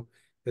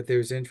 that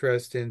there's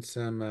interest in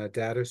some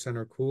data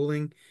center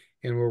cooling,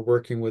 and we're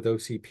working with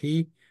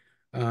OCP.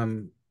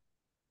 Um,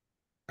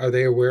 are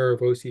they aware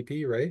of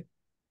OCP, right?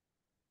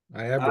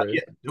 IABRA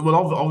yeah. is. Well,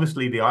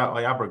 obviously the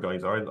IABRA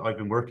guys are. I've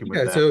been working with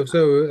Yeah, them.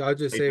 so I'll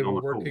just They've say been on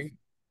we're the calls. working,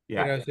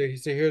 Yeah,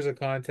 so here's a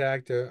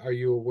contact. Are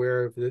you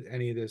aware of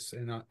any of this?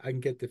 And I can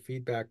get the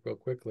feedback real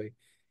quickly.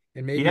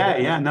 And maybe yeah,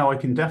 that yeah. No, I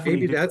can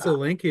definitely maybe do that's a that.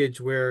 linkage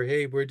where,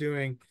 hey, we're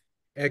doing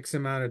X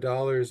amount of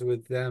dollars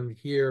with them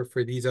here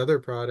for these other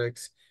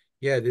products.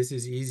 Yeah, this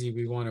is easy.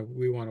 We want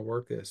to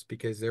work this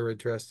because they're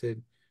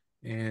interested,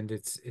 and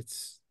it's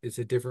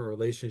a different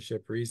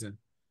relationship reason.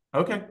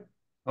 Okay,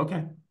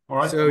 okay, all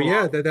right. So Well,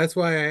 yeah, that's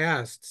why I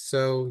asked.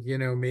 So,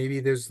 maybe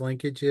there's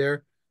linkage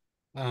there.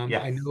 I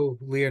yes. know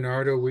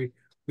Leonardo, we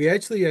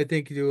actually I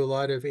think do a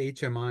lot of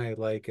HMI,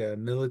 like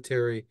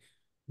military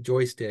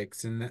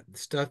joysticks and that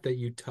stuff that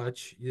you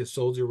touch, the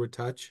soldier would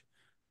touch.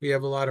 We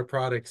have a lot of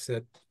products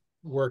that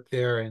work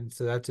there, and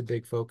so that's a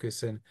big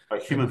focus. And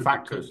Like I know human the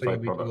factors company, type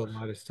we do a products.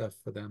 lot of stuff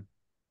for them.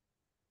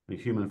 The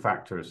human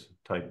factors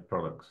type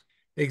products.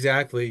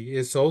 Exactly.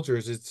 As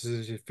soldiers, it's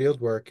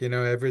field work,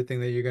 everything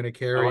that you're going to Oh,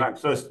 carry. wow.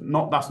 So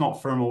that's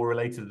not thermal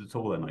related at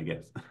all then, I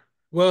guess.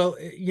 Well,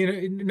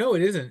 no,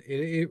 it isn't.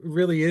 It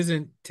really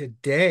isn't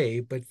today,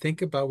 but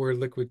think about where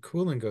liquid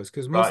cooling goes,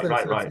 because most Right, of that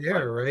right, stuff's right,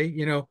 right. air, right?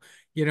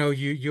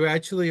 You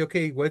actually,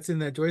 okay, what's in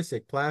that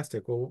joystick?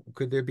 Plastic. Well,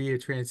 could there be a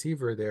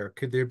transceiver there?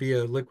 Could there be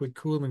a liquid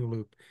cooling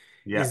loop?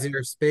 Is Yeah,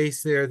 there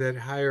space there that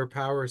higher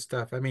power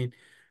stuff? I mean,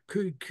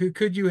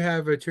 could you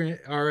have a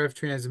RF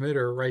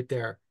transmitter right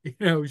there?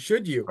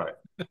 Should you? right,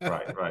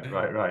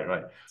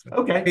 right. So,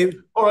 Okay. hey,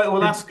 All right.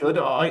 Well, that's good.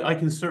 I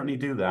can certainly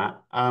do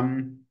that.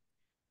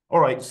 All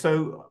right.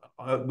 So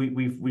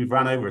we've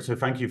ran over. So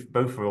thank you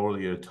both for all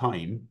your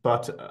time.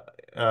 But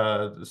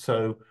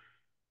so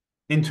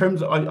in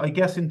terms, I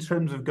guess in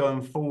terms of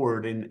going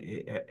forward,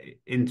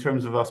 in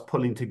terms of us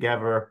pulling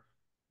together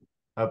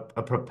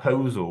a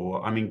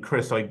proposal. I mean,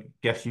 Chris, I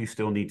guess you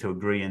still need to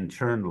agree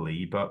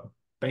internally, but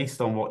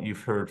based on what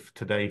you've heard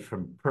today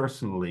from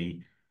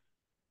personally,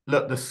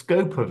 look, the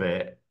scope of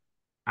it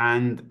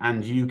and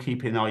you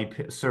keeping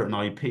IP, certain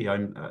IP,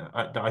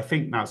 I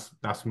think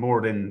that's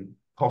more than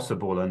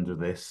possible under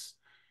this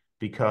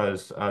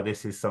because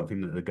this is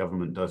something that the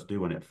government does do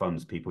when it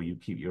funds people. You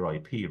keep your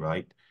IP,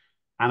 right?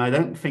 And I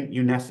don't think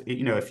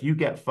if you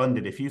get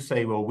funded, if you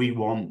say, well, we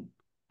want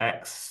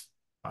X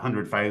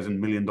 $100,000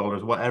 million,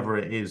 whatever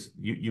it is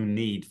you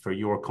need for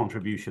your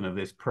contribution of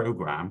this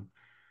program,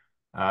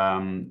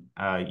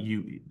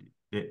 you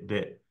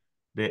that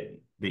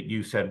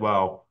you said,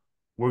 well,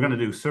 we're going to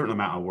do a certain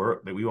amount of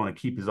work that we want to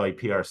keep as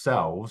IP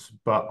ourselves,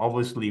 but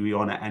obviously we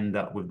want to end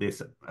up with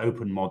this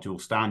open module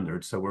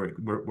standard. So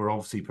we're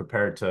obviously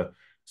prepared to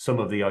some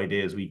of the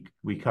ideas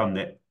we come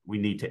that we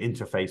need to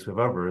interface with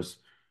others.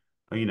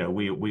 We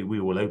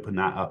will open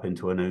that up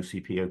into an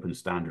OCP open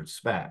standard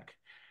spec.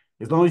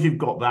 As long as you've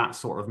got that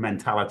sort of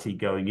mentality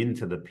going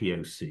into the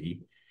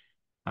POC,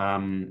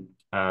 going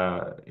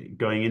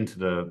into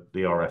the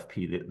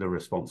RFP, the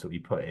response that we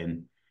put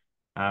in.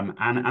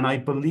 And I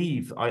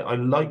believe I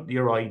like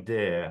your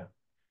idea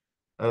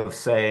of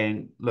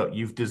saying, look,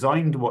 you've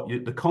designed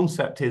the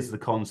concept is the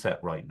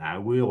concept right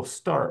now. We'll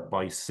start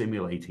by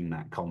simulating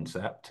that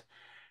concept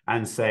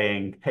and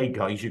saying, hey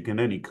guys, you can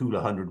only cool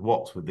 100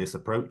 watts with this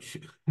approach,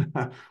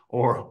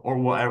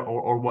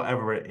 or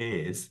whatever it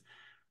is.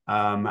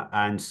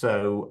 And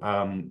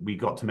so we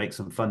got to make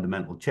some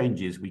fundamental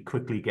changes. We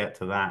quickly get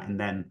to that, and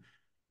then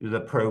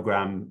the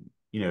program,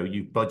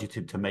 you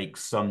budgeted to make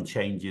some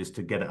changes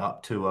to get it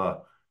up to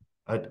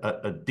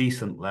a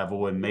decent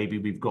level, and maybe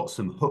we've got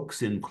some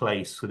hooks in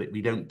place so that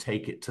we don't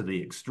take it to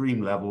the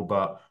extreme level,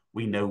 but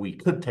we know we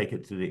could take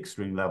it to the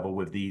extreme level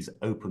with these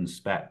open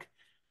spec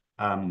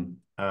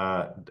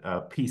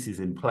pieces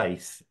in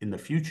place in the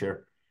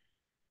future.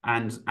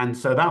 And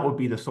so that would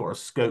be the sort of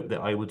scope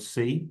that I would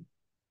see.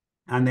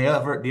 And the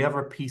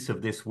other piece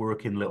of this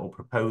working little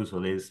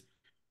proposal is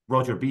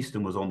Roger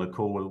Beeston was on the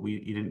call. He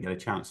didn't get a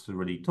chance to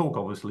really talk,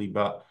 obviously,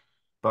 but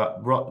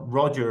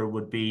Roger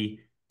would be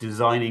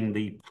designing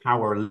the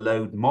power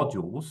load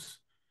modules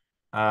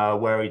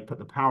where he'd put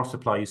the power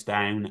supplies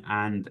down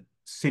and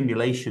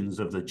simulations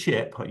of the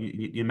chip.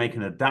 You make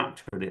an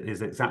adapter that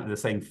is exactly the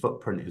same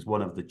footprint as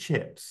one of the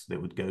chips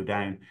that would go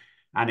down,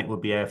 and it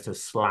would be able to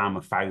slam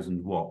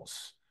 1,000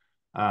 watts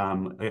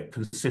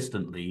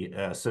consistently,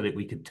 so that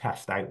we could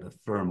test out the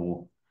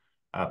thermal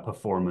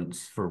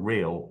performance for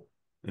real,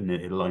 and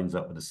it lines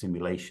up with the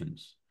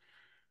simulations.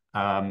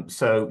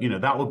 So,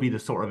 that would be the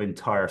sort of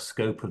entire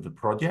scope of the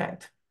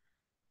project.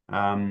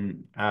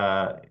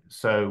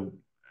 So,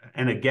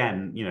 and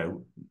again,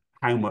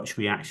 how much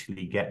we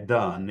actually get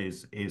done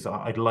is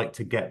I'd like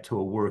to get to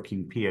a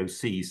working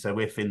POC. So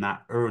if in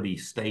that early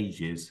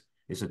stages,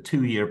 it's a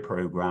 2-year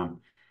program.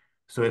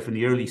 So if in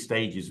the early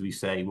stages we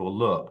say, well,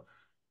 look,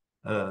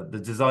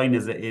 the design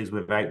as it is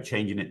without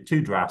changing it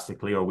too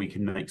drastically, or we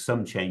can make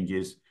some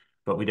changes,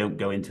 but we don't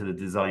go into the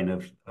design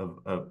of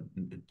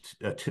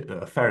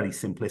a fairly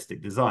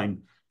simplistic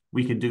design,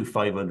 we can do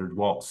 500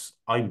 watts.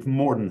 I'm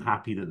more than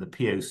happy that the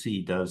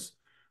POC does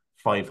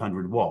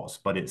 500 watts,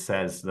 but it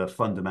says the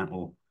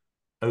fundamental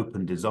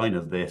open design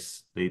of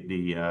this, the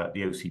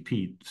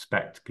OCP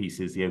spec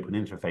pieces, the open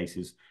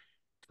interfaces,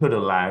 could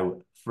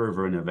allow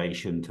further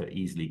innovation to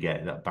easily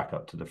get that back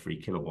up to the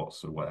 3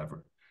 kilowatts or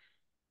whatever.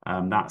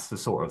 That's the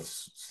sort of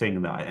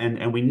thing that,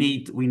 and we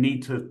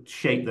need to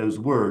shape those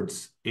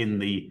words in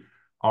the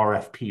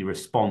RFP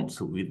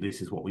response.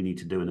 This is what we need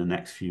to do in the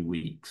next few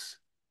weeks,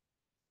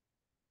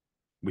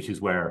 which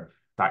is where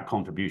that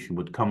contribution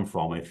would come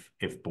from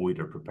if Boyd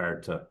are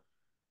prepared to,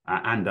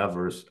 and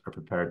others are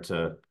prepared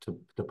to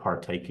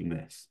partake in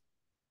this.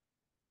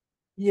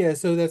 Yeah,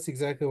 so that's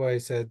exactly why I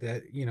said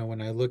that,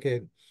 when I look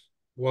at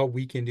what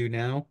we can do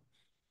now,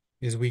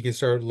 is we can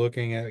start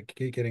looking at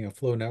getting a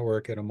flow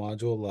network at a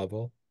module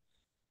level.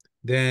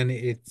 Then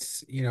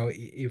it's,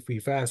 if we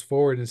fast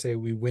forward and say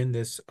we win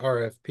this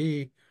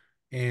RFP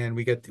and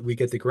we get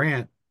the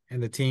grant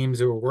and the teams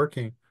that were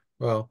working,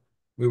 well,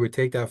 we would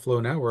take that flow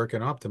network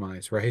and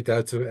optimize, right?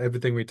 That's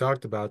everything we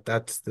talked about.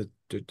 That's the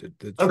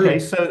Okay,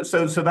 truth.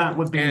 so that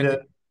would be And,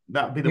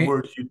 the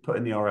words you'd put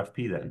in the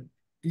RFP then.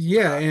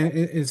 yeah,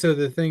 and so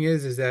the thing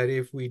is that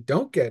if we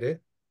don't get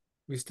it,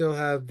 we still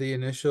have the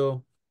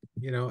initial,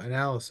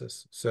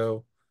 analysis.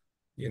 So,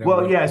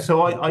 Well, we yeah.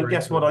 So I right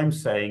guess what I'm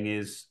saying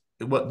is,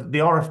 what the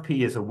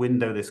RFP is a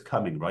window that's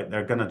coming, right?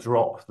 They're going to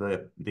drop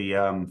the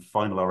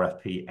final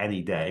RFP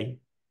any day,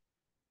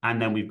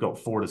 and then we've got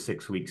 4 to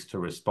 6 weeks to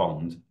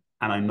respond.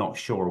 And I'm not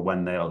sure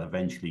when they'll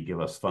eventually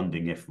give us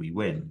funding if we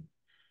win.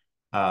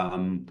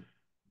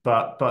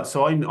 But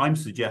so I'm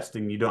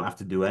suggesting you don't have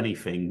to do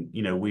anything.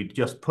 We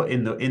just put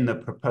in the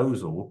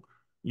proposal,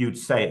 you'd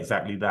say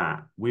exactly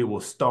that. We will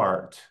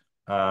start,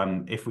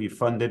 if we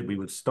funded, we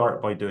would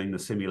start by doing the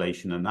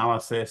simulation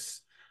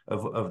analysis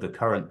of the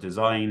current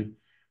design,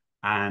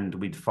 and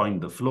we'd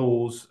find the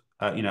flaws,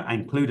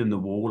 including the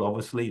wall,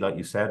 obviously, like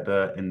you said,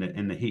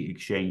 in the heat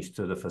exchange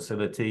to the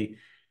facility.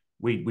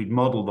 We'd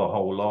model the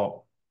whole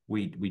lot.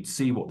 We'd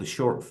see what the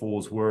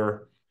shortfalls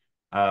were.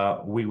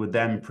 We would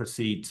then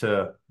proceed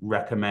to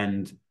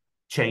recommend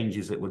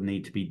changes that would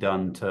need to be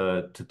done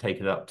to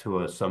take it up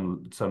to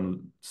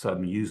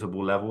some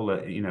usable level,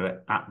 at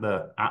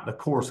the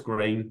coarse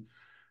grain,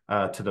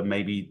 to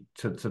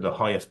the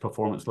highest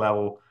performance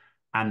level,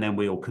 and then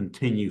we'll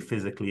continue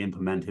physically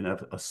implementing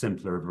a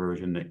simpler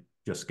version that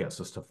just gets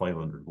us to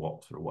 500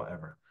 watts or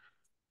whatever.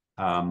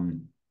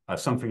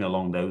 Something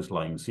along those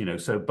lines,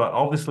 So, but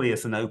obviously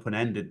it's an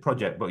open-ended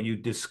project, but you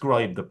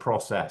describe the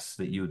process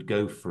that you would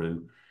go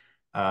through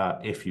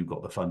if you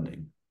got the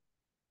funding.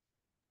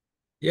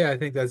 Yeah, I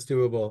think that's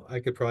doable. I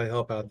could probably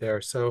help out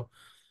there. So,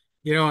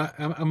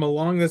 I'm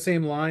along the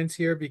same lines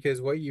here, because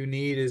what you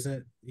need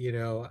isn't,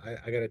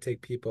 I got to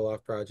take people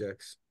off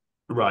projects.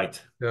 Right.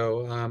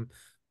 So,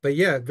 but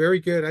yeah, very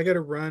good. I got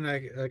to run.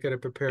 I got to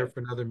prepare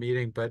for another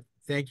meeting, but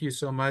thank you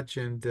so much.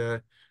 And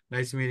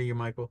nice meeting you,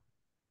 Michael.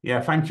 Yeah,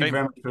 thank you Okay.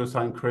 very much for the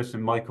time, Chris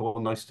and Michael.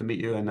 Nice to meet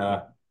you. And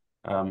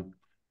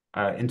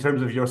in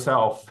terms of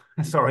yourself,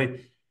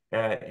 sorry,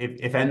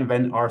 if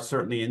nVent are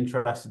certainly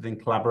interested in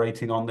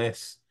collaborating on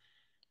this,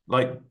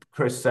 like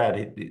Chris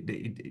said,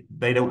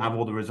 they don't have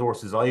all the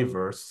resources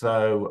either.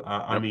 So,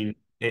 I mean,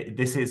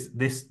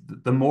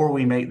 the more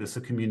we make this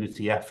a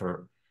community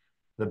effort,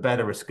 the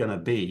better it's going to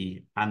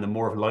be, and the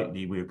more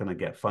likely we're going to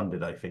get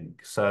funded, I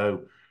think.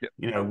 So,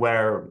 Yep.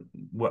 Where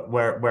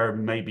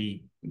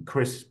maybe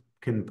Chris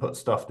can put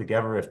stuff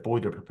together if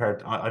Boyd are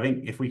prepared. I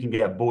think if we can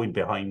get Boyd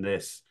behind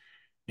this,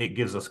 it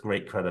gives us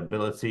great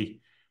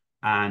credibility.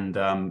 And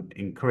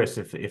in Chris,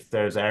 if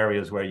there's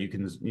areas where you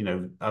can,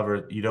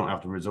 you don't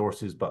have the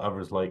resources, but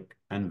others like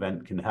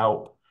nVent can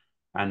help,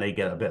 and they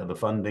get a bit of the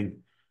funding,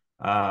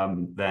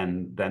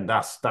 then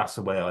that's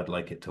the way I'd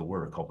like it to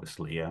work,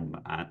 obviously. And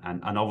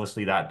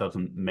obviously that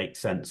doesn't make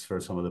sense for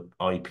some of the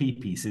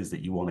IP pieces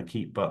that you want to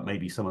keep, but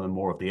maybe some of the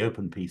more of the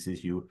open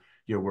pieces you're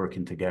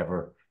working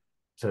together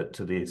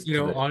to these.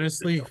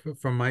 Honestly,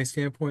 from my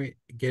standpoint,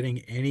 getting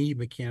any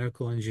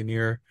mechanical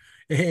engineer,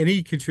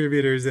 any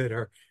contributors that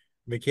are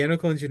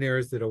mechanical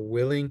engineers that are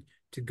willing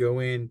to go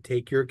in,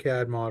 take your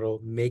CAD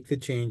model, make the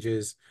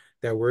changes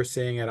that we're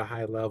saying at a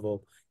high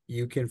level,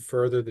 you can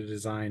further the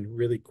design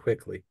really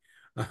quickly.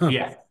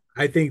 Yeah.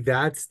 I think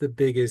that's the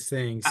biggest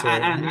thing. So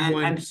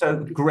anyone, And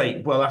so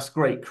great. Well, that's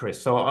great,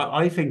 Chris. So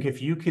I think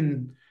if you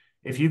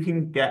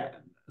can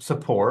get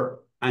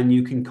support and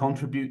you can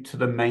contribute to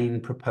the main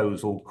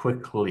proposal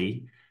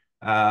quickly,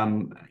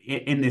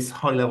 in this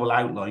high level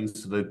outline,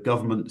 so the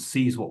government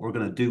sees what we're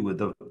going to do with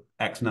the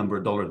X number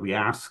of dollars we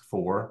ask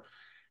for,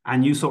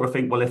 and you sort of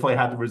think, well, if I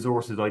had the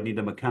resources, I'd need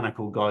a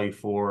mechanical guy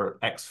for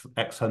X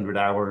hundred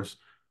hours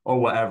or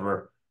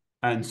whatever.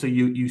 And so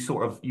you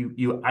sort of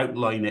you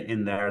outline it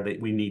in there that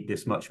we need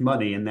this much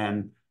money, and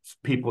then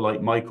people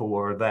like Michael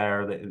are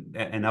there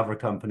that, and other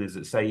companies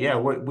that say,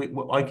 yeah,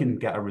 I can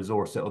get a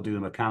resource that'll do the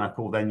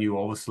mechanical. Then you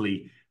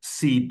obviously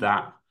seed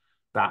that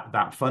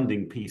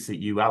funding piece that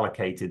you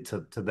allocated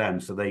to them,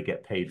 so they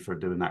get paid for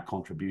doing that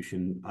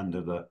contribution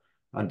under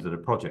the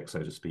project,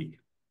 so to speak.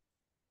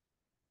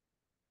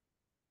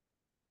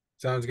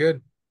 sounds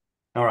good.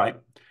 All right.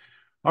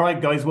 All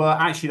right, guys. Well,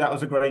 actually, that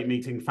was a great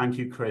meeting. Thank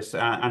you, Chris.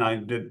 And I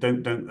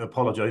don't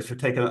apologize for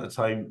taking up the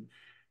time.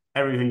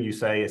 Everything you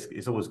say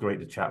is always great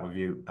to chat with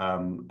you.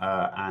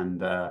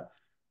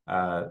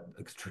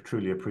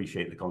 Truly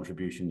appreciate the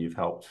contribution. You've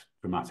helped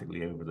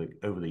dramatically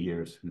over the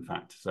years, in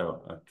fact.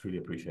 So I truly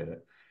appreciate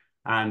it.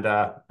 And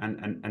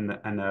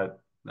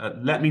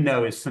let me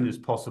know as soon as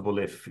possible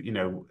if,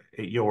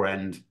 at your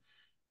end,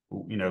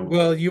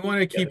 Well, you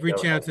want to keep go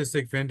reaching out ahead. to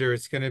Sigvinder.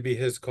 It's going to be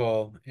his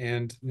call.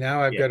 And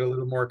now I've Yeah. got a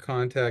little more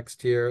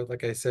context here.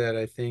 Like I said,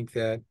 I think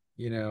that,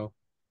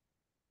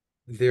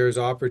 there's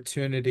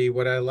opportunity.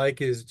 What I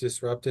like is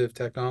disruptive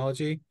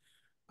technology.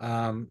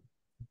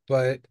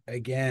 But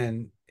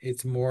again,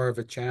 it's more of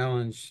a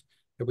challenge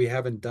that we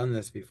haven't done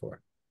this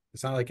before.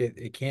 It's not like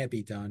it can't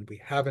be done.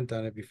 We haven't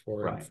done it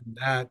before. And Right. from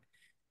that,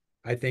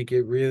 I think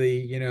it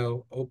really,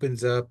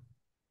 opens up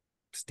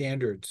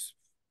standards,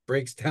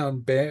 breaks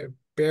down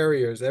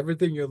barriers.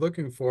 Everything you're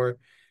looking for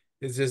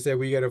is just that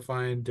we got to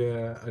find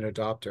an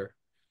adopter.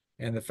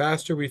 And the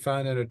faster we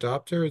find an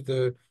adopter,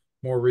 the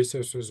more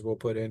resources we'll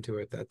put into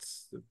it.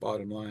 That's the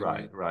bottom line,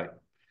 right? Right.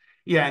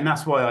 Yeah, and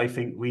that's why I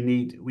think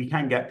we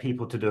can get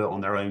people to do it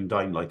on their own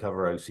dime, like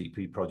other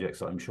OCP projects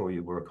that I'm sure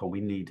you work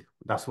on.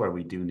 That's where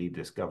we do need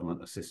this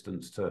government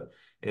assistance to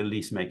at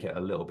least make it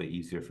a little bit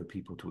easier for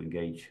people to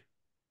engage.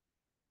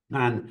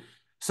 And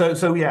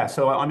so yeah,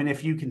 so I mean,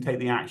 if you can take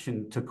the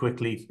action to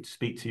quickly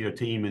speak to your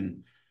team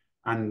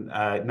and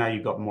now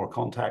you've got more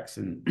contacts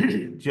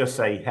and just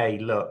say, hey,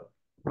 look,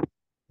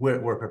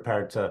 we're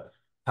prepared to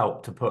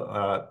help to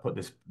put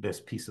this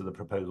piece of the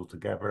proposal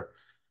together.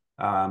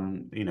 That's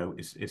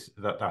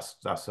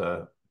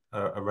a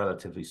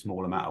relatively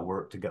small amount of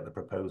work to get the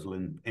proposal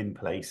in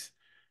place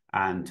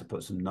and to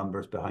put some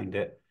numbers behind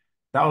it.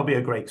 That would be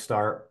a great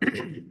start.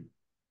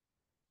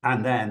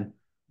 And then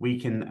we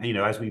can,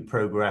 as we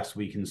progress,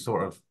 we can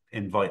sort of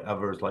invite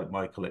others like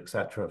Michael,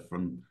 etc.,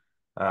 from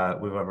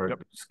with other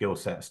skill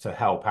sets to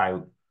help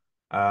out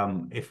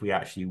if we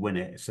actually win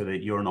it, so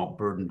that you're not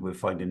burdened with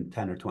finding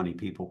 10 or 20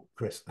 people,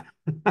 Chris.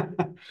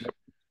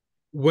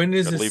 When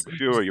is Gotta this? leave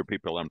fewer of your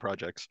people on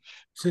projects.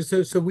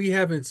 So we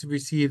haven't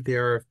received the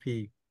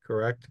RFP,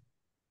 correct?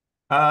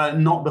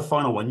 Not the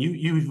final one.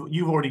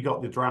 You've already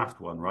got the draft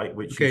one, right?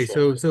 Which you Okay,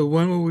 shared. so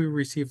when will we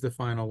receive the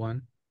final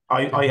one?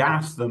 I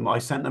asked them. I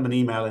sent them an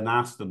email and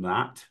asked them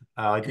that.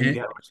 I didn't And,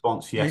 get a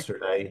response and,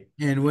 yesterday.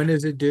 and when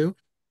is it due?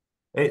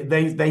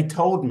 They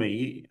told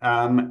me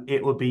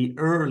it would be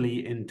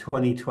early in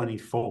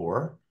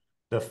 2024.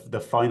 The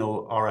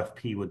final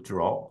RFP would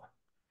drop,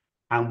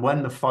 and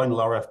when the final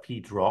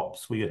RFP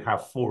drops, we would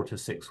have 4 to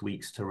 6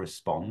 weeks to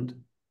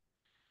respond.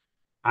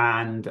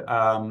 And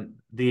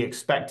the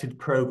expected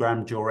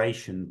project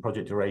duration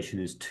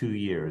is 2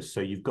 years. So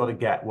you've got to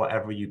get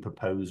whatever you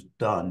propose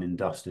done and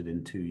dusted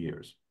in 2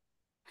 years.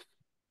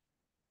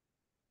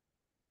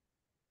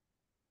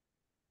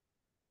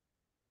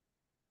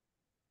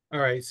 All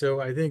right, so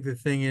I think the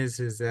thing is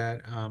that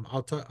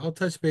I'll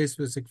touch base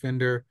with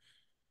Sigvinder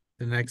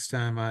the next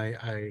time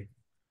I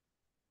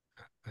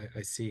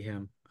see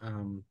him.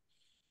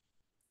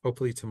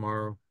 Hopefully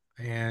tomorrow.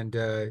 And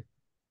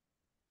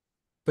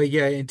but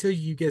yeah, until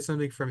you get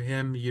something from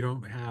him, you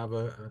don't have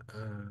a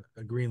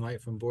green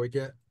light from Boyd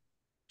yet.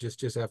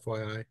 Just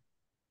FYI.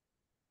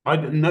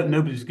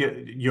 Nobody's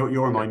good.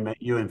 Okay.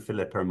 You and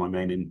Philip are my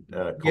main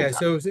Yeah, contact.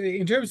 so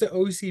in terms of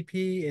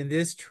OCP in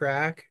this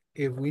track,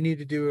 if we need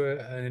to do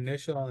an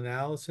initial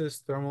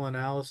analysis, thermal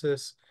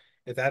analysis,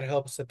 if that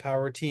helps the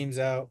power teams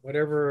out,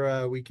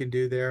 whatever we can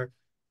do there,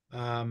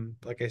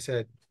 like I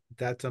said,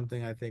 that's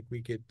something I think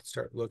we could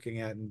start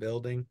looking at and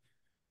building.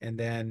 And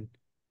then,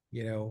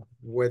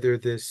 whether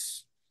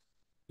this,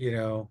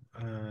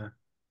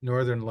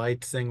 Northern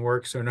Lights thing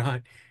works or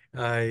not,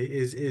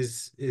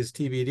 is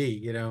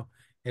TBD,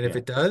 And if Yeah.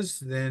 it does,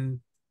 then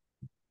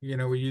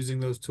we're using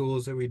those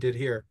tools that we did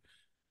here.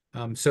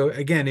 So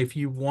again, if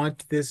you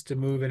want this to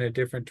move in a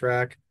different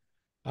track,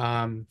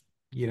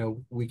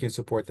 we can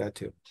support that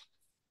too.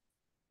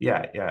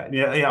 Yeah.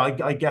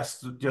 I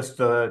guess just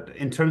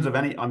in terms of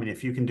I mean,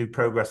 if you can do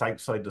progress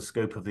outside the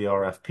scope of the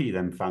RFP,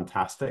 then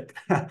fantastic.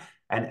 And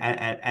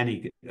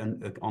any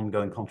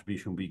ongoing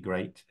contribution will be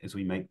great as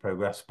we make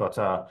progress.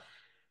 But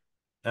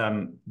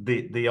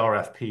the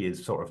RFP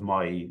is sort of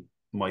my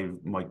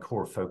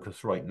core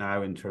focus right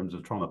now in terms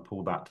of trying to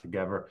pull that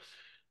together.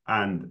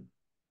 And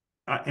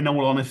in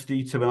all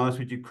honesty, to be honest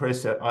with you,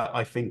 Chris,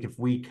 I think if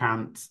we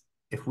can't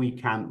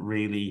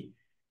really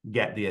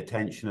get the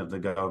attention of the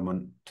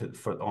government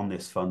on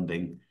this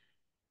funding,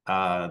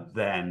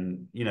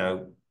 then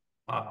I'm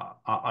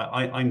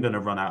going to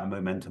run out of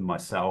momentum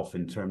myself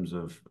in terms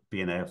of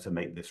being able to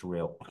make this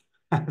real.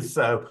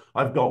 So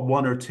I've got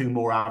one or two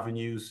more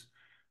avenues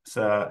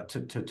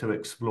to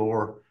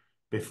explore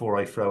before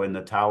I throw in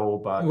the towel.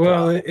 But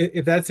well,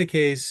 if that's the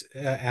case,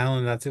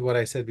 Alan, that's what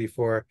I said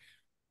before.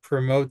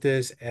 Promote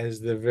this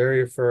as the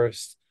very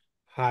first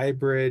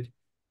hybrid,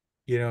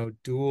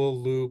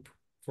 dual loop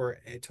for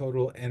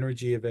total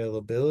energy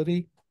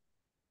availability,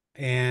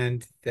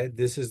 and that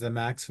this is the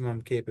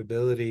maximum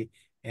capability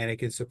and it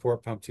can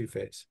support pump two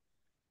phase.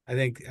 I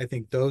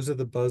think those are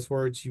the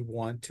buzzwords you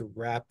want to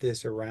wrap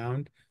this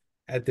around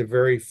at the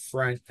very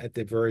front, at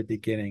the very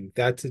beginning.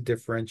 That's a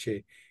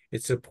differentiate.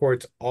 It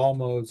supports all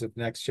modes of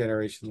next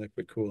generation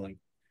liquid cooling.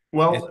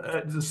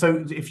 Well,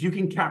 so if you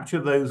can capture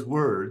those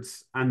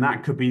words, and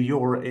that could be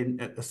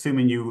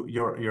assuming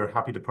you're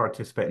happy to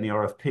participate in the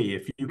RFP,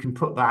 if you can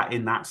put that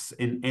in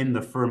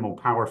the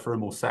power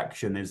thermal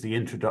section is the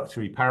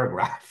introductory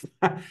paragraph,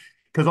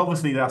 because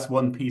obviously that's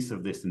one piece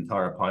of this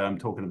entire pie. I'm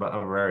talking about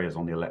other areas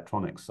on the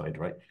electronics side,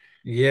 right?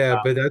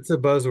 Yeah, but that's a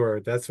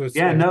buzzword. That's what's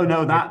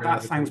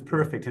that sounds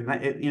perfect. And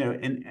that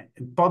and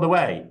by the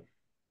way,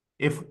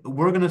 if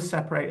we're going to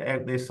separate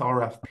out this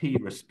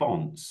RFP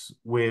response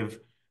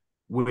with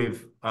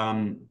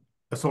a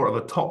sort of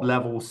a top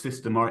level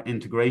system or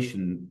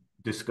integration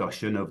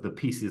discussion of the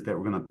pieces that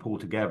we're going to pull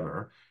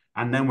together.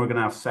 And then we're going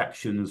to have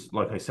sections,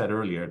 like I said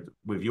earlier,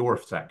 with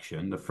your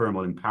section, the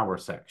thermal and power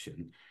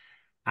section.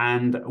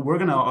 And we're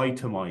going to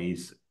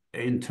itemize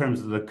in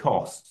terms of the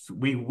costs.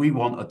 We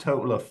want a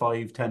total of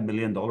 $5-10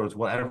 million,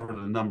 whatever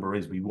the number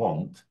is we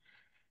want.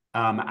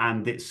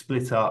 And it's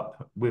split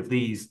up with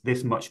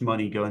this much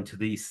money going to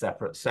these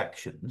separate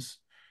sections.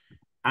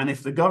 And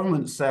if the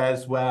government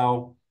says,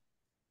 well,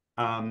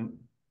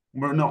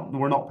 we're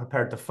not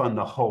prepared to fund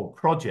the whole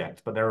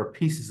project, but there are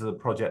pieces of the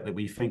project that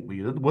we think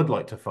we would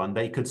like to fund,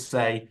 they could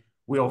say,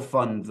 we'll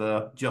fund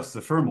just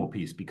the thermal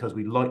piece because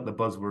we like the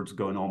buzzwords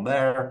going on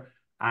there,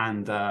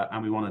 and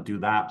we want to do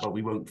that, but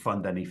we won't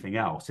fund anything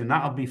else. And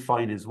that'll be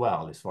fine as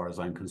well, as far as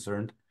I'm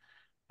concerned.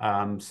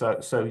 So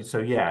it's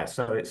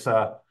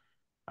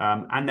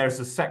and there's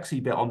a sexy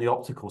bit on the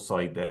optical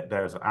side that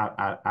there's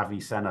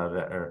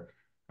Avicenna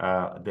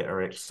that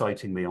are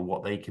exciting me on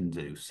what they can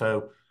do.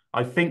 So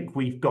I think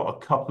we've got a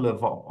couple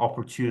of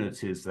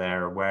opportunities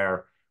there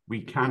where we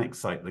can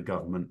excite the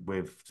government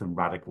with some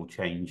radical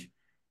change,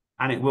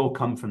 and it will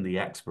come from the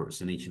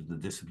experts in each of the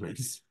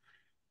disciplines.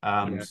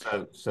 I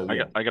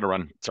got to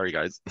run. Sorry,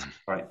 guys.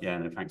 All right. Yeah.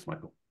 No, thanks,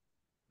 Michael.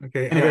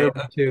 Okay. Anyway, I got to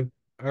run too.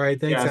 All right.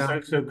 Thanks, yeah.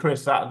 Alan. So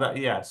Chris,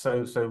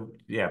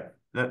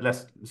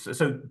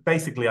 so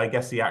basically, I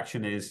guess the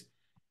action is,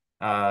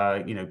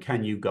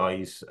 can you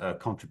guys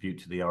contribute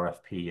to the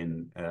RFP,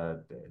 and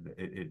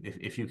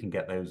if you can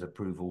get those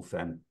approvals,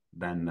 then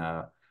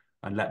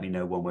and let me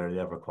know one way or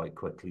the other quite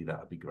quickly,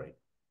 that would be great.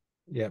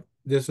 Yeah,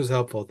 this was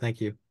helpful.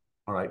 Thank you.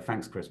 All right,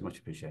 thanks, Chris. Much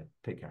appreciated.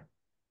 Take care.